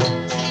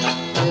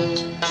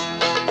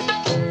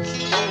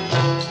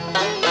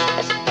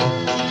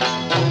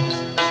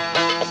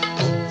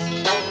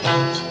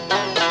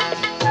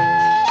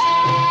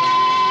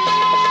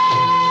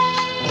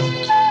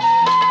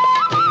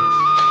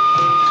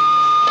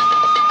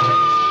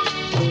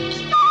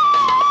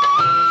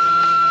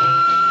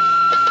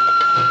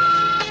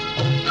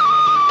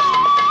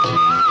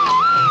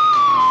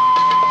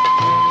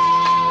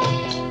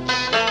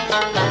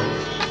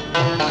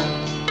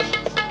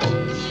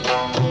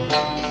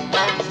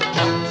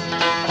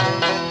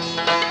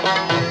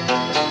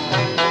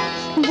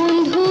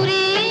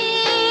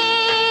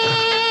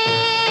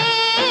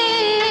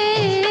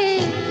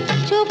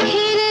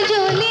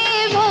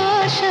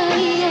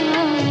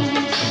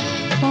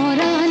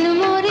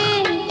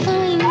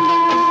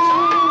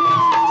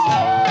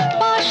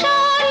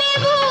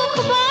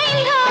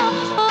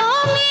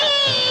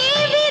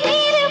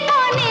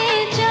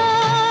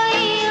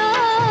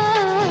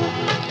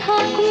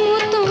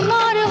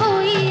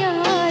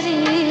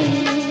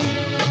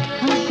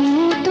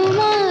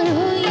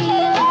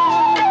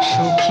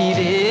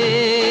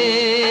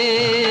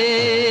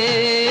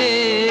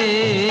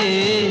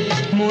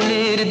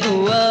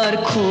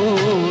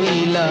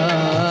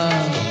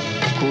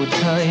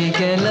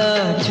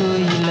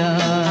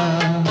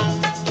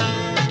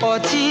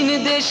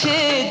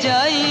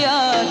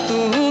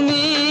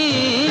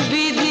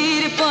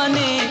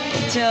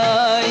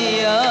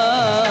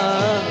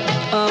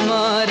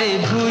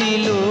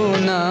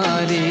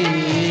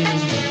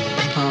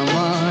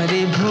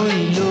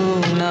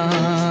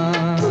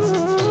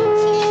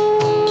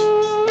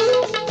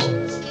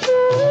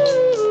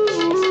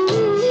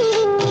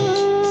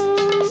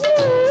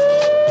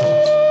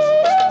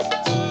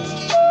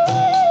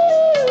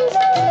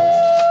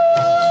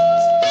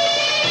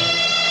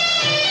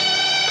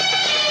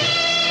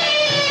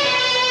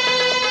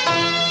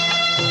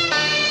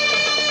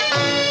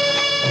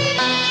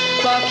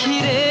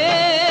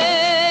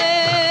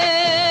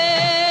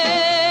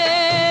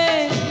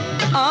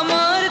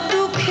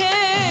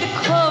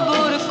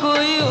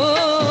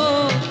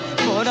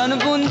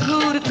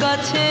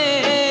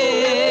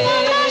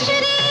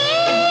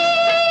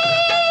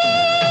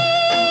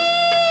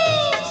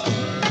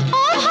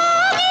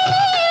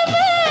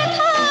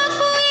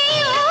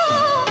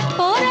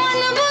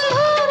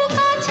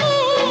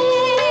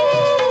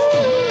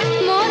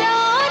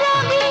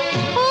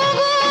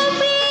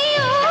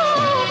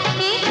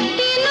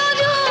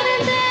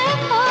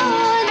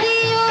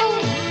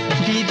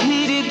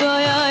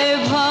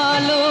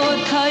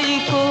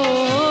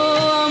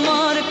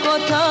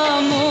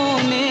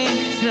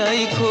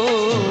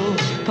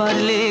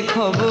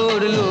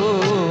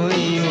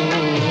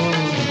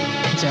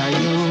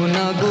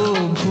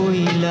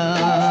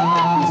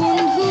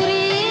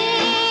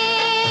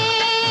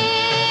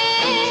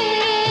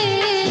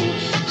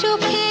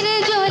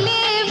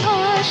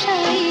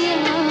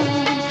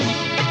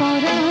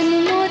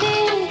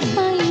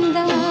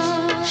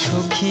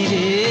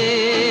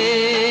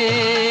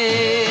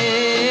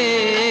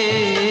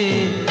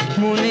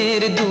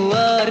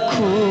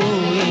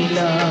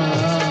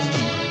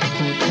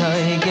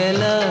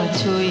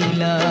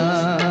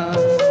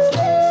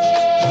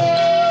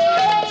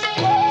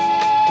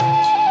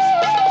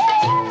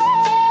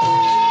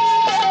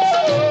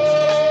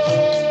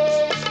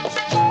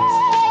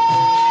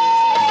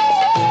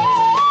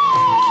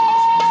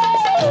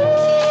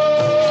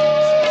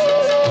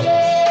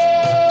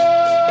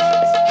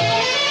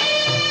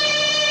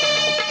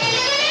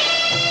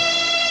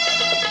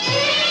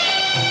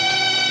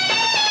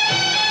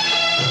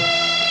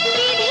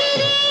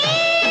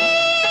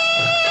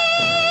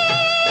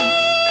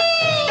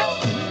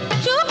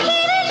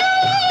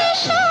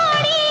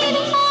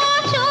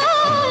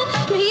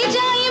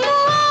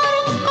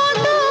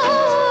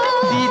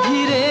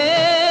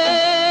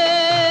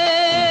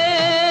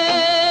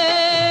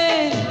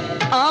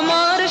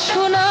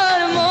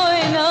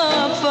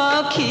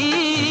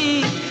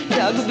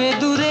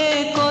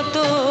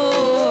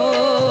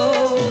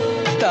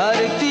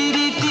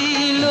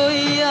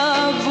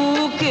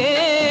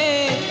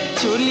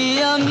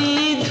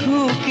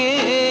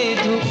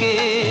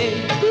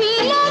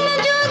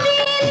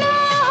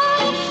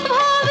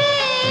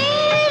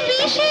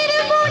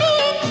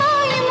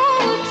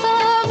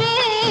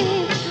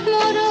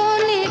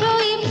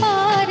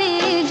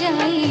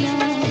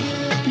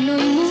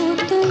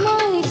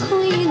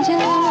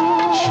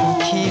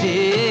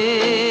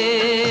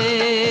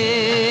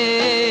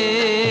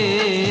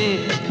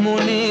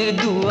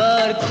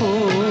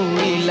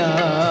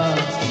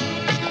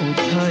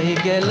 হয়ে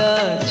গেলা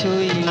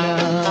চইলা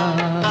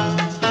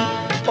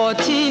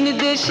অচিন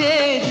দেশে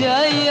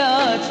যাইয়া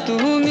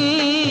তুমি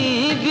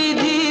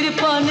বিধির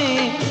পানে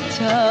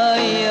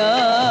ছাইয়া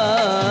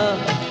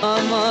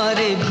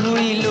আমারে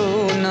ভুইল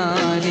না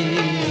রে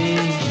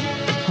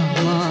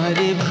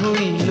আমারে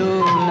ভুইল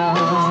না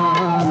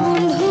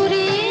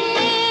বন্ধুরে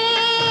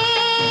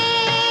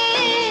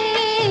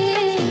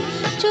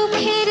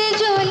চোখের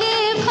জলে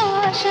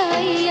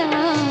ভাসাইয়া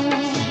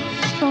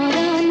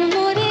পরাণ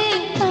মরে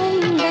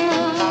কান্দা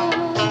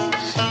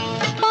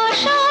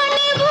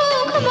পাষাণে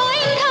বুক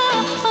বাইন্ধা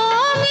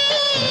আমি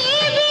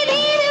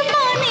বিধির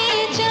পানে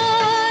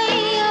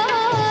যাইয়া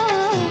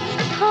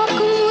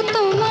থাকমু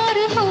তোমার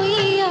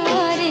হইয়া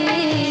রে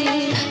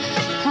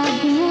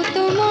থাকমু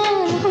তোমার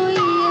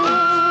হইয়া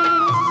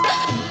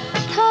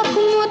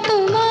থাকমু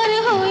তোমার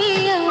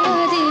হইয়া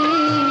রে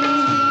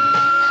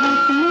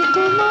থাকমু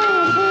তোমার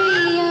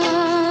হইয়া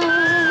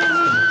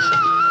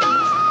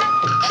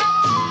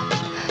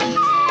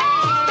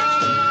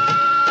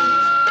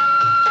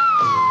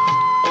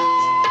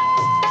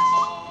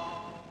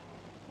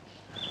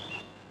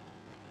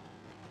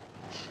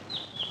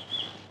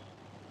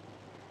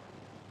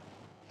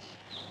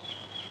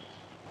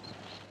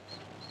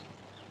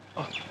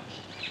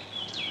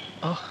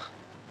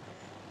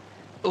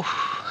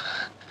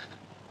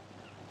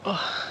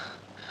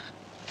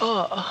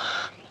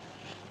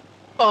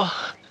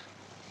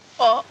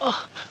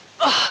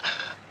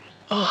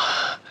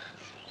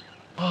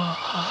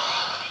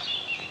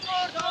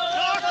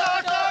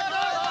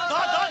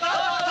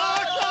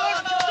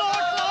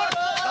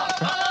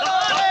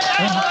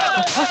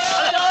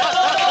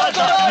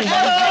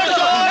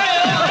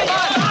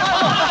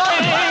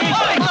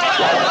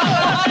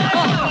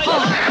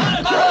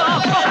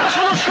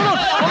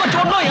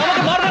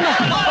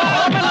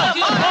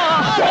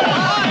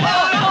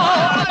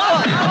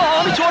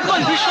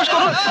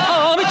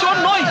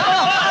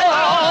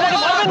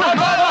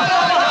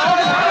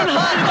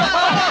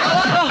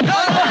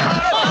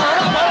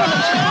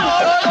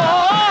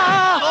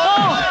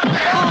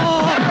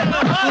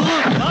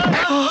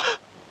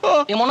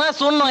মনে হয়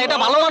শোন না, এটা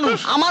ভালো মানুষ,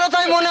 আমারও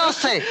তাই মনে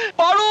হচ্ছে।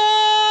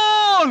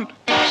 পারুল!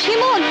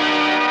 শিমুল,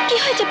 কি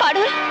হয়েছে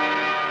পারুল?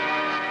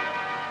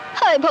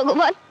 হায়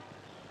ভগবান,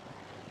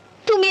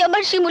 তুমি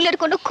আমার শিমুলের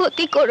কোনো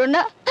ক্ষতি করো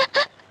না,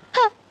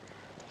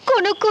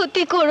 কোনো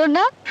ক্ষতি করো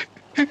না।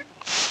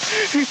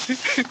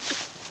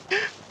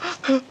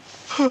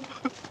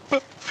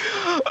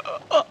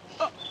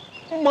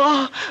 মা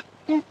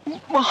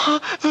মা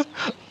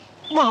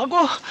মা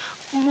গো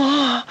মা।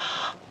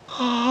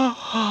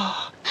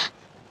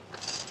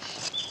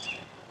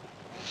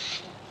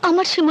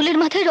 আমার শিমুলের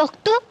মাথায়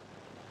রক্ত?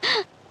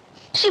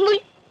 শিমুল,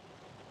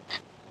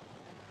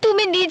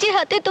 তুমি নিজে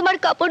হাতে তোমার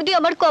কাপড় দিয়ে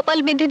আমার কপাল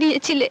বেঁধে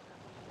দিয়েছিলে।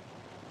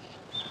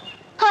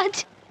 আজ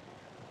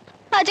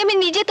আজ আমি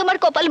নিজে তোমার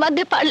কপাল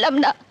বাঁধতে পারলাম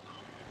না,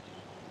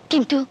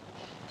 কিন্তু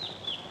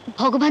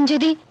ভগবান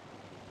যদি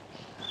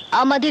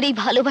আমাদের এই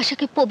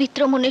ভালোবাসাকে পবিত্র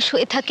মনে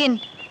সয়ে থাকেন,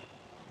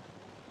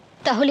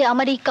 তাহলে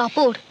আমার এই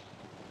কাপড়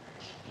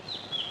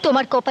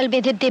তোমার কপাল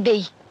বেঁধে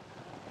দেবেই।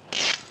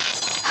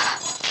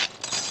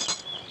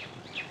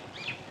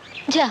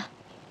 যা,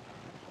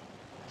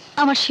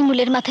 আমার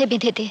শিমুলের মাথায়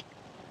বেঁধে দে।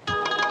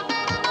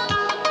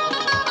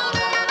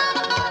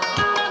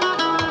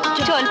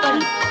 চল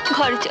পারুল,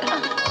 ঘরে চল।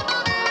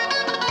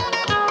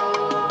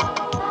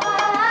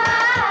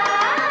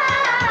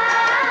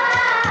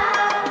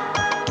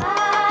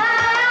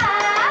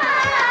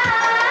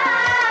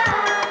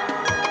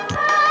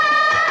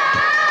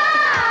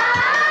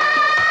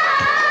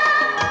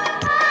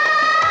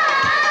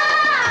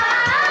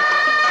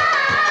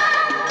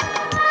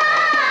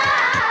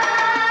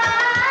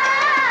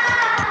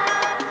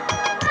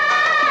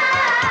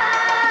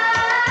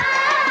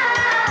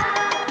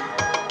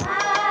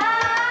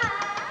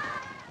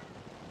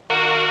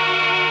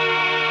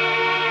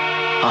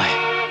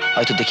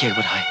 আয় তো দেখি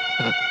একবার, আয়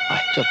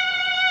আয় চল।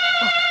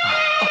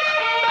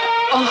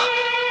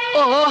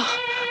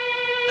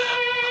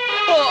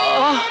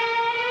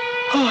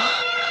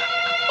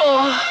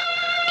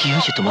 কি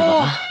হয়েছে তোমার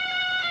বাবা?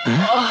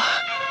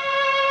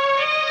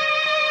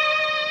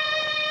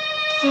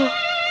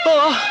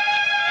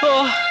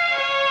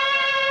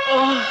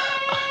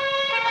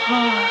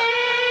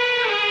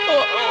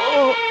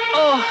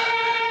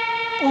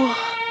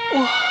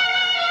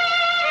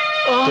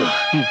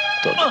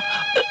 চল।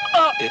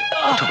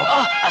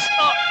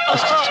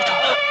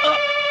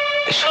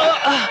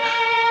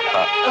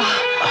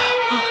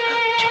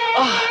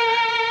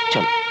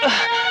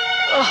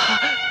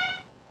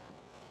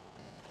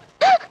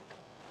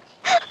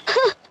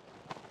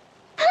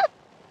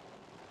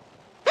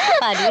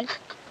 পারুল,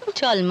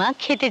 চল মা,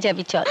 খেতে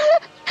যাবি, চল।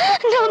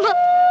 না মা,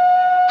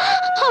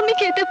 আমি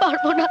খেতে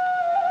পারবো না,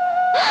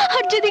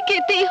 আর যদি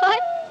খেতেই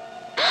হয়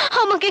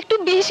আমাকে একটু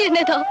বিষ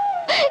এনে দাও,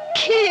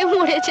 খেয়ে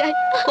মরে যায়।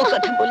 ও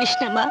কথা বলিস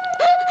না মা,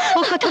 ও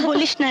কথা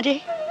বলিস না রে।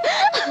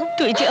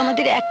 তুই যে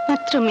আমাদের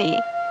একমাত্র মেয়ে,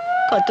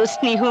 কত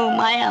স্নেহ,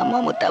 মায়া,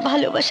 মমতা,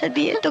 ভালোবাসা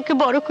দিয়ে তোকে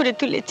বড় করে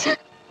তুলেছি।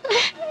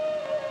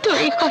 তোর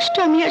এই কষ্ট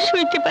আমি আর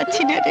সইতে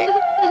পারছি না রে।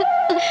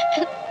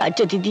 আর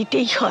যদি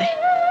দিতেই হয়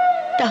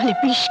তাহলে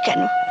বিষ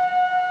কেন?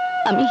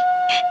 আমি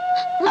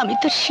আমি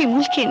তো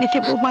শিমুলকে এনে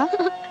দেবো মা,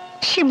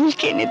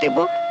 শিমুলকে এনে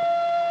দেবো।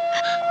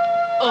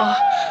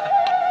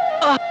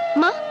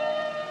 মা,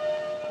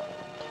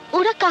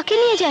 ওরা কাকে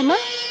নিয়ে যায় মা?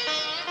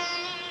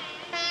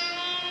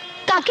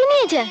 কাকে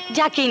নিয়ে যায়?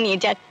 যাকে নিয়ে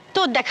যাক,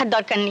 তোর দেখার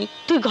দরকার নেই।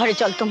 তুই ঘরে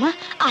চল তো মা,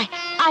 আয়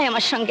আয়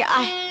আমার সঙ্গে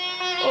আয়।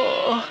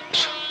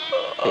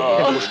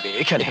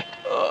 এখানে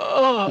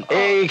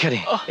এইখানে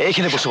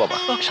এইখানে বসো বাবা,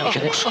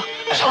 এখানে বসো।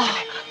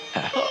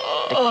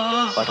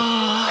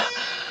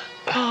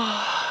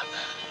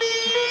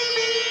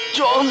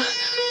 জল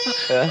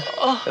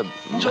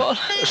জল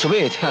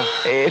সুমিত,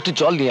 একটু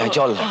জল নিয়ে আয়,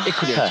 জল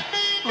এক্ষুনি।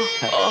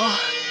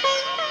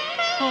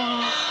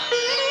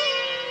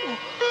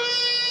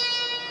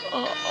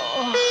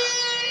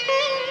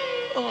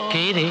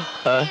 কে রে?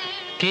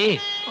 কে?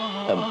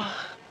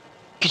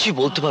 কিছুই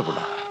বলতে পারবো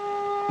না,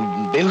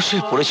 বেহুশ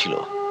হয়ে পড়েছিল,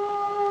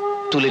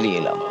 তুলে নিয়ে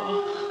এলাম।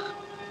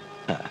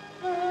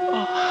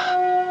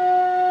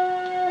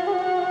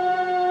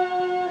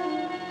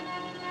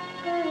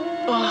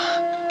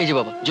 এই যে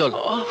বাবা জল।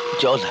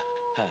 জল?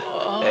 হ্যাঁ,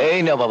 এই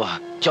না বাবা,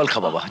 জল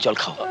খাও বাবা, জল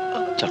খাও,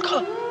 জল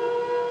খাও।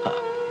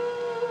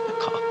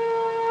 খাও।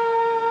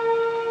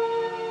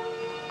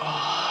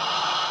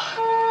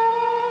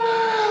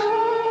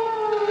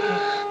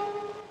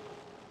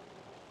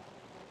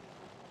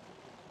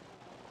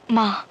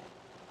 মা,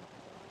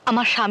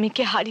 আমার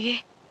স্বামীকে হারিয়ে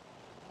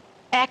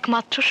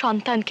একমাত্র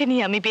সন্তানকে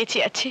নিয়ে আমি বেঁচে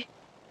আছি।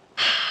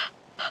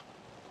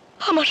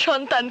 আমার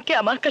সন্তানকে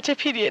আমার কাছে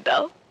ফিরিয়ে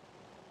দাও,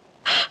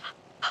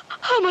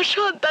 আমার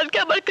সন্তানকে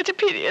আমার কাছে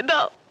ফিরিয়ে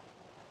দাও।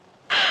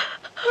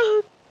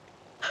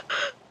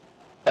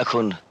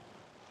 এখন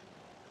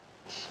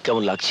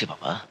কেমন লাগছে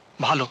বাবা?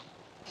 ভালো।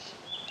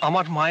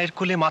 আমার মায়ের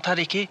কোলে মাথা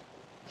রেখে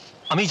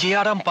আমি যে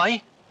আরাম পাই,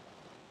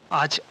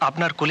 আজ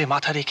আপনার কোলে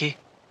মাথা রেখে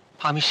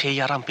আমি সেই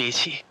আরাম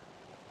পেয়েছি।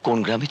 কোন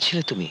গ্রামে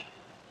ছিলে তুমি?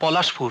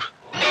 পলাশপুর।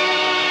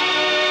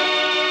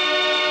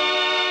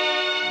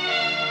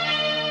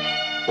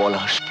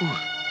 পলাশপুর?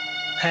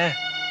 হ্যাঁ।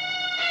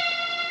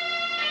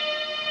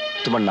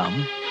 তোমার নাম?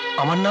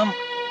 আমার নাম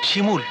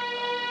শিমুল।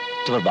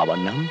 তোমার বাবার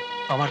নাম?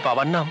 আমার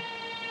বাবার নাম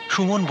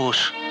সুমন বোস।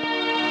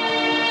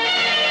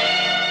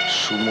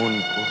 সুমন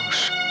বোস?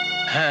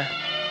 হ্যাঁ,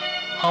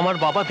 আমার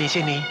বাবা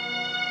বেঁচে নেই।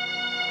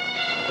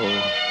 ও,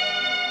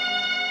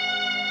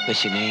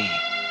 বেঁচে নেই।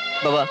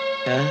 বাবা,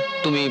 হ্যাঁ,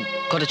 তুমি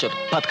ঘরে চলো,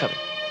 ভাত খাবে।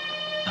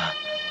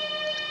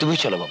 তুমি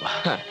চলো বাবা।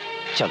 হ্যাঁ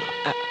চলো।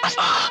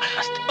 আস্তে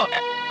আস্তে।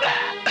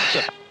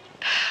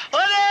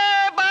 ওরে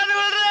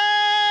পারুল রে,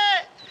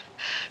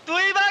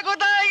 তুই বা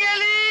কোথায়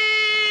গেলি?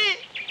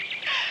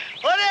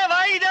 ওরে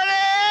ভাই না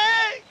রে,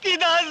 কি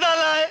দাস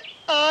জ্বালায়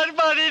আর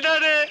পারি না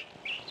রে।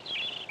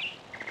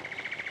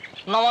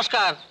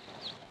 নমস্কার।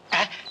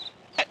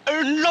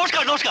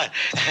 নমস্কার নমস্কার।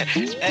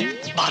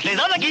 ভাতে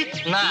দাও নাকি?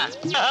 না।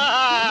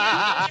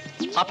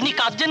 আপনি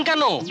কাঁদছেন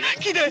কেন?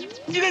 খিদে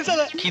খিদে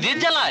জ্বালা। খিদের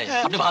জ্বালায়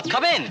আপনি ভাত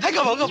খাবেন? হ্যাঁ,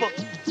 খাবো খাবো।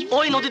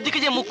 ওই নদীর দিকে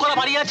যে মুখ করা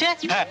বাড়ি আছে,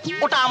 হ্যাঁ,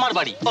 ওটা আমার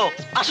বাড়ি। ও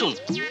আসুন,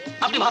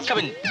 আপনি ভাত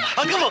খাবেন?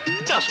 খাবো।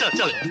 চল চল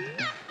চল।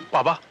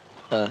 বাবা,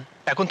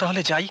 এখন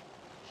তাহলে যাই।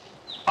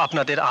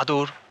 আপনাদের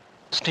আদর,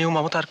 স্নেহ,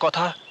 মমতার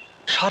কথা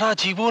সারা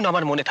জীবন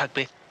আমার মনে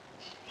থাকবে।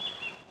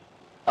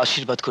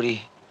 আশীর্বাদ করি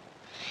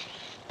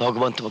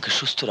ভগবান তোমাকে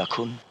সুস্থ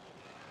রাখুন,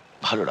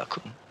 ভালো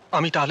রাখুন।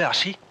 আমি তাহলে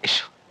আসি।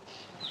 এসো।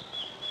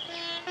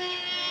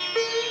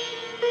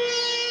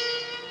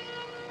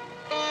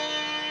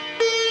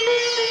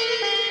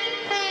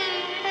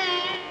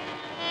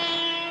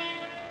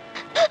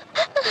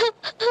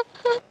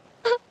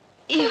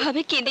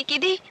 এভাবে কেঁদে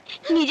কেঁদে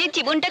নিজের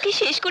জীবনটাকে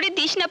শেষ করে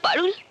দিস না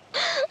পারুল।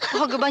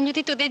 ভগবান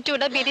যদি তোদের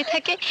জোড়া বেঁধে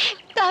থাকে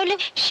তাহলে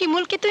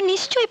শিমুলকে তো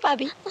নিশ্চয়ই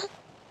পাবি।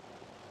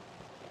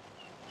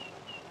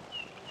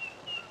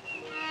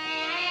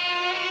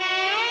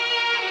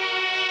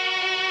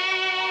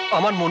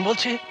 আমার মন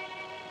বলছে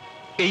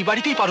এই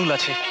বাড়িতেই পারুল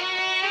আছে।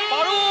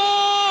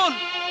 পারুল!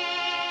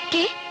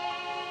 কে?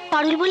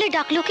 পারুল বলে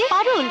ডাকলো কে?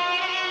 পারুল?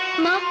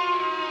 মা,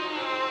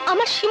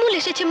 আমার শিমুল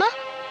এসেছে মা,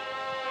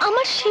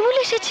 আমার শিমুল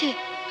এসেছে।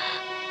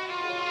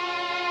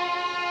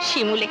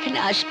 শিমুল এখানে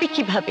আসবে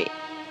কিভাবে?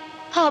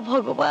 হা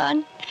ভগবান,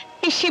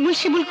 এই শিমুল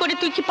শিমুল করে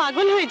তুই কি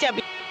পাগল হয়ে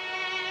যাবি?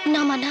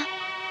 না মা না,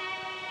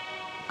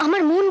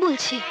 আমার মন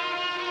বলছে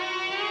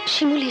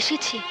শিমুল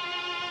এসেছে।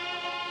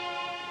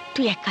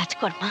 তুই এক কাজ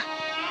কর মা,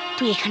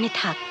 তুই এখানে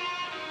থাক,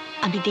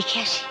 আমি দেখে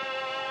আসি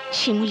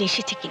শিমুল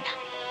এসেছে কিনা।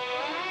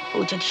 ও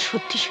যদি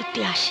সত্যি সত্যি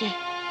আসে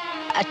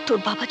আর তোর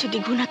বাবা যদি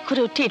গুনাক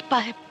করে টের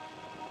পায়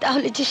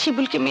তাহলে যে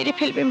শিমুলকে মেরে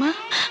ফেলবে। মা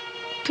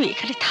তুই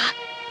এখানে থাক,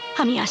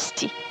 আমি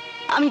আসছি,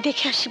 আমি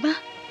দেখে আসি মা।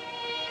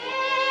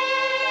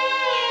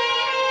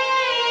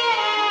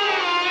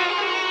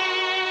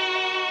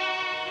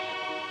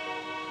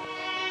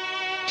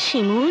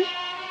 শিমুল,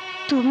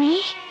 তুমি?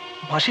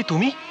 মাসি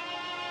তুমি?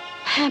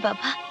 হ্যাঁ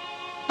বাবা,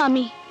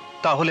 আমি।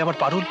 তাহলে আমার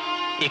পারুল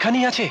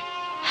এখানেই আছে?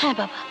 হ্যাঁ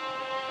বাবা,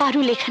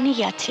 পারুল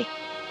এখানেই আছে,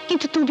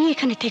 কিন্তু তুমি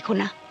এখানে থেকো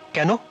না।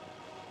 কেন?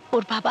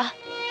 ওর বাবা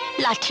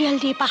লাঠিয়াল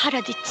দিয়ে পাহারা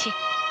দিচ্ছে।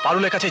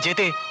 পারুলের কাছে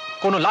যেতে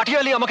কোনো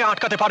লাঠিয়ালি আমাকে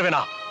আটকাতে পারবে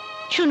না।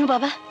 শোনো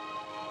বাবা,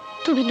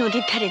 তুমি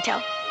নদীর ধারে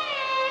যাও,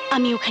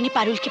 আমি ওখানে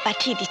পারুলকে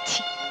পাঠিয়ে দিচ্ছি।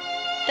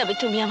 তবে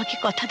তুমি আমাকে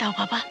কথা দাও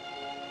বাবা,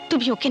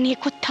 তুমি ওকে নিয়ে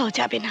কোথাও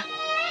যাবে না।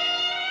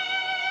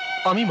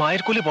 আমি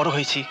মায়ের কোলে বড়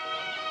হয়েছি,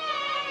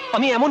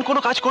 আমি এমন কোনো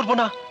কাজ করব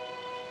না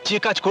যে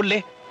কাজ করলে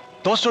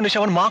 10 জন এসে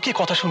আমার মাকে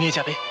কথা শুনিয়ে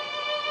যাবে।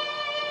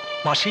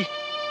 মাসি,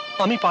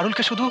 আমি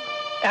পারুলকে শুধু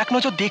এক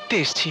নজর দেখতে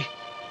এসেছি,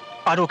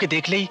 আর ওকে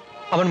দেখলেই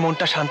আমার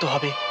মনটা শান্ত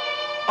হবে,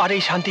 আর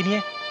এই শান্তি নিয়ে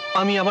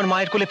আমি আমার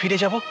মায়ের কোলে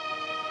ফিরে যাব।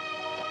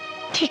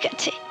 ঠিক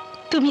আছে,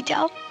 তুমি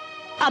যাও,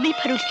 আমি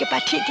পারুলকে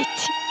পাঠিয়ে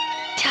দিচ্ছি,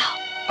 যাও।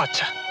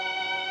 আচ্ছা।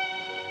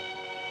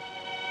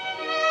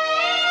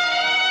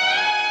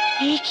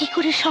 এই কি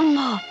করে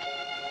সম্ভব?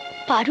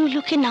 পারুল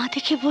ওকে না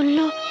দেখে বলল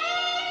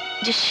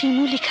যে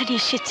শিমুল এখানে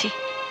এসেছে,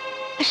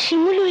 আর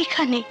শিমুলও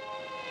এখানে।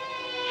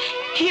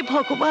 হে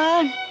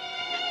ভগবান,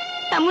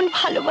 এমন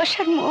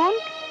ভালোবাসার মন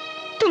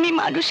তুমি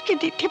মানুষকে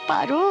দিতে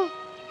পারো?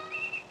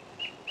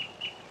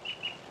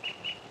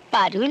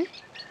 পারুল।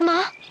 মা,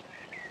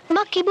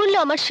 মা কি বললো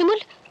আমার শিমুল?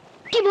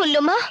 কি বললো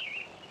মা?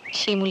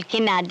 শিমুলকে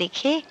না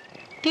দেখে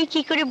তুই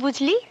কি করে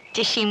বুঝলি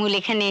যে শিমুল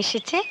এখানে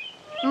এসেছে?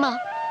 মা,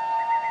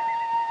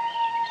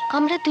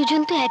 আমরা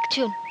দুজন তো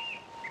একজন,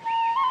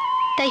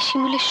 তাই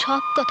শিমুলের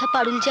সব কথা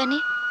পারুল জানে,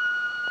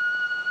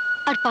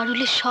 আর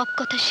পারুলের সব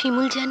কথা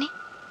শিমুল জানে।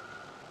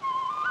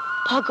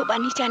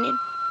 ভগবানই জানেন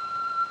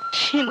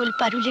শিমুল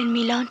পারুলের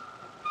মিলন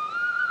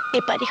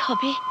এপারে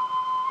হবে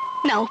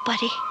নাও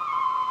পারে।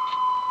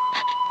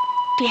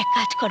 তুই এক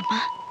কাজ কর মা,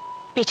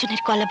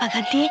 পেছনের কলা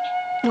বাগান দিয়ে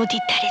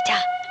নদীর ধারে যা,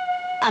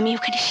 আমি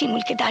ওখানে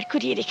শিমুলকে দাঁড়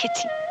করিয়ে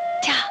রেখেছি,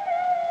 যা।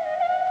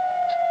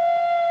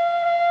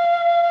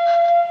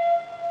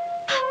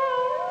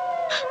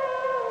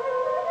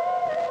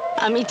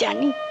 আমি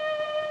জানি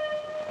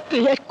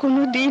তুই আর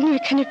কোনোদিন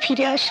এখানে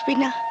ফিরে আসবি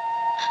না,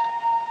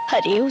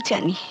 আর এও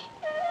জানি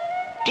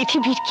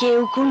পৃথিবীর কেউ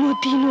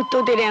কোনোদিনও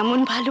তোদের এমন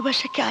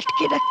ভালোবাসাকে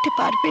আটকে রাখতে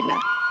পারবে না।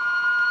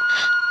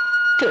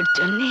 তোর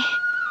জন্যে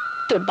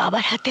তোর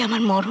বাবার হাতে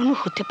আমার মরণও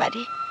হতে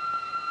পারে,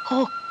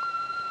 হোক,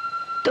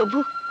 তবু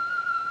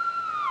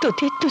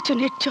তোদের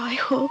দুজনের জয়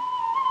হোক,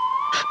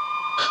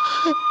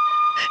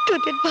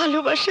 তোদের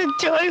ভালোবাসার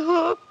জয়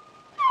হোক।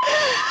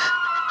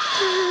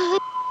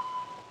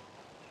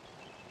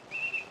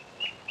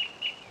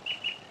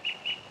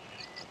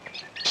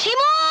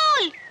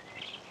 শিমুল!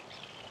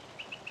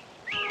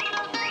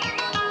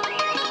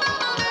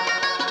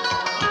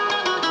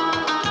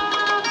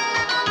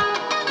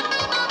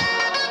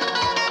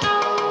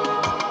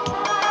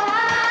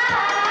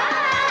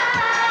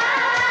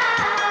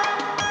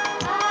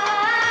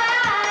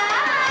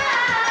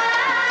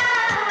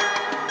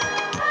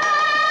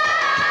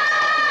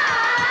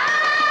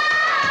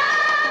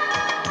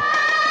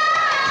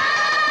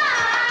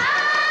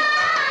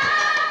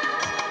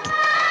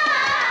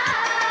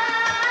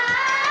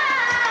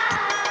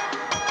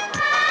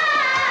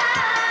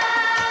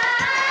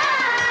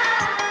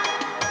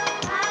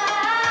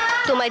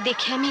 তোমায়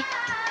দেখে আমি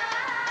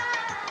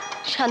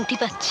শান্তি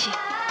পাচ্ছি।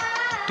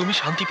 তুমি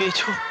শান্তি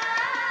পেয়েছো,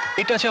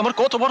 এটা যে আমার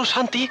কত বড়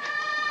শান্তি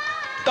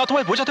তা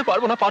তোমায় বোঝাতে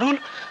পারবো না পারুল,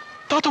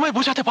 তা তোমায়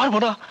বোঝাতে পারবো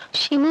না।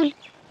 শিমুল,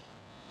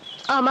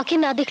 আমাকে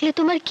না দেখলে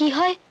তোমার কি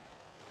হয়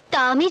তা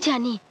আমি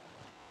জানি,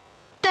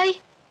 তাই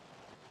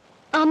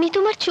আমি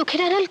তোমার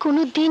চোখের আড়াল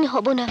কোনো দিন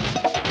হব না।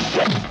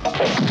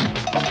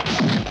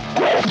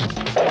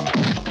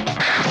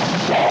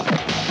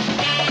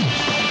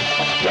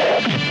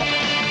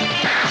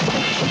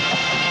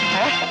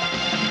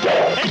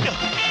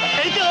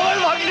 এই তো আমার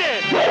ভাগ্নে।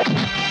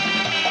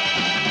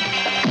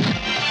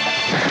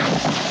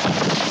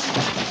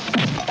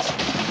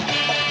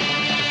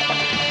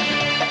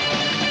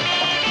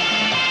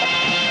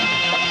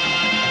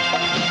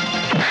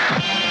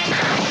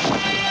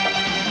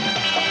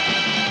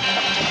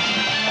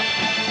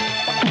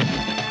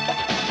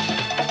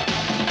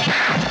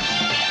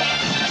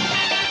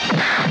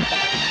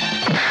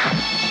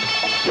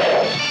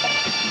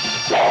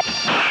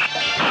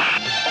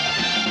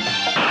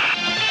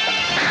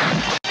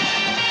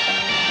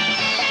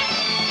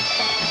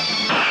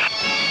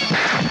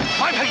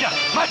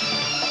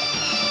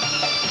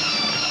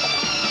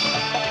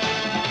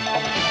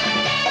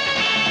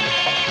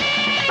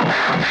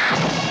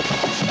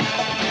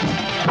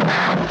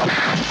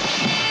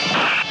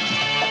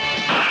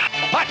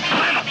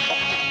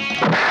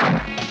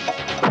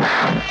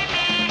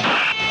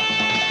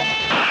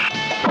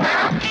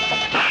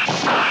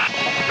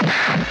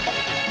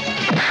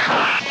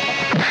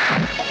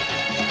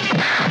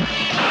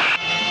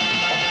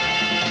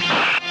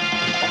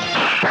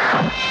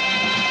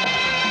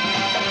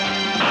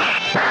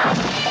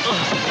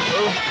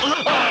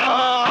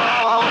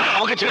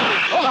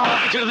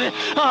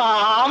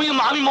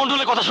 আমি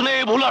মন্ডলের কথা শুনে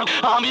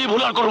আমি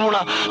ভুল আর করবো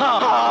না।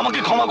 আমাকে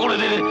ক্ষমা করে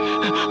দে,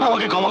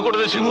 আমাকে ক্ষমা করে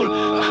দে শিমুল,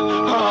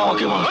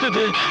 আমাকে বাঁচতে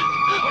দে,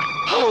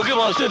 আমাকে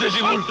বাঁচতে দে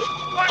শিমুল।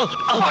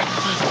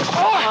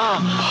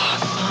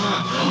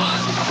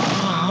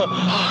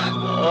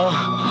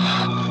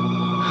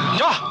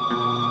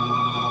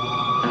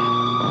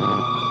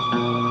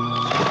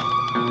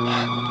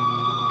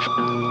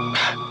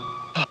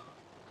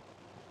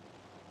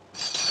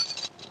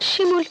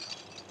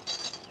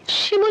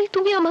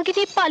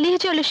 পালিয়ে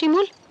চলো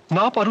শিমুল।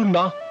 না পারুল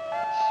না,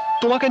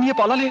 তোমাকে নিয়ে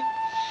পালালে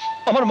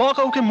আমার মা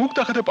কাউকে মুখ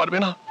দেখাতে পারবে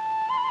না,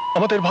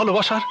 আমাদের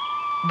ভালোবাসার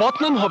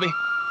বদনাম হবে।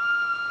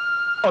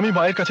 আমি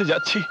মায়ের কাছে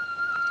যাচ্ছি।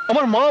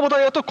 আমার মা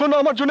বোধহয় এতক্ষণ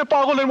আমার জন্য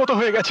পাগলের মতো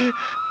হয়ে গেছে।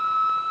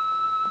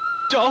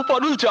 যাও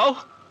পারুল যাও,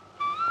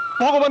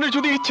 ভগবানের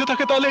যদি ইচ্ছে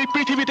থাকে তাহলে এই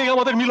পৃথিবীতে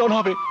আমাদের মিলন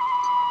হবে,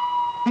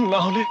 না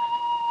হলে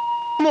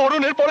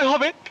মরণের পরে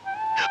হবে।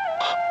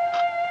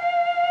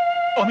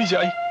 আমি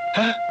যাই।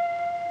 হ্যাঁ,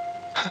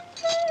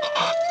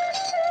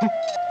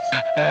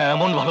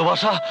 এমন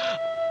ভালোবাসা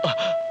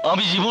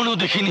আমি জীবনেও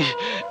দেখিনি।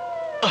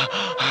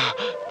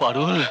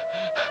 পারুল,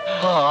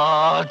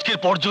 আজকের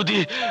পর যদি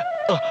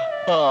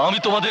আমি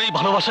তোমাদের এই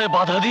ভালোবাসায়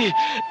বাধা দিই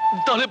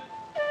তাহলে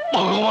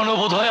ভগবানও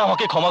বোধহয়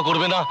আমাকে ক্ষমা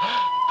করবে না।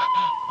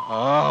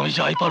 আমি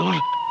যাই পারুল,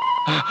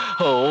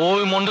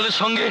 ওই মন্ডলের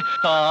সঙ্গে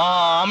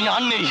আমি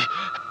আর নেই।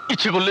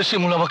 ইচ্ছে করলে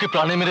শিমুল আমাকে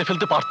প্রাণে মেরে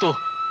ফেলতে পারতো,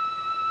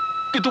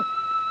 কিন্তু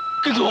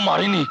কিন্তু ও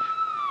মারেনি।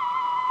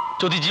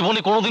 যদি জীবনে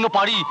কোনোদিনও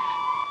পারি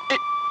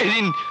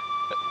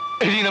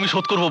এদিন আমি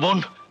শোধ করবো বোন।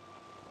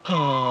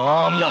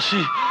 আমি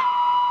আসি।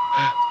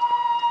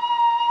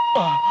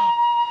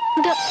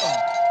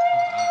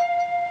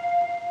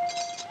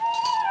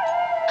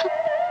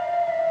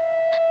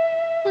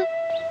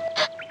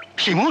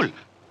 শিমুল,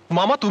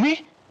 মামা তুমি?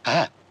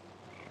 হ্যাঁ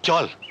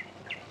চল,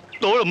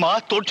 তোর মা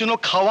তোর জন্য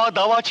খাওয়া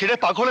দাওয়া ছেড়ে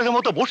পাগলের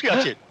মতো বসে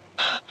আছে।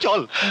 চল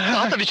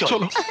তাড়াতাড়ি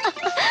চল।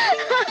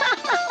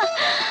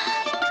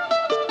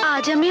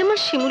 আজ আমি আমার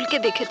শিমুলকে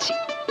দেখেছি,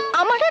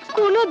 আমার আর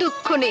কোনো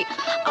দুঃখ নেই,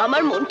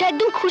 আমার মনটা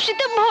একদম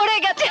খুশিতে ভরে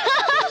গেছে।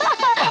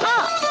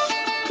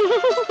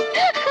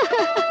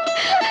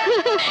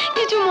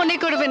 কিছু মনে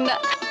করবেন না।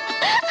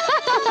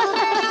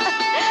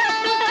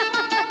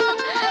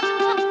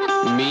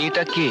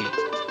 মেয়েটা কে?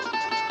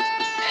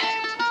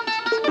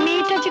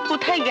 মেয়েটা যে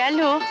কোথায় গেল?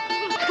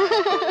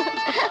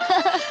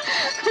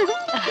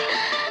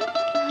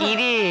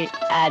 কিরে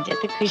আজ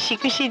এত খুশি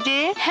খুশি যে?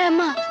 হ্যাঁ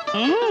মা।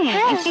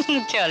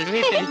 চল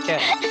ভেতরে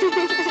চল।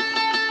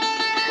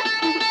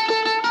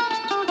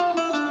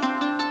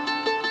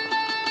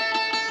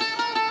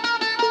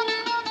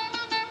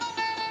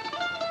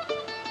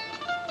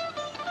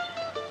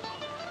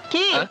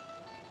 কি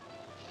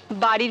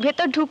বাড়ির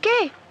ভেতর ঢুকে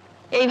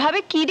এইভাবে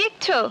কি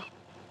দেখছো?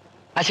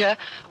 আচ্ছা,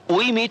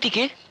 ওই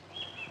মেয়েটিকে?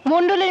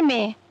 মন্ডলের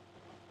মেয়ে।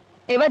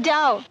 এবার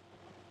যাও।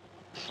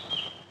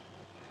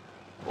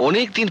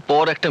 অনেকদিন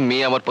পর একটা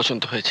মেয়ে আমার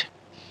পছন্দ হয়েছে।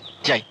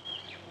 যাই,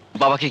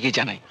 বাবাকে গিয়ে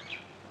জানাই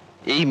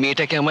এই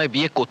মেয়েটাকে আমায়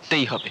বিয়ে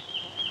করতেই হবে।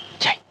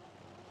 যাই।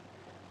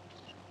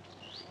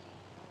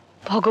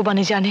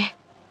 ভগবানই জানে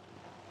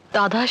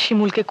দাদা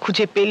শিমুলকে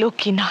খুঁজে পেল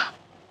কিনা।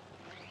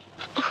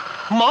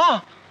 মা!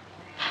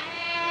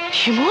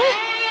 শিমুল,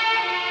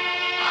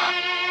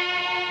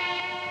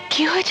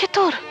 কি হয়েছে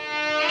তোর?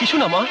 কিছু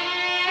না মা,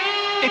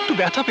 একটু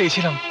ব্যথা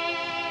পেয়েছিলাম।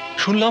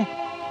 শুনলাম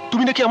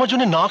তুমি নাকি আমার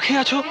জন্য না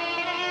খেয়ে আছো।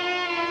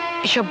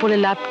 এসব বলে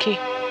লাভ কি?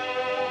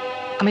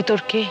 আমি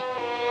তোর কে?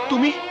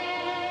 তুমি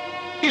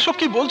এসব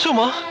কি বলছো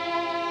মা?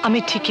 আমি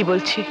ঠিকই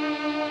বলছি।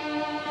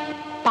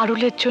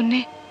 পারুলের জন্যে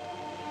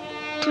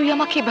তুই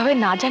আমাকে এভাবে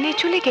না জানিয়ে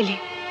চলে গেলি।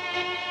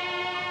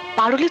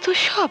 পারুলে তো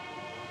সব।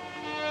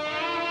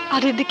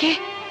 আর এদিকে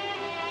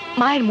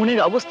মায়ের মনের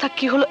অবস্থা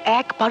কি হলো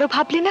একবারও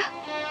ভাবলি না?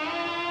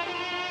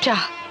 যা,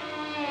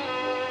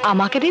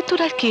 আমাকে দিয়ে তোর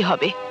আর কি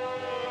হবে?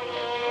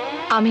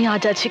 আমি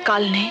আজ আছি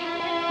কাল নেই।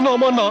 না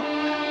মা না,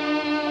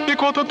 এ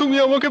কথা তুমি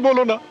আমাকে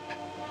বলো না,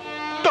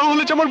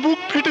 তাহলে যে আমার বুক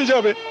ফেটে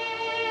যাবে।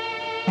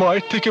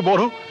 মায়ের থেকে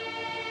বড়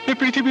এ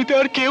পৃথিবীতে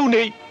আর কেউ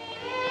নেই।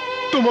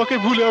 তোমাকে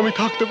ভুলে আমি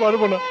থাকতে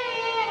পারবো না।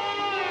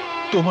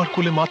 তোমার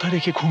কোলে মাথা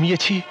রেখে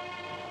ঘুমিয়েছি,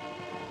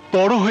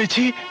 বড়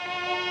হয়েছি।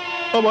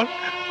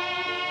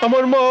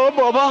 আমার মা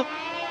বাবা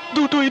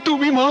দুটোই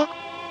তুমি মা।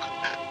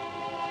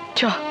 চ,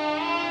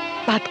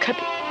 ভাত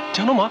খাবি?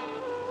 জানো মা,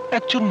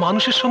 একজন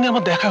মানুষের সঙ্গে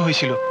আমার দেখা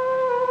হয়েছিল।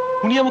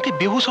 উনি আমাকে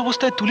বেহুশ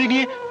অবস্থায় তুলে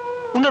নিয়ে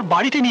ওনার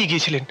বাড়িতে নিয়ে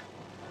গিয়েছিলেন,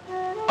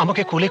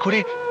 আমাকে কোলে করে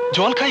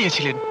জল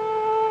খাইয়েছিলেন।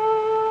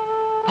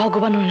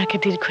 ভগবান ওনাকে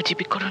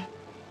দীর্ঘজীবী করুন।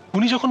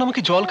 উনি যখন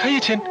আমাকে জল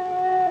খাইয়েছেন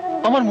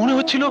আমার মনে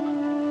হচ্ছিল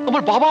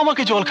আমার বাবা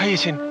আমাকে জল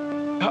খাইয়েছেন।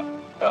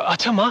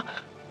 আচ্ছা মা,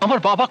 আমার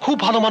বাবা খুব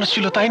ভালো মানুষ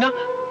ছিল, তাই না?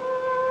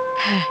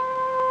 হ্যাঁ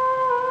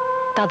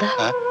দাদা,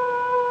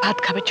 ভাত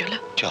খাবে? চলো।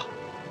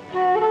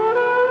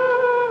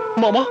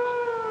 মামা,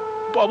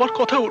 বাবার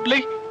কথা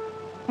উঠলেই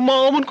মা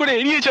অমন করে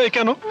এড়িয়ে যায়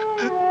কেন?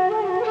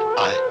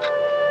 আয়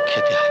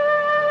খেতে আয়।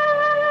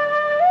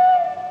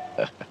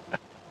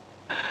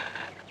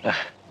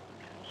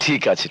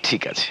 ঠিক আছে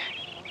ঠিক আছে,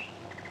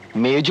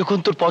 মেয়ে যখন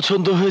তোর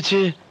পছন্দ হয়েছে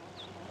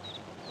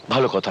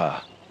ভালো কথা।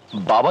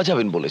 বাবা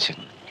যাবেন বলেছেন?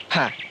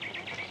 হ্যাঁ।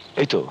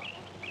 এই তো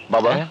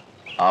বাবা,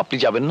 আপনি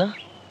যাবেন না?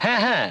 হ্যাঁ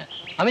হ্যাঁ,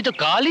 আমি তো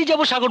কালই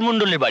যাব সাগর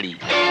মন্ডলের বাড়ি।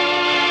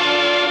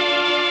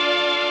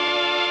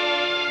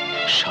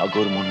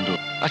 সাগর মন্ডল?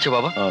 আচ্ছা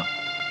বাবা,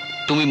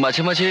 তুমি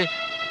মাঝে মাঝে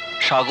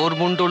সাগর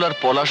মন্ডল আর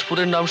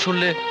পলাশপুরের নাম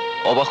শুনলে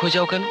অবাক হয়ে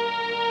যাও কেন?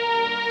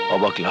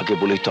 অবাক লাগে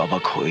বলেই তো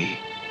অবাক হই।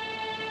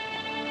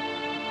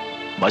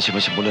 মাঝে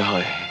মাঝে মনে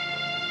হয়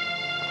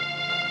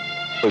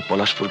ওই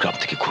পলাশপুর গ্রাম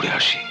থেকে ঘুরে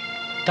আসি।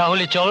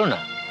 তাহলে চলো না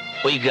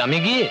ওই গ্রামে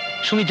গিয়ে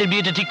সুমিতের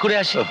বিয়েটা ঠিক করে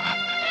আসি।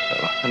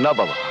 না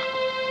বাবা,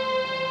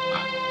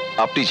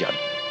 আপনি যান।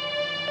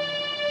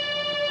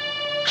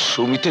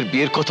 সুমিতের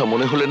বিয়ের কথা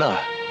মনে হলে না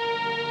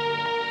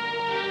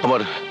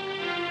আমার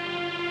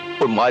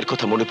ওর মায়ের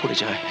কথা মনে পড়ে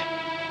যায়।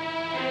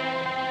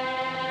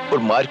 ওর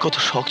মায়ের কত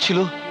শখ ছিল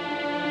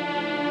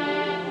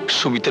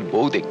সুমিতের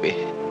বউ দেখবে,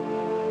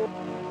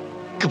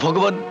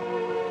 ভগবান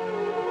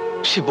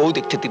সে বউ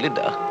দেখতে দিলেন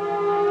না।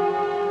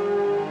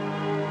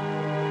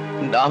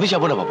 না, আমি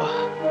যাব না বাবা,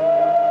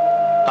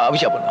 আমি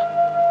যাব না।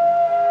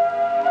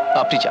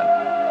 আপনি যান,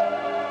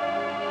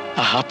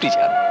 আপনি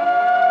যান।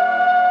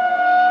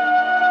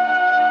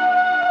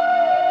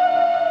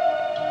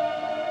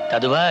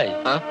 দাদু ভাই,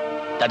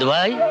 দাদু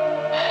ভাই,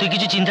 তুই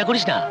কিছু চিন্তা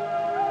করিস না।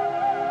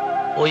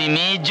 ওই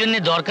মেয়ের জন্য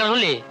দরকার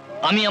হলে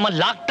আমি আমার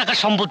লাখ টাকা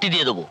সম্পত্তি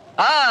দিয়ে দেবো।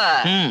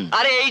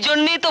 আরে এই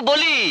জন্যই তো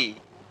বলি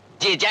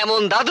যে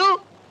যেমন দাদু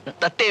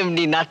তা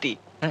তেমনি নাতি।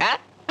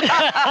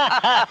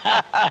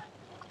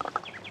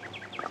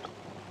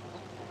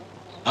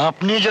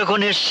 আপনি যখন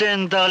এসছেন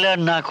তাহলে আর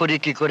না করি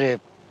কি করে?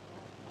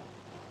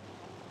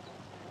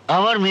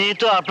 আমার মেয়ে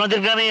তো আপনাদের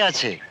গ্রামেই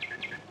আছে,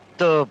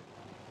 তো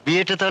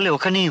বিয়েটা তাহলে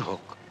ওখানেই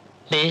হোক।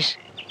 বেশ,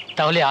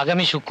 তাহলে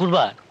আগামী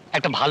শুক্রবার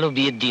একটা ভালো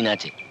বিয়ের দিন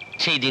আছে,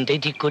 সেই দিনটাই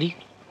ঠিক করি।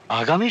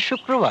 আগামী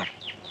শুক্রবার?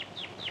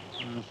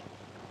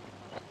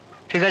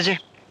 ঠিক আছে,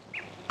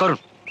 করুন,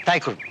 তাই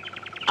করুন।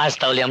 আজ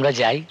তাহলে আমরা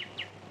যাই।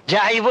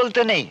 যাই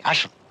বলতে নেই,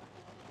 আসুন।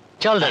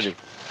 চল দাদু,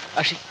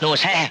 আসি।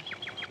 নমস্কার। হ্যাঁ,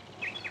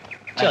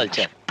 চল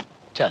চল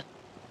চল।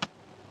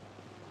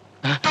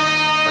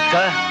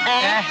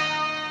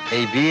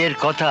 এই বিয়ের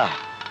কথা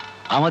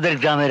আমাদের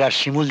গ্রামের আর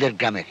শিমুলদের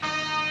গ্রামের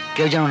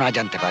কেউ যেন না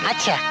জানতে পারে।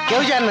 আচ্ছা,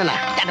 কেউ জানবে না,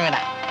 জানবে না।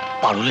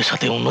 পারুলের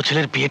সাথে অন্য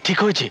ছেলের বিয়ে ঠিক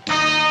হয়েছে,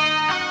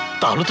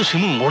 তাহলে তো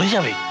শিমুল মরে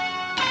যাবে।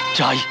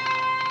 যাই,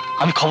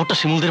 আমি খবরটা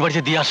শিমুলদের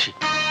বাড়িতে দিয়ে আসি।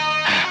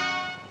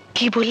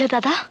 কি বললে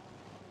দাদা?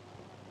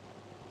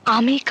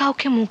 আমি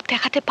কাউকে মুখ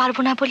দেখাতে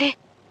পারবো না বলে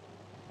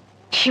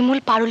শিমুল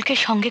পারুলকে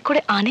সঙ্গে করে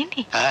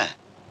আনেনি? হ্যাঁ।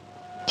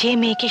 যে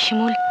মেয়েকে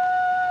শিমুল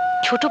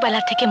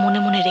ছোটবেলা থেকে মনে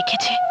মনে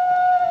রেখেছে,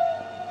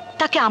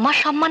 তাকে আমার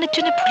সম্মানের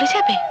জন্য ভুলে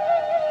যাবে?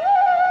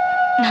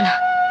 না না,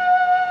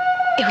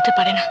 এ হতে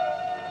পারে না,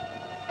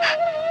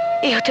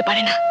 এ হতে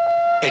পারে না।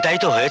 এটাই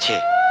তো হয়েছে,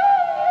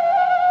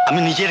 আমি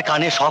নিজের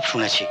কানে সব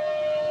শুনেছি।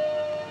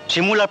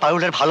 শিমুল আর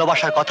পারুলের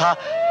ভালোবাসার কথা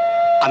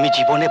আমি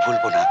জীবনে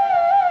ভুলবো না।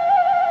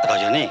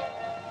 রজনী,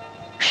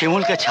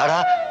 শিমুলকে ছাড়া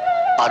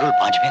পারুল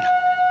বাঁচবে না।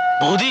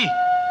 বৌদি,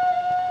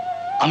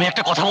 আমি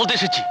একটা কথা বলতে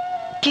এসেছি।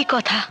 কি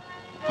কথা?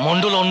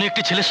 মন্ডল অন্য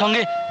একটি ছেলের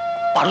সঙ্গে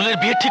পারুলের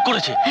বিয়ে ঠিক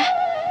করেছে।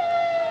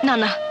 না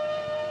না,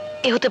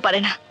 এ হতে পারে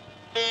না।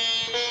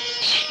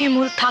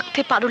 শিমুল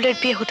থাকতে পারুলের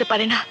বিয়ে হতে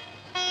পারে না,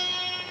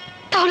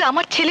 তাহলে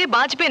আমার ছেলে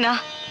বাঁচবে না।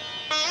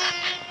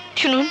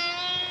 শুনুন,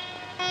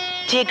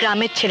 যে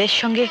গ্রামের ছেলের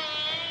সঙ্গে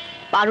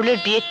পারুলের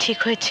বিয়ে ঠিক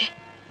হয়েছে,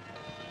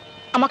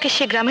 আমাকে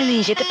সে গ্রামে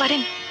নিয়ে যেতে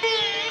পারেন?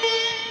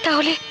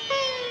 তাহলে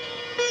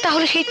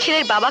তাহলে সেই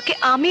ছেলের বাবাকে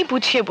আমি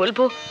বুঝিয়ে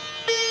বলবো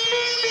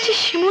যে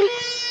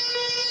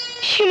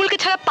শিমুলকে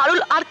ছাড়া পারুল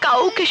আর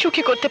কাউকে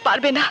সুখী করতে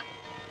পারবে না।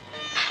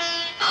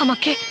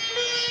 আমাকে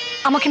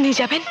আমাকে নিয়ে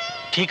যাবেন?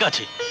 ঠিক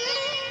আছে,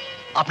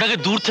 আপনাকে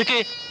দূর থেকে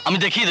আমি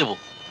দেখিয়ে দেব।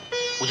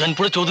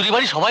 উজানপুরে চৌধুরী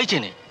বাড়ি সবাই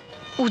চেনে।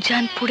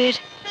 উজানপুরের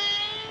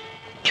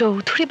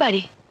চৌধুরী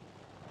বাড়ি?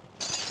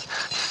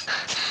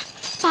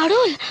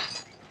 পারুল,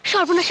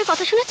 সর্বনাশের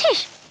কথা শুনেছিস?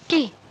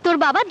 কি, তোর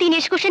বাবা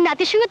দীনেশ ঘোষের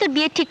নাতির সঙ্গে তোর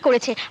বিয়ে ঠিক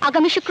করেছে,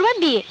 আগামী শুক্রবার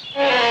বিয়ে।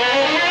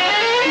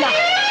 না,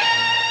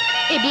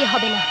 এ বিয়ে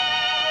হবে না।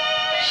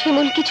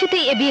 শিমুল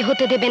কিছুতেই এ বিয়ে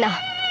হতে দেবে না।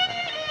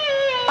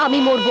 আমি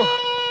মরব,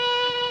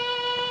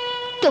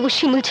 তবু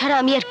শিমুল ছাড়া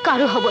আমি আর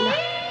কারো হব না।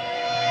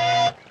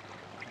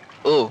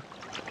 ও,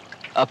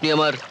 আপনি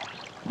আমার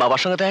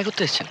বাবার সঙ্গে দেখা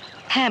করতে এসেছেন?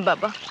 হ্যাঁ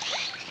বাবা,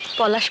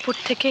 পলাশপুর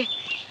থেকে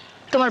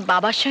তোমার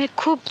বাবার সঙ্গে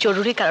খুব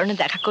জরুরি কারণে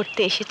দেখা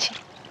করতে এসেছি।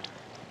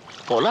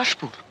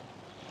 পলাশপুর?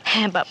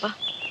 হ্যাঁ বাবা।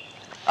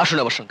 আসুন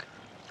আমার সঙ্গে।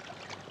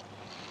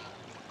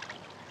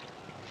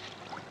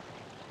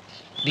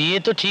 বিয়ে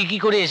তো ঠিকই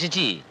করে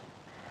এসেছি,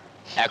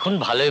 এখন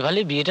ভালোই ভালো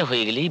বিয়েটা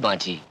হয়ে গেলেই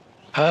বাঁচি।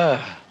 হ্যাঁ,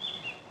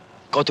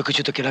 কত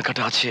কিছু তো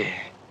কেনাকাটা আছে।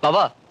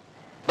 বাবা,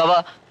 বাবা,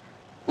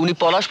 উনি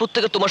পলাশপুর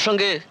থেকে তোমার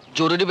সঙ্গে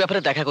জরুরি ব্যাপারে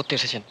দেখা করতে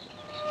এসেছেন।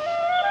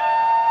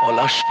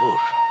 পলাশপুর?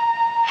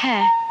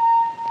 হ্যাঁ,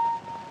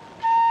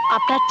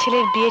 আপনার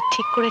ছেলের বিয়ে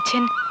ঠিক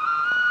করেছেন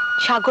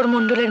সাগর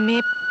মণ্ডলের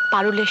মেয়ে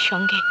পারুলের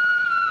সঙ্গে,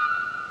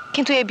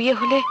 কিন্তু এ বিয়ে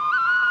হলে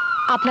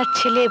আপনার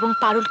ছেলে এবং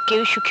পারুল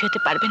কেউ সুখী হতে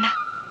পারবে না।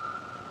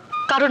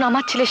 কারণ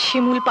আমার ছেলে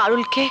শিমুল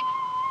পারুলকে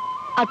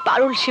আর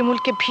পারুল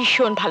শিমুলকে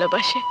ভীষণ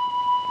ভালোবাসে।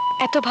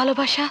 এত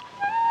ভালোবাসা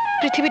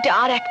পৃথিবীতে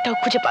আর একটাও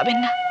খুঁজে পাবেন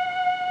না।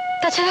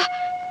 তাছাড়া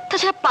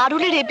তাছাড়া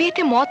পারুলের এ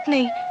বিয়েতে মত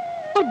নেই,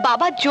 ওর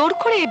বাবা জোর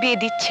করে এ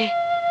বিয়ে দিচ্ছে।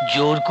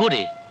 জোর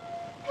করে?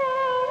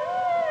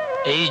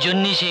 এই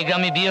জন্যই সেই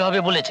গ্রামে বিয়ে হবে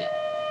বলেছে?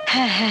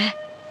 হ্যাঁ হ্যাঁ,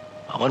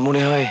 আমার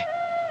মনে হয়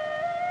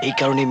এই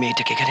কারণে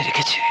মেয়েটাকে এখানে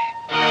রেখেছে।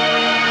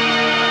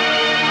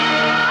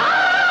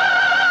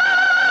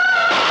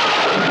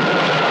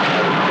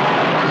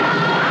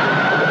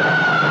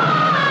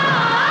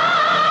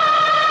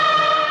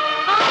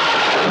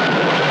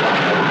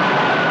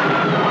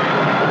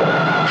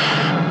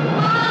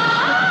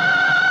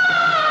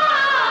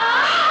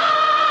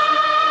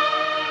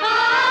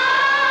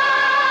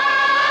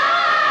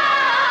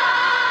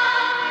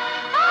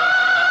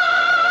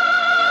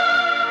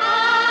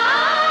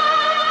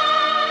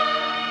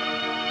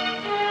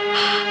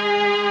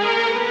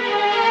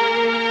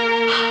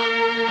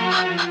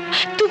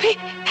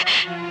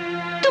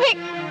 তুমি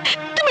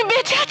তুমি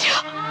বেঁচে আছো।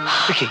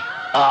 দেখি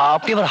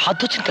আপনি আমার হাত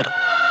ধরছেন কেন?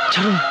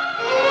 ছাড়ুন।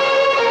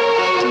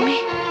 তুমি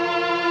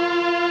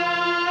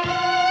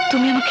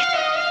তুমি আমাকে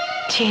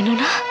চেনো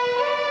না?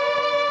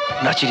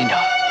 না, চিনি না।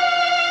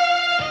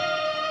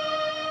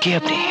 কে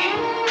আপনি?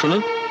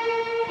 শুনুন,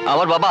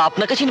 আমার বাবা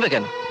আপনাকে চিনবে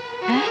কেন?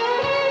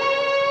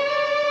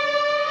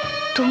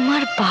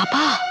 তোমার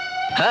বাবা?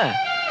 হ্যাঁ,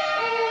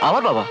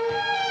 আমার বাবা।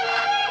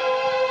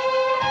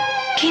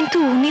 কিন্তু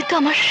উনি তো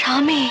আমার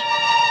স্বামী।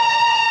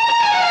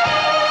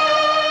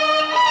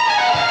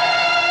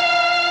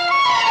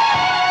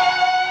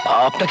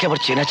 আপনাকে আবার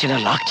চেনা চেনা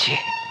লাগছে,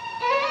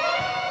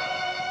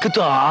 কিন্তু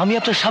আমি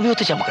আপনার স্বামী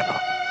হতে যাবো কেন?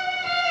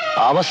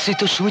 আমার স্ত্রী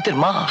তো সুমিতের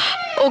মা।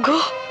 ওগো,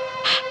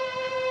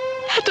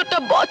 এতটা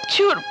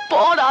বছর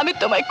পর আমি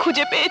তোমায়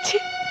খুঁজে পেয়েছি।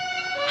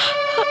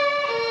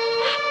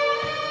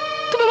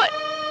 তুমি আমায়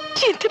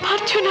চিনতে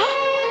পারছো না?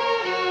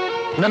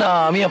 না না,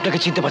 আমি আপনাকে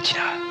চিনতে পারছি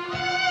না।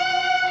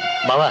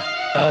 বাবা,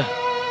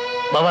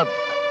 বাবা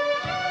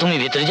তুমি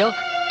ভেতরে যাও,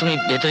 তুমি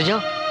ভেতরে যাও,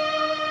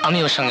 আমি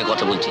ওর সঙ্গে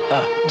কথা বলছি।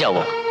 যাও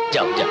বাবা,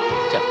 যাও যাও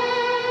যাও।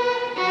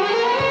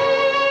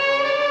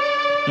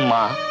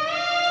 মা,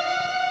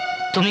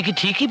 তুমি কি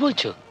ঠিকই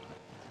বলছো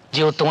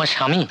যে ও তোমার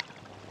স্বামী?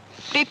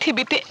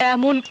 পৃথিবীতে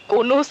এমন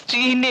কোনো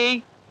স্ত্রী নেই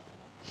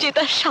যে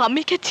তার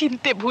স্বামীকে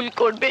চিনতে ভুল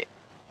করবে।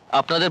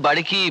 আপনাদের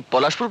বাড়ি কি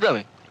পলাশপুর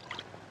গ্রামে?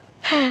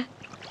 হ্যাঁ।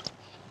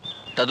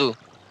 দাদু,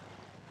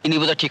 ইনি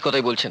বোধহয় ঠিক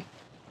কথাই বলছেন।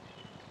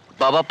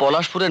 বাবা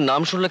পলাশপুরের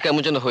নাম শুনলে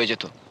কেমন যেন হয়ে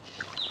যেত,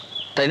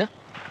 তাই না?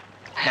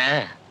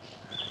 হ্যাঁ,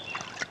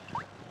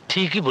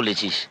 ঠিকই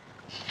বলেছিস।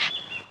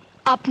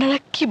 আপনারা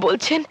কি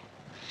বলছেন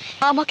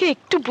আমাকে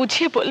একটু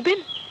বুঝিয়ে বলবেন?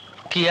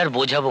 কি আর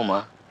বোঝাবো মা,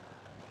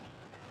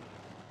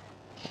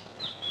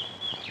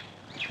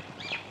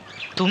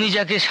 তুমি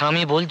যাকে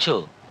স্বামী বলছো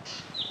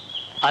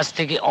আজ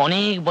থেকে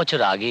অনেক বছর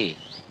আগে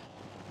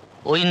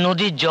ওই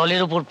নদীর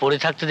জলের উপর পড়ে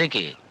থাকতে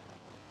দেখে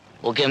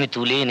ওকে আমি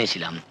তুলে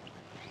এনেছিলাম।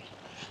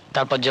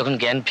 তারপর যখন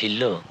জ্ঞান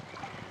ফিরল,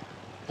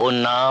 ওর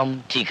নাম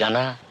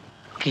ঠিকানা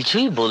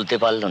কিছুই বলতে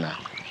পারলো না।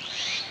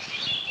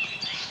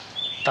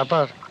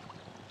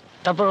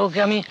 তারপর ওকে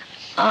আমি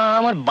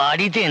আমার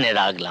বাড়িতে এনে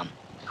রাখলাম।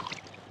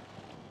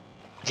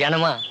 জানো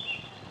মা,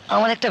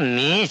 আমার একটা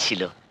মেয়ে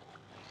ছিল,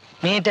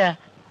 মেয়েটা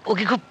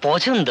ওকে খুব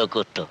পছন্দ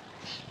করত।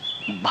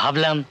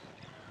 ভাবলাম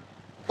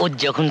ওর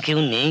যখন কেউ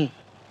নেই,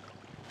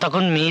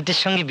 তখন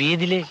মেয়েটার সঙ্গে বিয়ে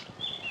দিলে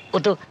ও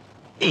তো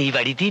এই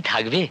বাড়িতেই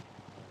থাকবে,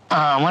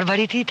 আমার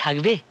বাড়িতেই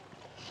থাকবে।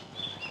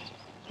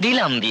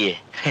 দিলাম বিয়ে,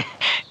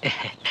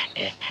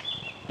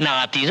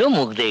 নাতিরও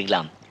মুখ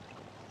দেখলাম।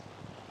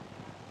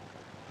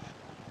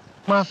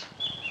 মা,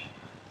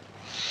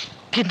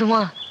 কিন্তু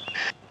মা,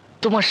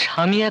 তোমার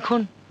স্বামী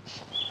এখন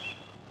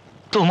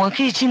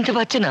তোমাকেই চিনতে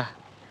পারছে না।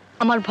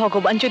 আমার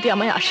ভগবান যদি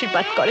আমায়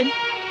আশীর্বাদ করেন,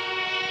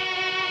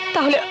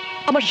 তাহলে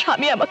আমার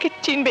স্বামী আমাকে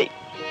চিনবেই।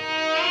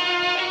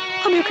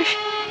 আমি ওকে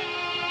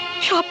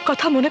সব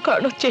কথা মনে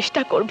করানোর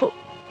চেষ্টা করব।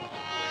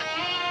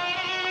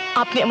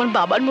 আপনি আমার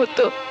বাবার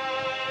মতো,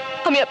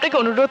 আমি আপনাকে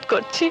অনুরোধ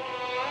করছি,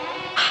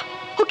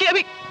 ওকে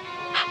আমি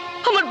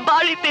আমার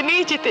বাড়িতে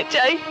নিয়ে যেতে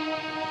চাই।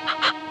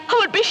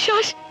 আমার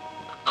বিশ্বাস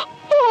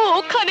ও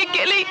ওখানে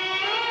গেলেই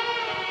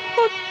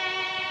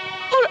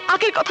ওর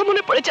আগের কথা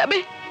মনে পড়ে যাবে।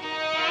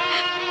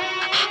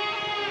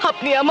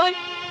 আপনি আমায়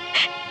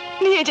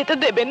নিয়ে যেতে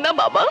দেবেন না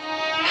বাবা?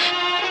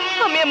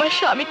 আমি আমার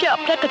স্বামীকে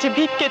আপনার কাছে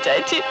ভিক্ষে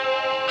চাইছি।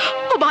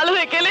 ও ভালো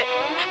হয়ে গেলে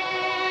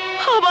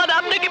আবার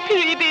আপনাকে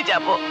ফিরিয়ে দিয়ে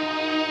যাব।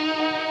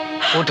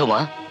 ওঠো মা,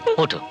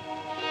 ওঠো।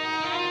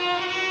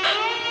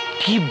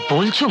 কি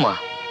বলছো মা,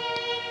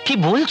 কি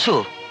বলছো?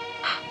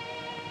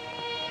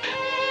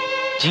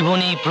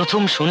 জীবনে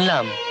প্রথম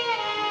শুনলাম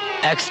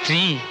এক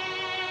স্ত্রী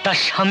তার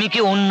স্বামীকে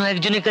অন্য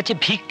একজনের কাছে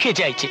ভিক্ষে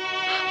চাইছে।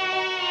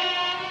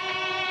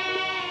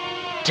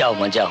 যাও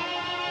মা, যাও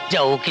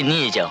যাও, ওকে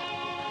নিয়ে যাও।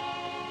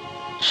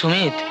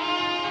 সুমিত,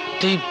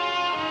 তুই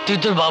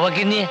তোর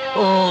বাবাকে নিয়ে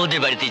ওদের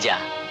বাড়িতে যা,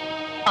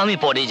 আমি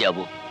পরে যাব।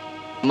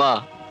 মা,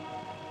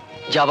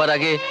 যাবার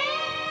আগে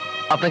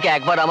আপনাকে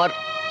একবার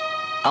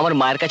আমার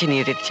মায়ের কাছে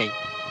নিয়ে যেতে চাই।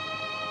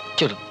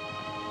 চলো,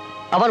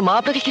 আমার মা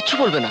আপনাকে কিচ্ছু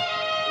বলবে না।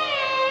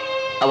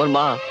 আমার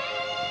মা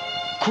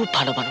খুব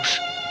ভালো মানুষ।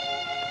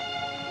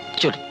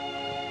 চলো।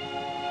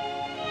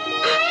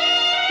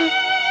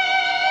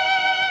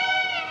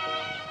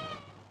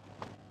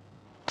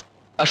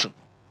 আসুন।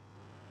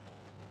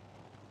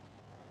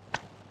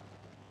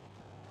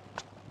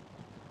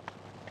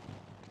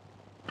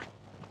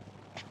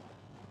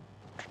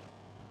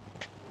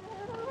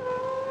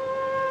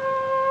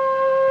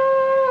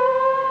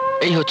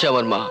 এই হচ্ছে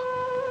আমার মা,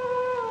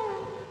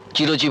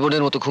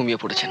 চিরজীবনের মতো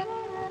ঘুমিয়ে পড়েছেন।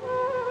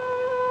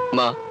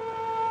 মা,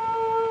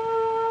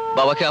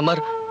 বাবাকে আমার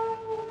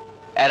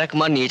আর এক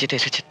মা নিয়ে যেতে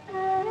এসেছেন।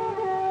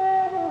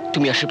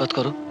 তুমি আশীর্বাদ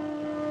করো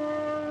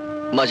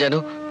মা, যেন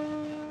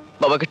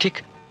বাবাকে ঠিক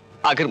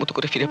আগের মতো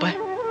করে ফিরে পায়।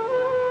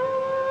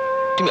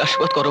 তুমি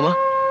আশীর্বাদ করো মা,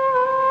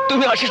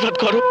 তুমি আশীর্বাদ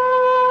করো,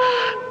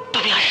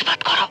 তুমি আশীর্বাদ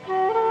করো।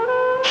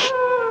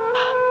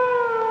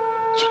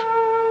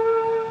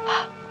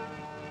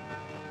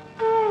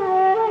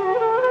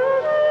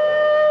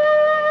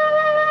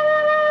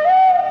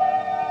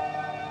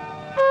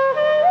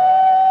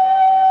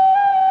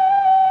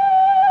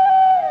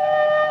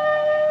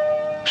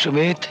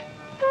 সুমিত,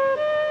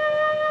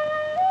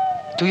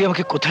 তুই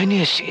আমাকে কোথায়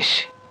নিয়ে এসছিস?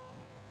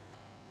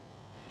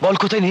 বল,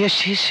 কোথায় নিয়ে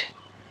এসছিস?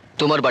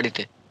 তোমার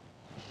বাড়িতে।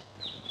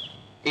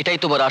 এটাই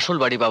তোমার আসল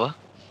বাড়ি বাবা।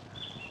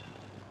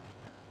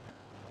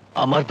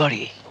 আমার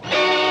বাড়ি?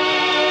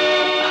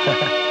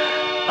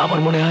 আমার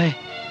মনে হয়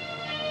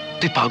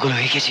তুই পাগল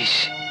হয়ে গেছিস।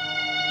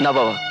 না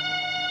বাবা,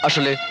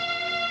 আসলে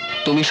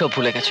তুমি সব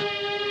ভুলে গেছো।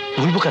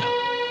 ভুলবো কেন?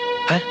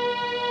 হ্যাঁ,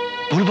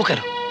 ভুলবো কেন?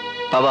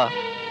 বাবা,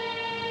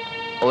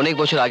 অনেক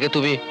বছর আগে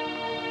তুমি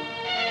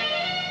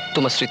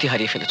তোমার স্মৃতি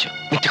হারিয়ে ফেলেছো।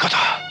 মিথ্যে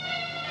কথা,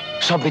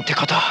 সব মিথ্যে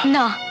কথা।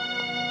 না,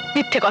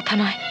 মিথ্যে কথা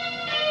নয়,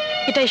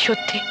 এটাই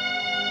সত্যি।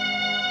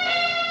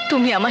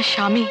 তুমি আমার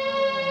স্বামী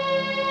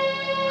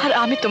আর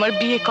আমি তোমার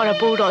বিয়ে করা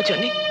বউ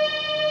রজনী।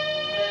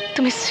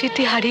 তুমি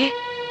স্মৃতি হারিয়ে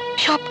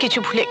সবকিছু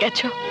ভুলে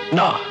গেছো।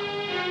 না,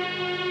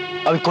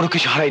 আমি কোনো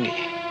কিছু হারাইনি।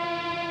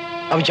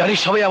 আমি জানি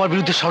সবাই আমার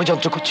বিরুদ্ধে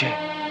ষড়যন্ত্র করছে।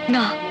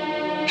 না,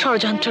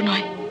 ষড়যন্ত্র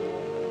নয়।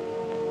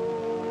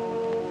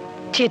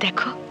 যে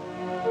দেখো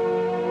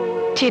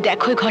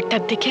ওই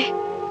ঘরটার দিকে।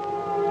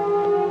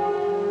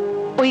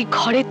 ওই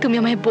ঘরে তুমি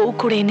আমায় বউ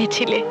করে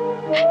এনেছিলে,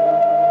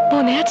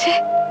 মনে আছে?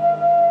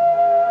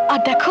 আর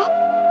দেখো,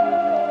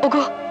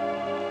 ওগো,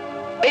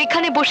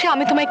 এইখানে বসে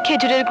আমি তোমায়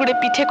খেজুরের গুড়ে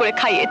পিঠে করে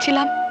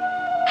খাইয়েছিলাম।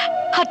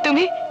 আর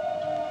তুমি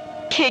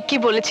খেয়ে কি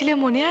বলেছিলে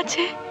মনে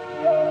আছে?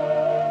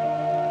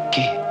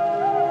 কি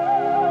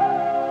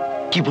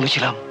কি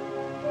বলেছিলাম?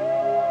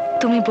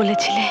 তুমি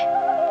বলেছিলে,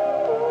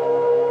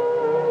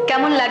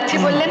 কেমন লাগছে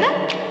বললে না?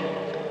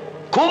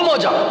 খুব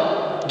মজা।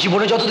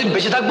 জীবনে যতদিন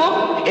বেঁচে থাকবো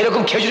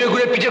এরকম খেজুরের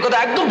গুড়ের পিঠের কথা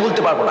একদম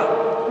ভুলতে পারবো না।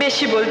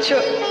 বেশি বলছো।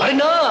 আরে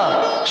না,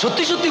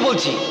 সত্যি সত্যি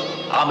বলছি।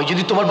 আমি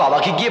যদি তোমার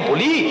বাবাকে গিয়ে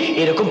বলি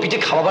এরকম পিঠে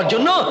খাওয়াবার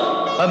জন্য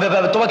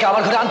তোমাকে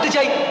আমার ঘরে আনতে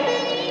চাই,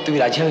 তুমি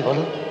রাজি হবে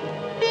বলো?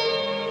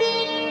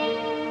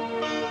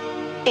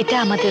 এটা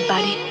আমাদের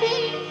বাড়ি,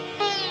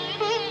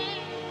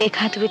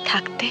 এখানে তুমি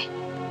থাকতে।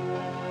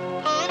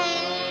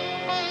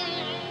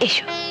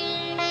 এসো,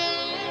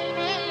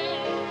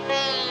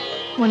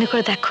 মনে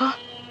করে দেখো,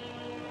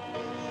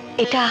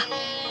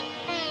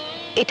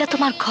 এটা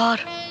তোমার ঘর।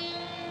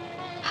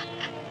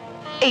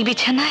 এই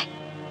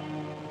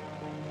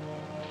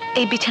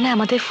বিছানায়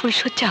আমাদের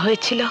ফুলশয্যা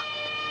হয়েছিল।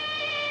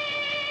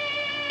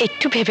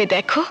 একটু ভেবে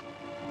দেখো,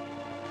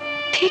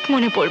 ঠিক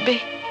মনে পড়বে।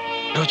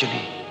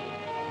 রজনী,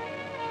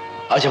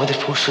 আজ আমাদের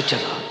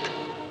ফুলশয্যার রাত।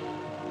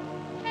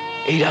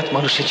 এই রাত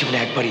মানুষের জীবনে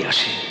একবারই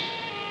আসে।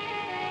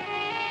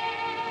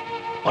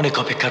 অনেক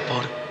অপেক্ষার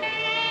পর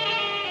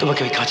তোমাকে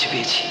আমি কাছে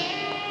পেয়েছি।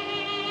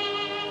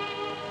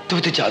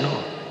 তুমি তো জানো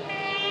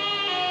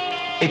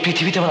এই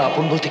পৃথিবীতে আমার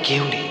আপন বলতে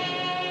কেউ নেই।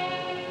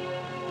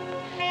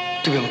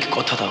 তুমি আমাকে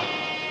কথা দাও,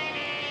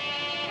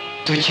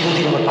 তুমি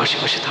চিরদিন আমার পাশে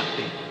পাশে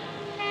থাকবে।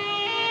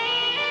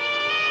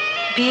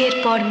 বিয়ের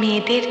পর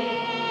মেয়েদের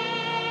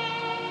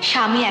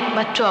স্বামী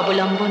একমাত্র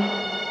অবলম্বন।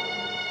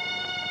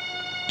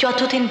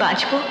 যতদিন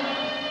বাঁচব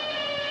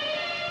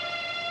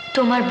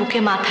তোমার বুকে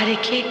মাথা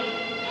রেখে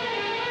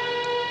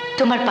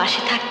তোমার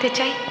পাশে থাকতে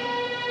চাই।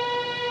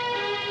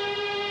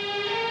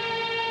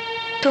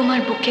 তোমার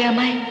বুকে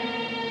আমায়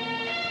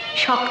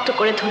শক্ত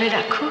করে ধরে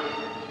রাখো।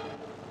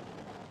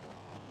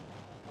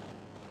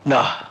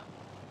 না,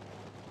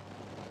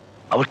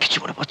 আমার কিছু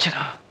মনে পড়ছে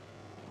না,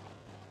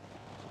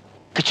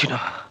 কিছু না।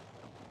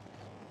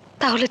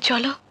 তাহলে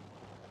চলো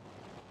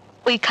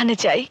ওইখানে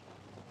যাই।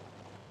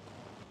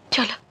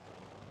 চলো।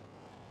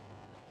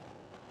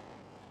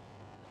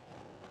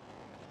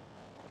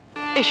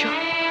 এসো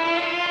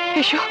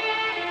এসো,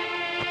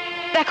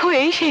 দেখো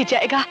এই সেই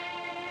জায়গা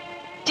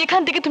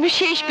যেখান থেকে তুমি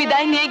শেষ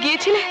বিদায় নিয়ে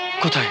গিয়েছিলে।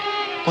 কোথায়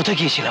কোথায়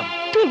গিয়েছিলাম?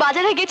 তুমি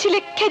বাজারে গেছিলে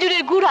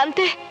খেজুরের গুড়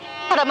আনতে,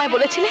 আর আমায়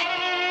বলেছিলে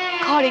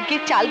ঘরে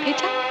গিয়ে চাল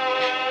ভেজা।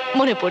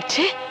 মনে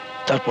পড়ছে?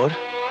 তারপর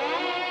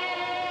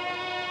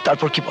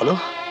তারপর কি বলো?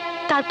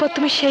 তারপর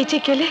তুমি সেই যে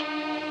গেলে,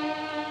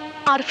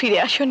 আর ফিরে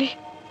আসোনি।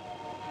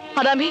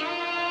 আর আমি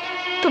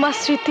তোমার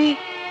স্মৃতি,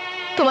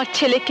 তোমার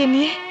ছেলেকে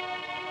নিয়ে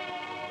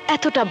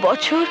এতটা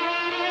বছর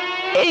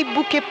এই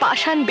বুকে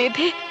পাষাণ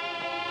বেঁধে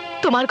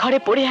তোমার ঘরে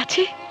পড়ে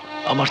আছি।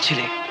 আমার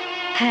ছেলে?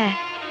 হ্যাঁ,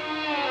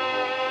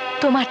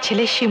 তোমার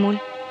ছেলে শিমুল।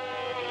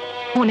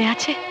 মনে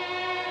আছে?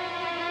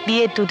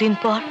 বিয়ের দুদিন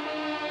পর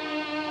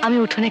আমি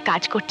উঠোনে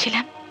কাজ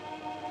করছিলাম,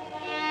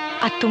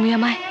 আর তুমি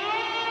আমায়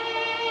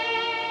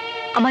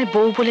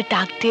বউ বলে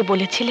ডাক দিয়ে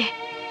বলেছিলে,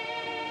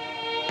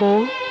 বউ,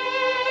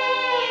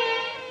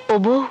 ও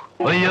বউ।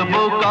 ওই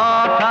বউ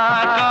কথা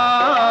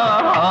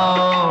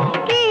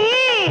কি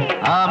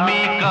আমি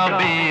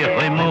কবে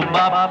হইমু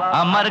বাপ,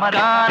 আমার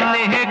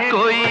কানে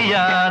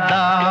কইয়া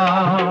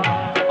দাও।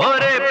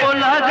 ওরে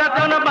পোলা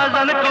যখন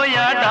বাজান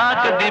কইয়া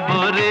ডাক দিব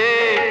রে,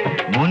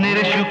 মনের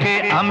সুখে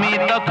আমি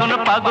তখন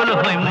পাগল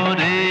হইমু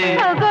রে।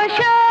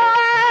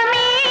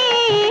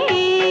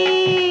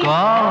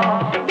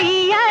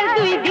 বিয়ার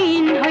 2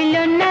 দিন হইল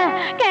না,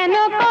 কেন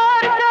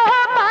করছো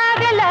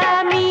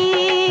পাগলামি?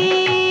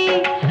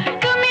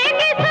 তুমি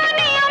কিছু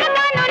নিয়ম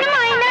কানুন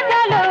মাইনা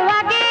চলো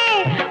আগে,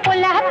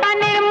 পোলা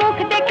পানের মুখ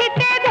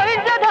দেখিতে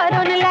ধৈর্য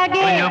ধরন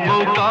লাগে।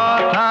 বউ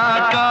কথা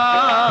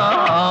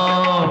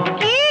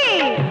কি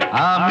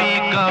আমি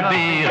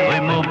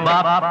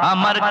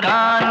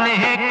काने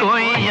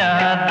कोई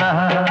याद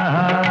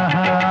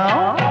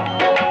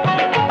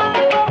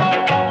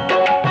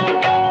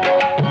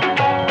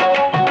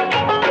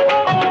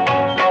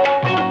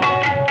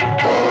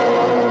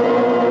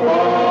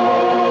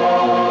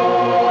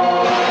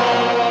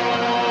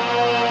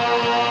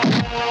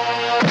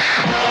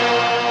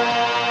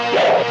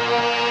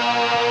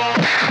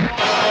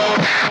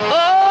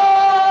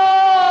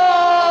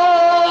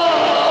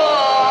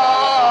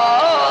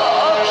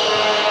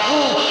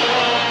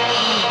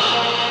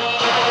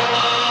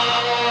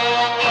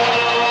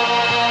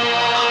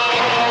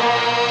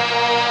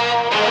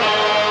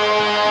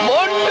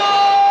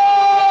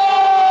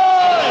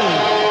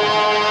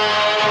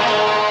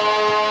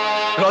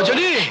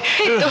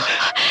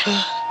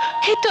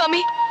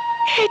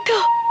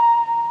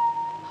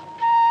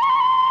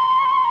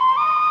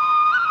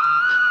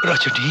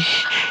রজনী,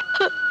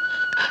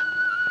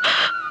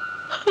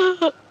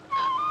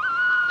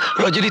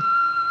 রজনী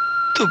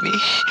তুমি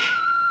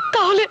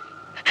তাহলে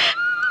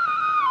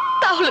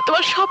তাহলে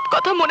তোমার সব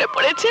কথা মনে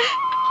পড়েছে?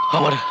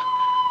 আমার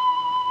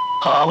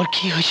আমার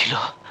কি হয়েছিল?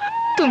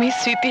 তুমি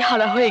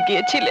স্মৃতিহারা হয়ে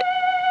গিয়েছিলে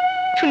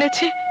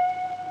শুনেছি।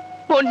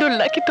 মন্ডল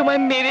নাকি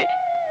তোমায় মেরে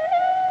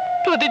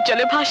নদীর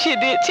জলে ভাসিয়ে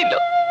দিয়েছিল।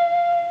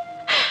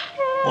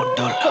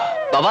 মন্ডল?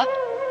 বাবা,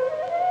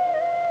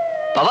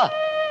 বাবা,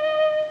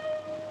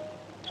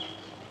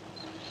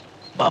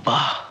 বাবা,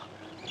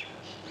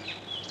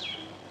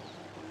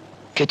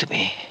 কে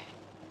তুমি?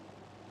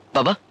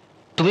 বাবা,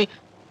 তুমি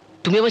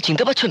তুমি আমায়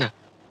চিনতে পারছো না?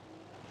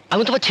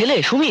 আমি তোমার ছেলে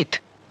সুমিত।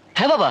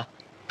 হ্যাঁ বাবা,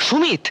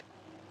 সুমিত।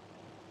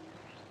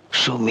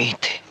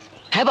 সুমিত?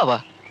 হ্যাঁ বাবা।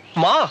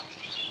 মা,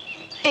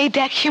 এই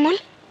দেখ শিমুল,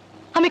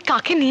 আমি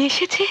কাকে নিয়ে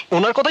এসেছি।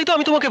 ওনার কথাই তো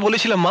আমি তোমাকে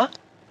বলেছিলাম মা।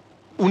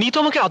 উনি তো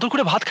আমাকে আদর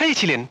করে ভাত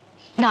খাইয়েছিলেন।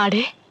 না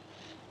রে,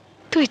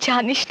 তুই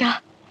জানিস না,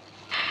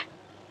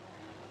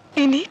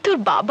 ইনি তোর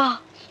বাবা।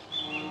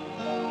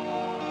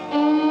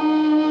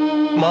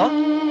 মা,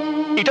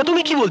 এটা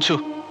তুমি কি বলছো?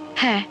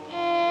 হ্যাঁ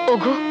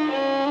ওগো,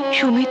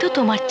 সুমিত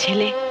তোমার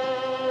ছেলে।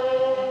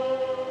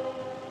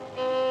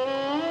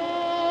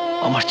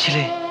 আমার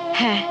ছেলে?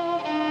 হ্যাঁ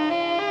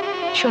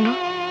শোনো,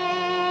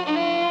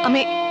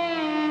 আমি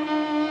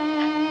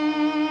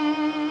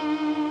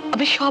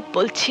আমি সব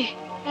বলছি।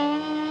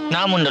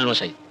 না মন্ডল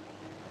মশাই,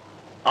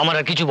 আমার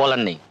আর কিছু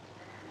বলার নেই।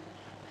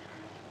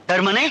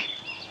 তার মানে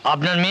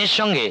আপনার মেয়ের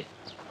সঙ্গে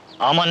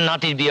আমার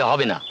নাতির বিয়ে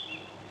হবে না,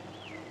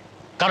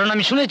 কারণ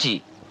আমি শুনেছি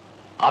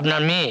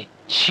আপনার মেয়ে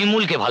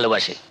শিমুলকে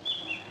ভালোবাসে।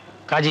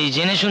 কাজেই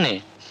জেনে শুনে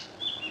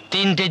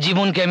 3টে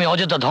জীবনকে আমি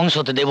অযথা ধ্বংস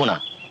হতে দেব না।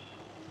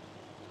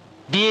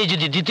 বিয়ে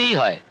যদি দিতেই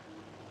হয়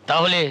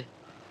তাহলে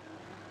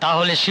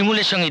তাহলে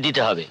শিমুলের সঙ্গে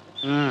দিতে হবে।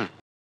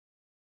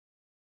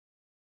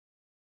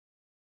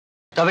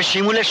 তবে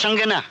শিমুলের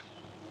সঙ্গে না,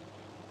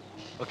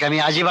 ওকে আমি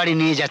আজই বাড়ি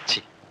নিয়ে যাচ্ছি।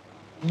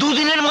 2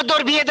 দিনের মধ্যে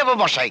ওর বিয়ে দেবো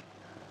মশাই,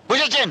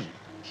 বুঝেছেন?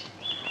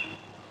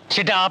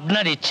 সেটা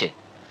আপনার ইচ্ছে,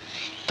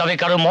 তবে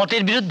কারো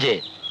মতের বিরুদ্ধে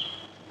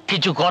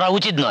কিছু করা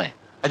উচিত নয়।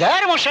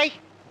 আরে মশাই,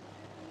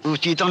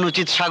 উচিত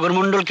অনুচিত সাগর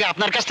মণ্ডলকে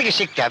আপনার কাছ থেকে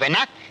শিখতে হবে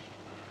না?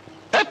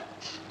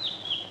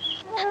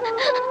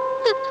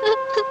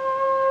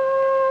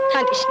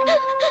 কাঁদিস না,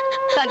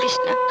 কাঁদিস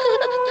না,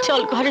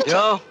 চল ঘরে চল।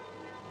 যাও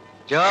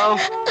যাও,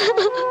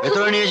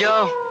 ভেতরে নিয়ে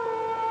যাও,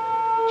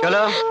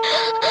 চলো।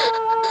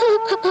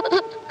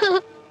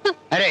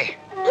 আরে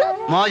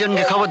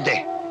মহাজনকে খবর দে,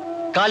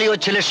 কালই ওর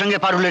ছেলের সঙ্গে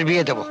পারুলের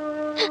বিয়ে দেবো।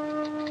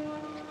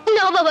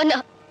 না বাবা না,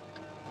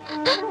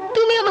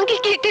 তুমি আমাকে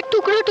কেটে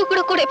টুকরো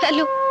টুকরো করে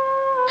ফেলো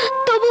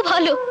তবু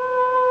ভালো,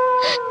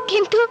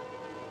 কিন্তু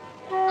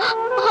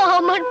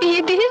আমার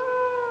বিয়ে দিয়ে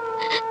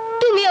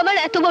তুমি আমার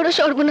এত বড়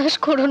সর্বনাশ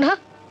করো না।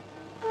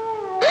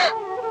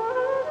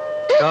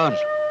 শোন,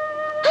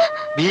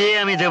 বিয়ে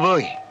আমি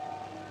দেবই,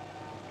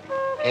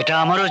 এটা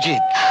আমারও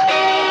জিদ।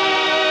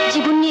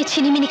 জীবন নিয়ে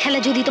ছিনিমিনি খেলা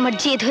যদি তোমার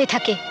জেদ হয়ে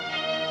থাকে,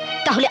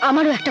 তাহলে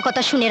আমারও একটা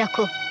কথা শুনে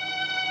রাখো,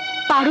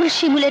 পারুল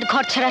শিমুলের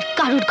ঘর ছাড়ার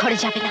কারুর ঘরে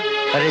যাবে না।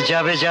 আরে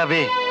যাবে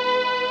যাবে,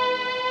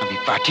 আমি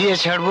পাঠিয়ে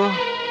ছাড়বো।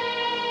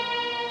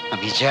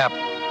 আমি যা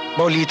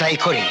বলি তাই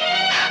করি।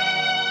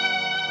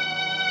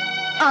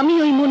 আমি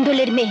ওই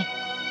মণ্ডলের মেয়ে,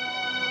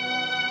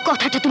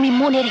 কথাটা তুমি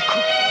মনে রেখো।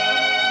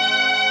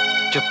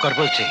 চুপ কর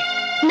বলছি।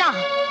 না,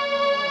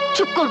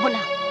 চুপ করব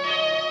না,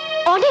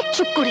 অনেক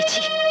চুপ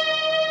করেছি,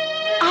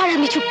 আর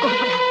আমি চুপ করব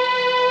না,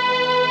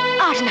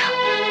 আর না।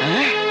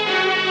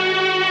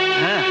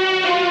 হ্যাঁ,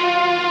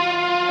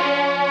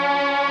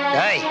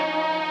 তাই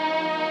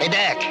এই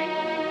দেখ,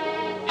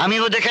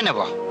 আমিও দেখে নেব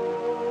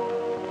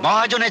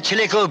মহাজনের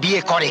ছেলেকেও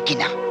বিয়ে করে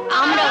কিনা।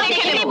 আমরা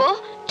দেখে নেব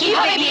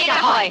কিভাবে বিয়েটা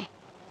হয়।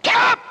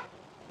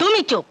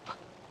 তুমি চুপ।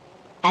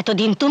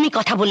 এতদিন তুমি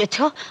কথা বলেছ,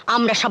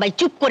 আমরা সবাই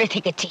চুপ করে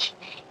থেকেছি।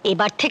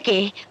 এবার থেকে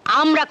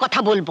আমরা কথা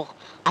বলবো,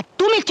 আর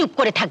তুমি চুপ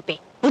করে থাকবে,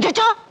 বুঝেছ?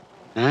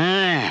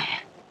 হ্যাঁ,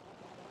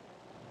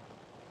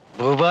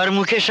 বোবার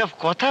মুখে সব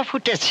কথা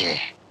ফুটেছে।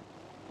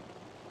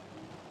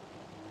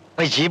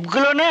 ওই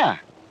জীবগুলো না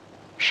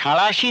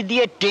সাঁড়াশি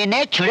দিয়ে টেনে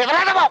ছুঁড়ে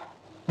ফেলা দেবো।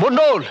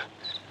 মন্ডল,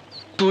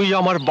 তুই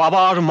আমার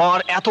বাবা আর মার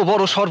এত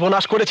বড়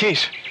সর্বনাশ করেছিস।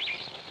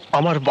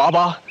 আমার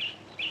বাবা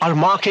আর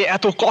মাকে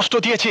এত কষ্ট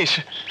দিয়েছিস,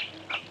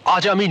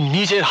 আজ আমি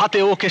নিজের হাতে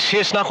ওকে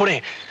শেষ না করে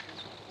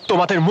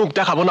তোমাদের মুখ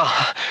দেখাবো না।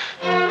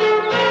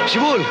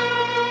 শিমুল,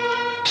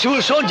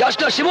 শিমুল শোন, যাস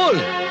না শিমুল।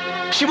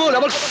 শিমুল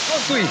আমার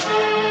তুই,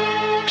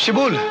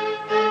 শিমুল,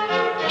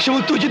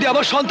 শিমুল তুই যদি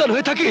আমার সন্তান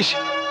হয়ে থাকিস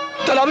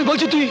তাহলে আমি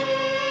বলছি তুই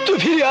তুই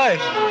ফিরে আয়।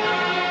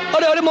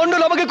 আরে আরে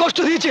মন্ডল আমাকে কষ্ট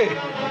দিয়েছে,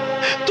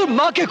 তোর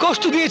মাকে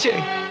কষ্ট দিয়েছে,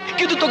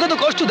 কিন্তু তোকে তো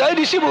কষ্ট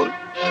দেয়নি শিমুল,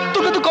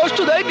 তোকে তো কষ্ট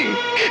দেয়নি।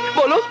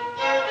 বলো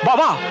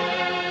বাবা,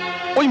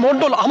 ওই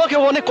মন্ডল আমাকে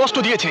অনেক কষ্ট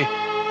দিয়েছে,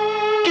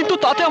 কিন্তু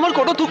তাতে আমার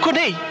কোনো দুঃখ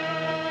নেই।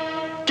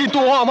 কিন্তু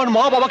ও আমার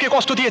মা বাবাকে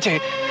কষ্ট দিয়েছে,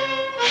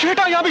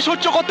 সেটাই আমি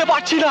সহ্য করতে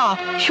পারছি না।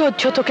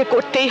 সহ্য তোকে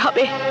করতেই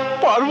হবে।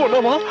 পারবো না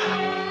মা,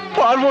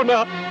 পারবো না।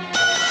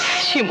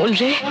 শিমুল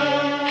রে,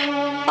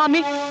 আমি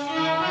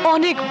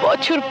অনেক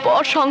বছর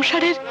পর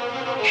সংসারের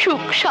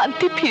সুখ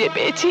শান্তি ফিরে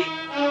পেয়েছি,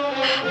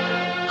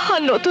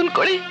 আর নতুন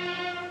করে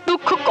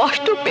দুঃখ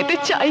কষ্ট পেতে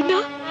চাই না।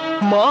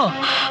 মা,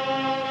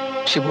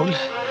 শিমুল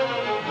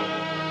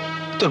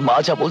তোর মা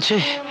যা বলছে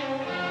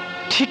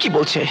ঠিকই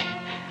বলছে।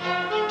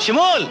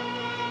 শিমুল,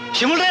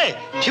 শিমুল রে,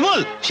 শিমুল,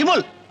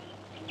 শিমুল।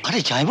 আরে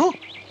যাইবো,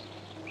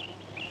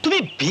 তুমি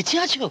বেঁচে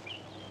আছো?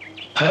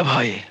 হ্যাঁ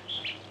ভাই,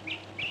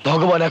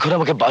 ভগবান এখন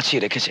আমাকে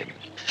বাঁচিয়ে রেখেছেন।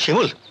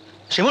 শিমুল,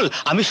 শিমুল,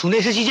 আমি শুনে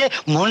এসেছি যে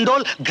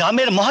মন্ডল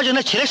গ্রামের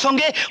মহাজনের ছেলের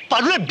সঙ্গে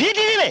পারুলের বিয়ে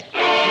দিয়ে দিলে।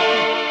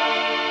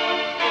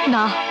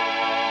 না,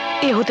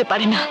 এ হতে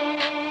পারে না।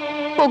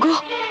 ওগো,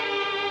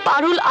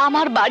 পারুল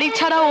আমার বাড়ি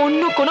ছাড়া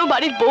অন্য কোনো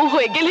বাড়ির বউ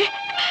হয়ে গেলে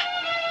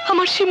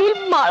আমার শিমুল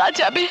মারা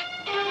যাবে।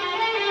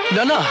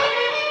 না না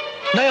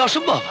না,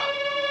 অসম্ভব।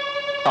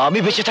 আমি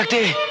বেঁচে থাকতে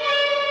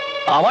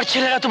আমার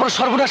ছেলের এত বড়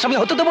সর্বনাশ আমি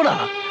হতে দেবো না।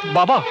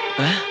 বাবা,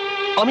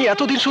 আমি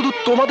এতদিন শুধু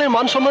তোমাদের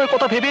মান সম্মানের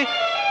কথা ভেবে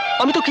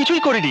আমি তো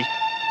কিছুই করিনি।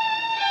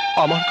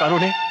 আমার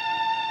কারণে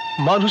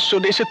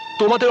মানুষজন এসে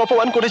তোমাদের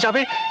অপমান করে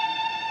যাবে,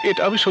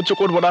 এটা আমি সহ্য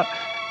করব না,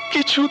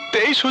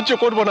 কিছুতেই সহ্য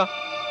করব না।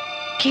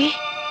 কি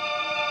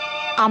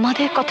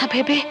আমাদের কথা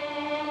ভেবে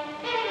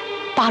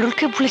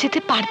পারুলকে ভুলে যেতে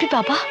পারবি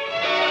বাবা?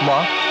 মা,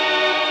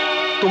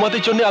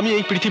 তোমাদের জন্য আমি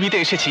এই পৃথিবীতে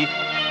এসেছি,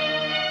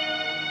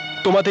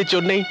 তোমাদের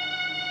জন্যই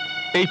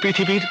এই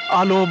পৃথিবীর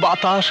আলো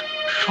বাতাস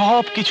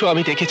সব কিছু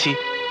আমি দেখেছি।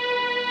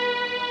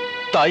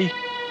 তাই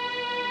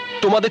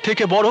তোমাদের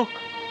থেকে বড়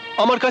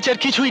আমার কাছে আর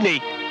কিছুই নেই।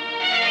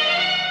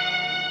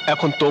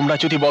 এখন তোমরা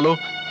যদি বলো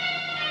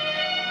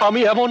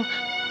আমি এমন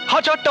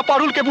হাজারটা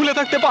পারুলকে ভুলে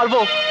থাকতে পারবো,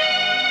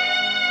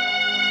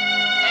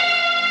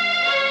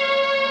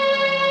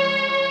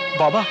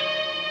 বাবা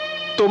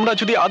তোমরা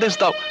যদি আদেশ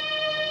দাও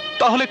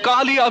তাহলে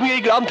কালই আমি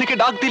এই গ্রাম থেকে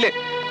ডাক দিলে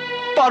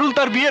পারুল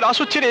তার বিয়ের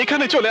আসর ছেড়ে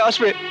এখানে চলে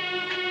আসবে।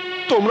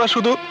 তোমরা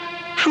শুধু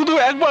শুধু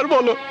একবার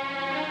বলো।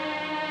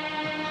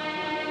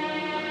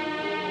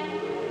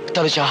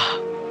 তাহলে যা,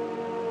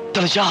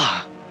 তাহলে যা,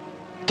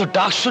 তোর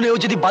ডাক শুনে ও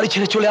যদি বাড়ি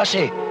ছেড়ে চলে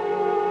আসে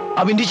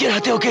আমি নিজের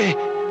হাতে ওকে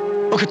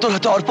ওকে তোর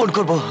হাতে অর্পণ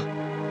করবো।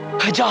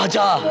 যা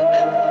যা।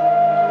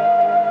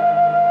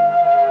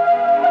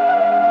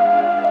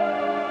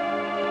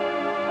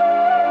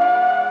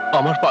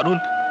 আমার পারুল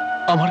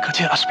আমার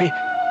কাছে আসবে,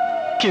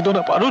 কেঁদো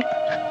না পারুল,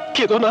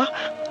 কেঁদো না,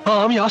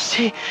 আমি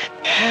আসছি।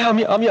 হ্যাঁ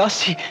আমি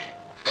আসছি।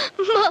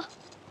 মা,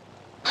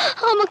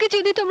 আমাকে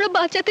যদি তোমরা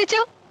বাঁচাতে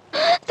চাও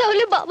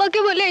তাহলে বাবাকে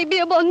বলে এই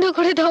বিয়ে বন্ধ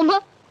করে দাও মা,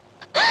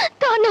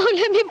 তা না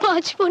হলে আমি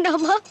বাঁচবো না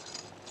মা,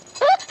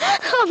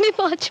 আমি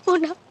বাঁচবো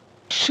না।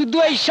 শুধু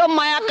এইসব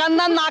মায়া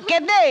কান্না না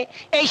কেঁদে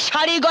এই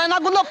শাড়ি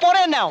গয়নাগুলো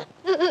পরে নাও,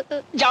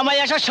 জামাই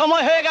আসার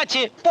সময় হয়ে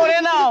গেছে, পরে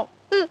নাও।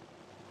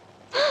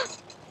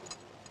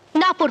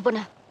 না পরবো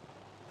না,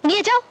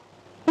 নিয়ে যাও,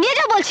 নিয়ে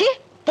যাও বলছি।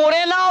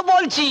 পরে নাও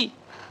বলছি।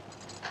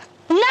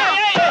 না,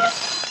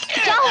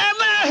 যাও,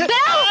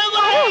 দাও।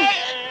 পারুল,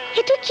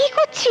 এ তুই কি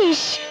করছিস?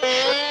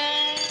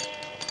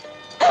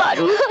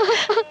 পারুল,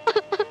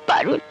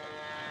 পারুল,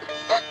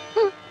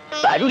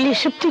 পারুল,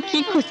 এসব তুই কি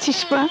করছিস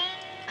মা?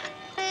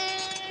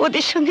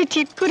 ওদের সঙ্গে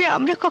চিট করে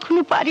আমরা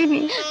কখনো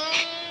পারিনি,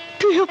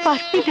 তুইও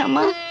পারবি না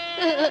মা,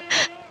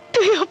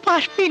 তুইও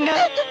পারবি না।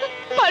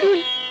 পারুল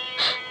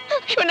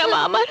শোনা মা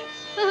আমার,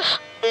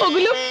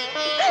 ওগুলো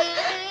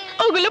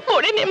ওগুলো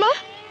পড়ে নে মা,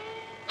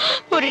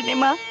 পড়ে নে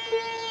মা।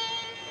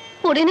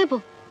 পড়ে নেব?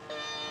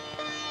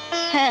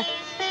 হ্যাঁ,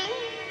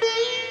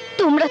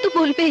 তোমরা তো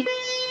বলবেই।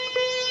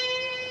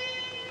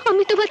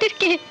 আমি তোমাদের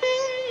কে?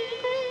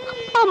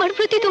 আমার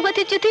প্রতি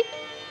তোমাদের যদি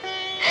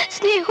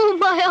স্নেহ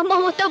মায়া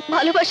মমতা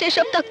ভালোবাসা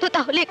এসব থাকতো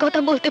তাহলে কথা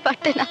বলতে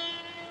পারতে না।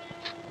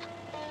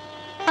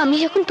 আমি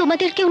যখন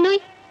তোমাদের কেউ নই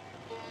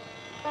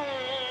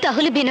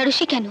তাহলে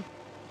বেনারসি কেন,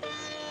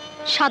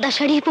 সাদা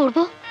শাড়ি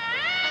পরবো?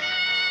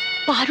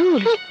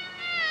 পারুল,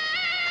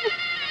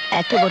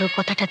 এত বড়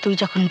কথাটা তুই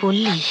যখন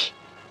বললি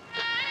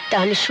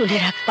তাহলে শুনে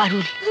রাখ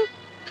পারুল,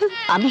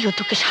 আমিও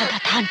তোকে সাদা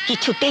থান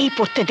কিছুতেই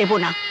পড়তে দেব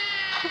না।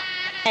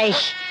 এই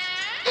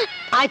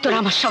আয় তোর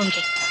আমার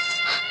সঙ্গে।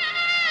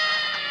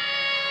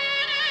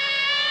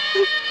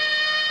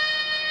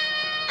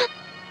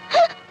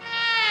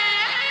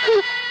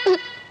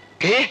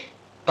 কে?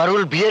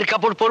 পারুল বিয়ের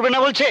কাপড় পরবে না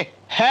বলছে?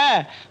 হ্যাঁ,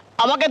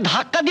 আমাকে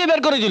ধাক্কা দিয়ে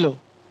বের করে দিল।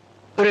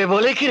 রে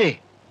বলে কি রে?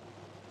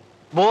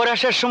 বউর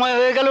আসার সময়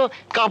হয়ে গেল,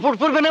 কাপড়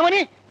পরবে না মানে?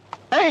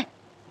 হ্যাঁ,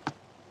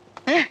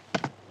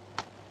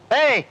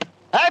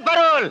 এই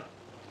পারুল,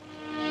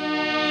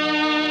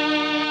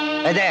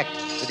 এই দেখ,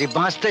 যদি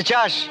বাঁচতে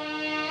চাস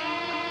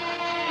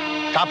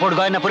কাপড়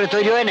গয়না পরে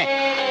তৈরি হয়ে নে।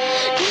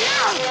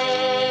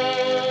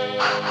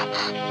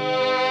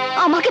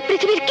 আমাকে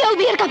পৃথিবীর কেউ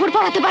বিয়ের কাপড়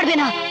পরাতে পারবে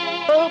না।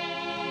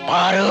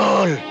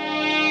 পারুল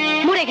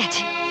মরে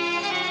গেছে,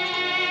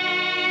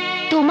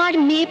 তোমার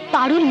মেয়ে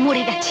পারুল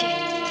মরে গেছে,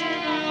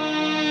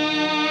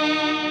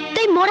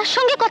 তাই মরার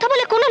সঙ্গে কথা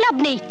বলে কোনো লাভ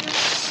নেই।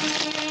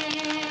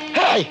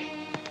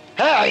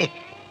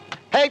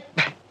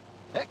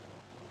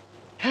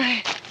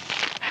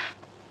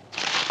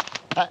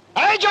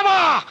 জমা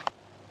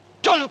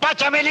চম্পা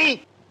চামেলি,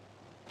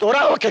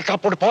 তোরা ওকে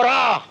কাপড় পরা।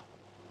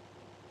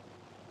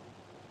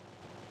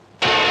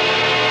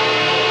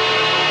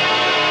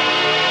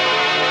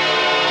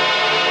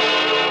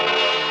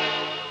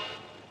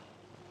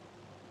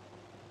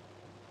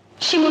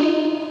 শিমুল,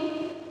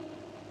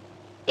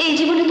 এই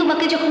জীবনে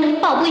তোমাকে যখন আর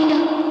পাবোই না,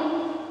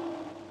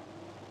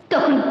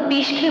 তখন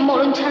বিষ খেয়ে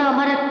মরণ ছাড়া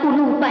আমার আর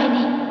কোনো উপায়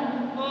নেই।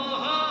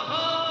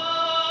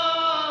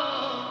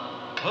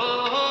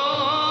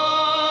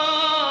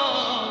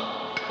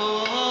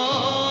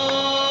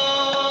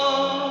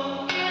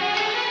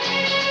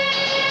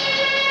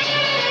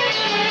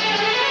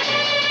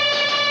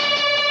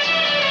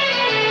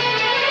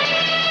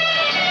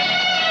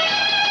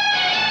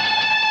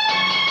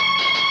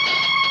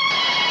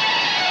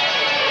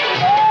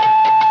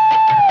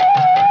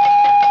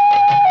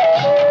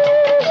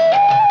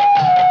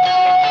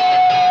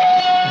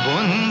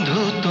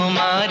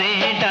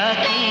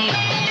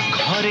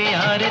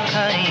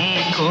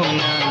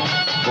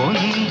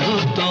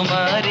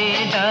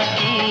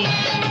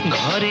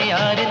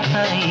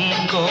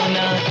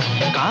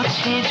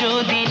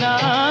 যদি না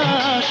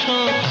আসো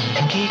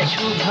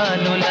কিছু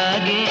ভালো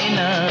লাগে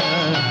না।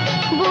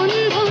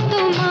 বন্ধু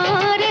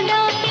তোমার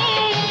ডাকে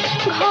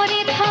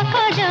ঘরে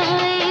থাকা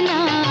যায় না,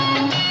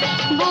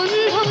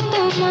 বন্ধু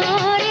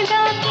তোমার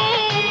ডাকে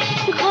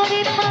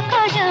ঘরে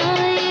থাকা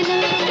যায় না।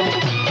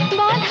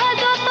 বাধা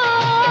যত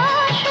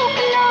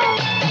শুকনো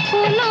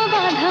কোনো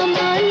বাধা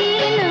মানি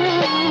না।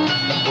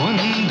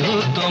 বন্ধু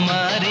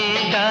তোমারে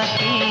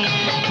ডাকি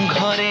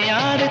ঘরে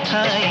আর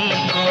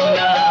থাইকো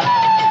না।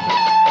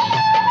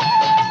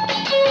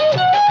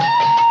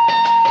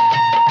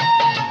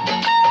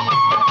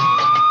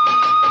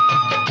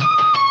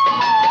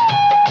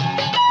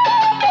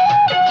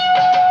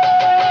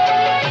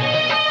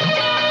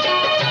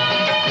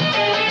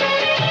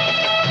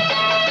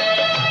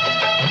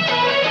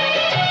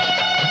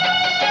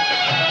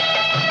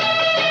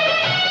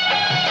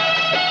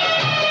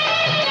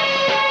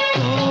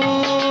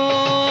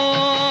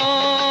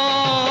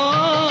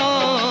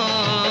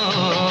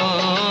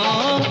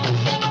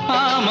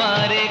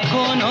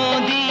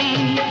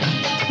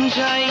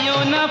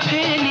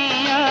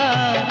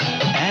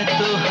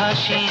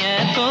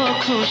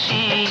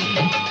 খুশি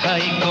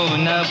থাইকো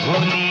না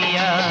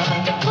ভুলিয়া।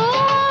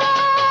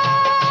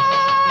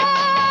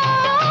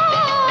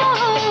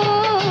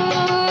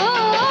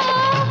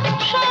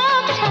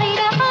 সব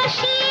ছাইরা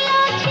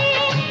আসিয়াছি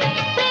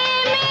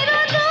প্রেমের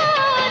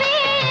জোরে,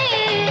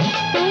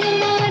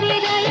 তোমারে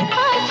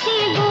রাইখাছি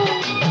গো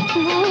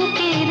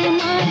বুকের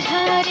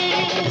মাঝারে।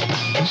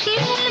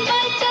 শিমুল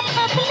বাইচা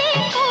থাকলে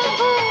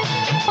কবু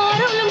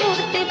পারুল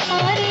মরতে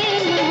পারে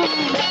না।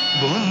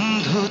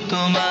 বন্ধু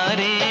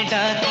তোমারে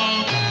ডাকি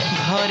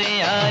ঘরে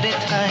আর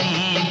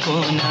থাইকো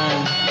না।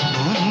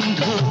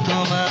 বন্ধু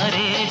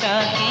তোমারে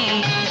ডাকি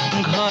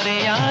ঘরে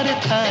আর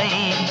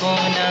থাইকো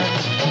না।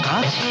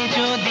 কাছে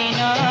যদি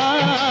না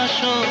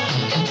আসো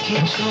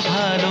কিছু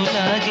ভালো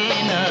লাগে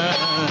না।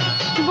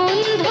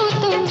 বন্ধু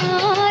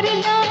তোমার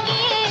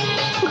ডাকে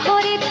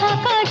ঘরে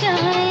থাকা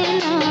যায়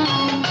না।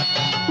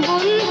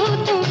 বন্ধু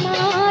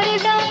তোমার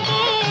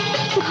ডাকে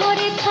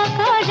ঘরে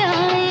থাকা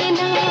যায়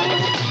না।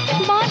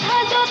 বাধা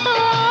যত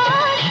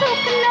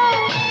আসুক না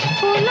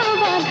কোনো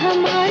বাধা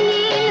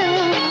মানি না।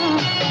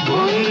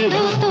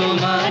 বন্ধু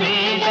তোমারে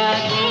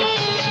ডাকে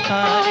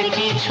আর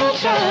কিছু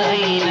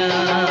চাই না।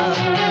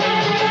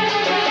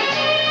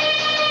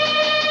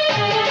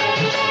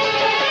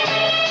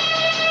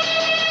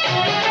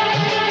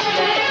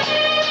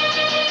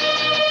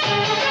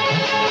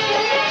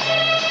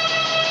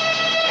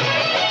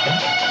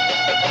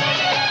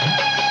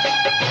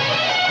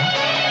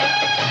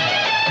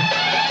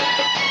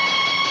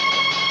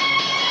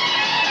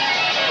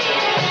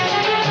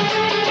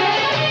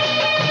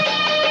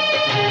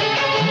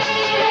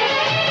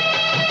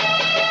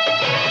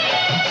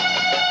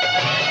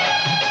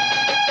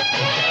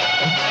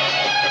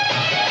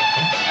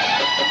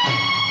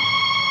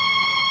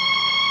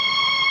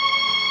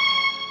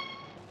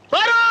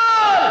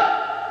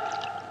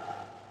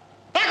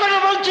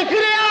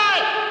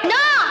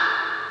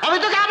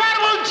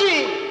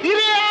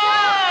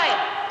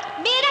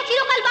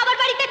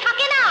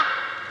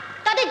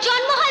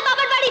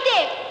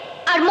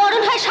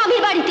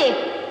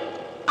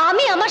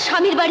 আমি আমার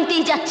স্বামীর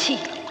বাড়িতেই যাচ্ছি।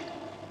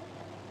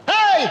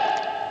 এই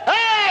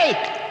এই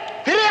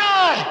ফিরে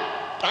আয়,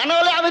 তা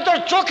নাহলে আমি তোর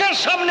চোখের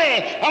সামনে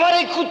আমার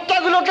এই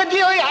কুত্তাগুলোকে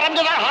দিয়ে ওই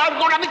হারামজাদার হাড়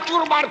গোড় আমি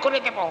চুরমার করে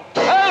দেবো।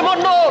 এই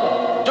মন্ডল,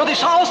 যদি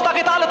সাহস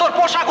থাকে তাহলে তোর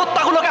পোষা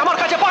কুত্তাগুলোকে আমার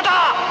কাছে পাঠা।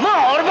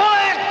 মরবো।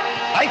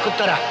 এই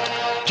কুত্তারা,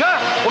 যা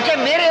ওকে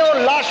মেরে ওর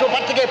লাশ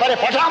ওপার থেকে এপারে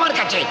পাঠা আমার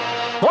কাছে।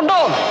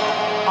 মন্ডল,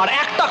 আর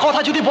একটা কথা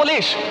যদি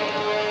বলিস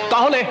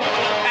তাহলে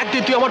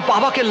একদিন তুই আমার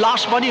বাবাকে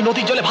লাশ বানিয়ে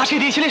নদীর জলে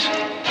ভাসিয়ে দিয়েছিলিস,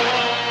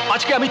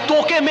 আজকে আমি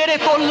তোকে মেরে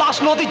তোর লাশ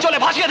নদীর জলে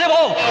ভাসিয়ে দেবো।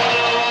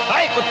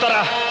 এই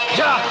কুত্তারা,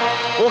 যা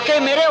ওকে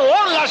মেরে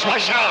ওর লাশ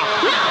ভাসা।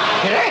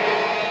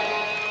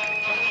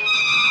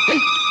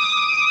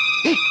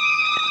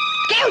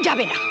 কেউ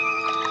যাবে না।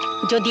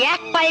 যদি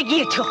এক পায়ে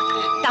গিয়েছো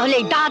তাহলে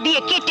এই দা দিয়ে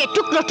কেটে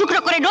টুকরো টুকরো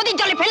করে নদীর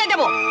জলে ফেলে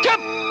দেবো।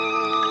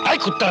 এই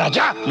কুত্তারা,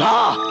 যা। না,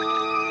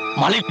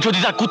 মালিক যদি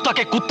তার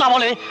কুত্তাকে কুত্তা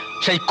বলে,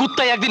 সেই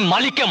কুত্তাই একদিন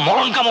মালিককে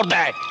মরণ কামড়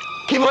দেয়।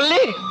 কি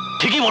বললি?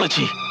 ঠিকই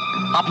বলেছি।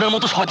 আপনার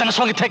মতো শয়তানের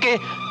সঙ্গে থেকে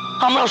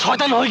আমরাও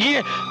শয়তান হয়ে গিয়ে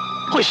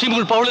ওই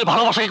শিমুল পারুলের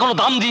ভালোবাসাকে কোনো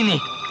দাম দিইনি।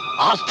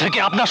 আজ থেকে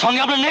আপনার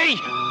সঙ্গে আমরা নেই।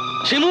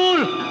 শিমুল,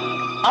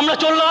 আমরা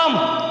চললাম।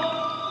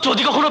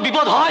 যদি কখনো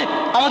বিপদ হয়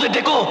আমাদের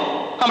ডেকো,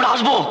 আমরা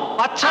আসবো।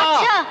 আচ্ছা।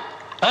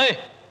 এই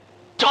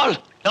চল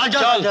চল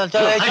চল চল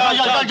চল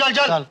চল চল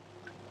চল চল।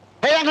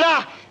 এই আংলা,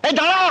 এই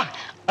দাঁড়া।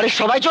 আরে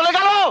সবাই চলে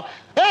গেল।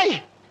 এই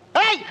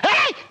এই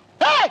এই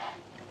এই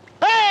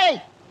এই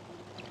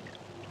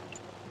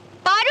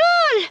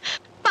পারুল,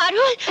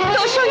 পারুল,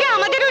 তোর সঙ্গে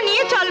আমাদেরও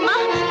নিয়ে চল মা।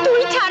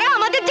 তুই ছাড়া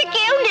আমাদের যে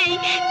কেউ নেই।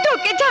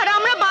 তোকে ছাড়া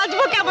আমরা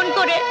বাঁচবো কেমন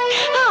করে?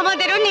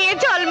 আমাদেরও নিয়ে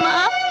চল মা।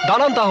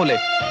 দাঁড়ান তাহলে।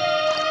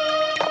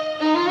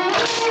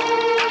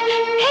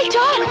 এই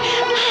চল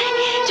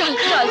চল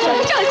চল চল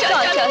চল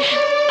চল চল।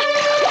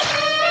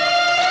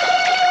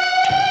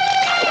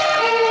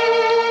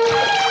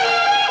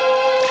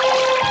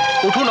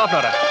 উঠুন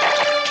আপনারা।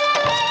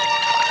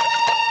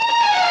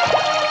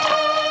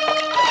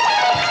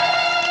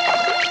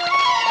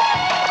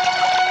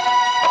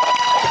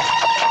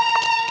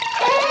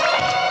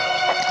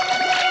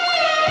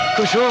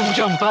 কুসুম,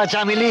 চম্পা,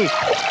 চামেলি,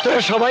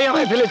 তোরা সবাই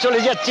আমায় ফেলে চলে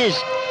যাচ্ছিস।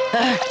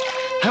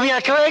 আমি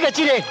একা হয়ে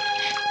গেছি রে।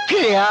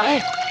 ফিরে আয়।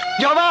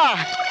 জবা,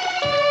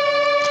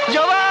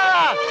 জবা,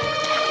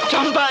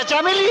 চম্পা,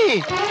 চামেলি।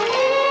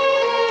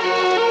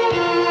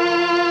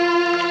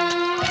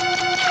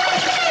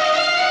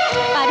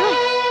 পারুল,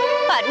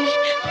 পারুল,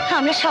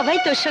 আমরা সবাই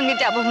তোর সঙ্গে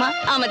যাব মা।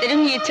 আমাদেরও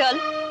নিয়ে চল।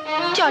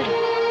 চল।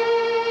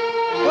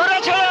 ওরা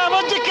ছাড়া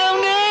আমার যে কেউ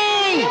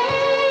নেই।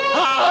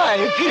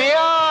 আয়, ফিরে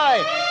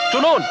আয়।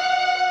 শুনুন,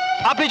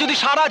 আপনি যদি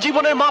সারা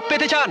জীবনের মাপ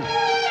পেতে চান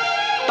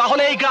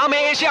তাহলে এই গ্রামে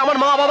এসে আমার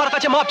মা বাবার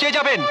কাছে মাপ চেয়ে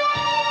যাবেন।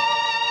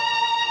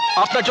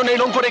 আপনার জন্য এই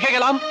লঙ্ক রেখে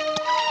গেলাম,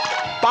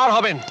 পার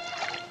হবেন।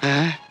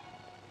 হ্যাঁ,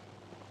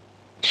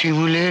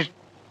 শিমুলের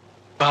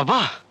বাবা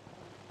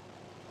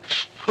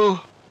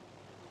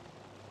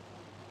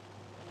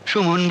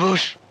সুমন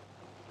বোস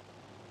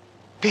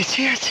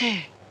বেঁচে আছে।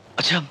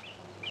 আচ্ছা,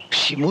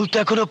 শিমুল তো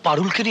এখনো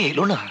পারুলকে নিয়ে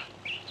এলো না।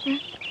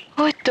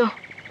 ওই তো।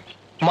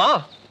 মা,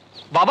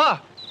 বাবা,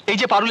 এই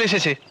যে পারুল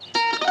এসেছে।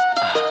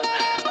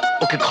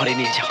 ওকে ঘরে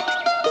নিয়ে যাও।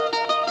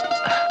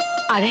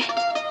 আরে,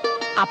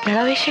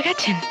 আপনারাও এসে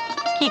গেছেন?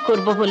 কি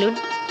করব বলুন?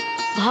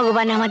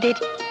 ভগবান আমাদের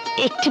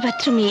একটি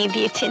মাত্র মেয়ে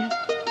দিয়েছেন,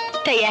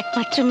 তাই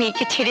একমাত্র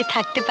মেয়েকে ছেড়ে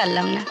থাকতে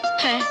পারলাম না।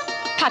 হ্যাঁ,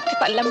 থাকতে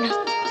পারলাম না।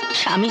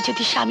 স্বামী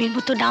যদি স্বামীর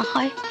মতো না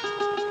হয়।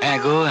 হ্যাঁ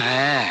গো,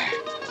 হ্যাঁ,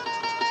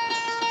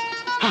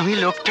 আমি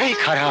লোকটাই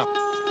খারাপ।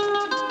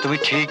 তুমি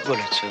ঠিক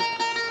বলেছ।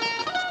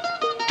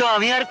 তো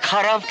আমি আর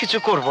খারাপ কিছু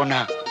করব না,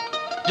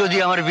 যদি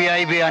আমার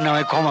বেয়াই বেয়া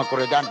নামে ক্ষমা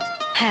করে দেন।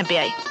 হ্যাঁ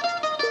বেয়াই,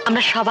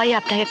 আমরা সবাই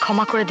আপনাকে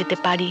ক্ষমা করে দিতে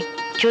পারি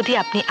যদি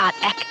আপনি আর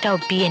একটাও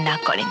বিয়ে না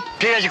করেন।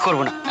 ঠিক আছে,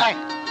 করবো না।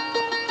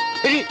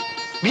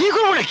 বিয়ে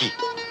করবো নাকি?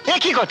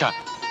 একই কথা।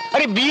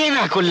 আরে বিয়ে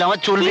না করলে আমার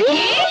চলবে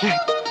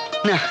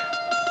না,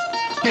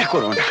 না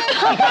করবো না।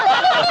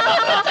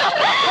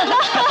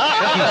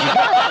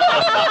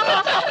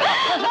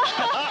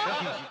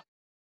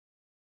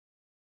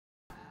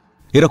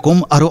 এরকম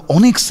আরো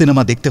অনেক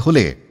সিনেমা দেখতে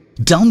হলে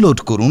ডাউনলোড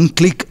করুন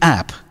ক্লিক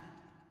অ্যাপ।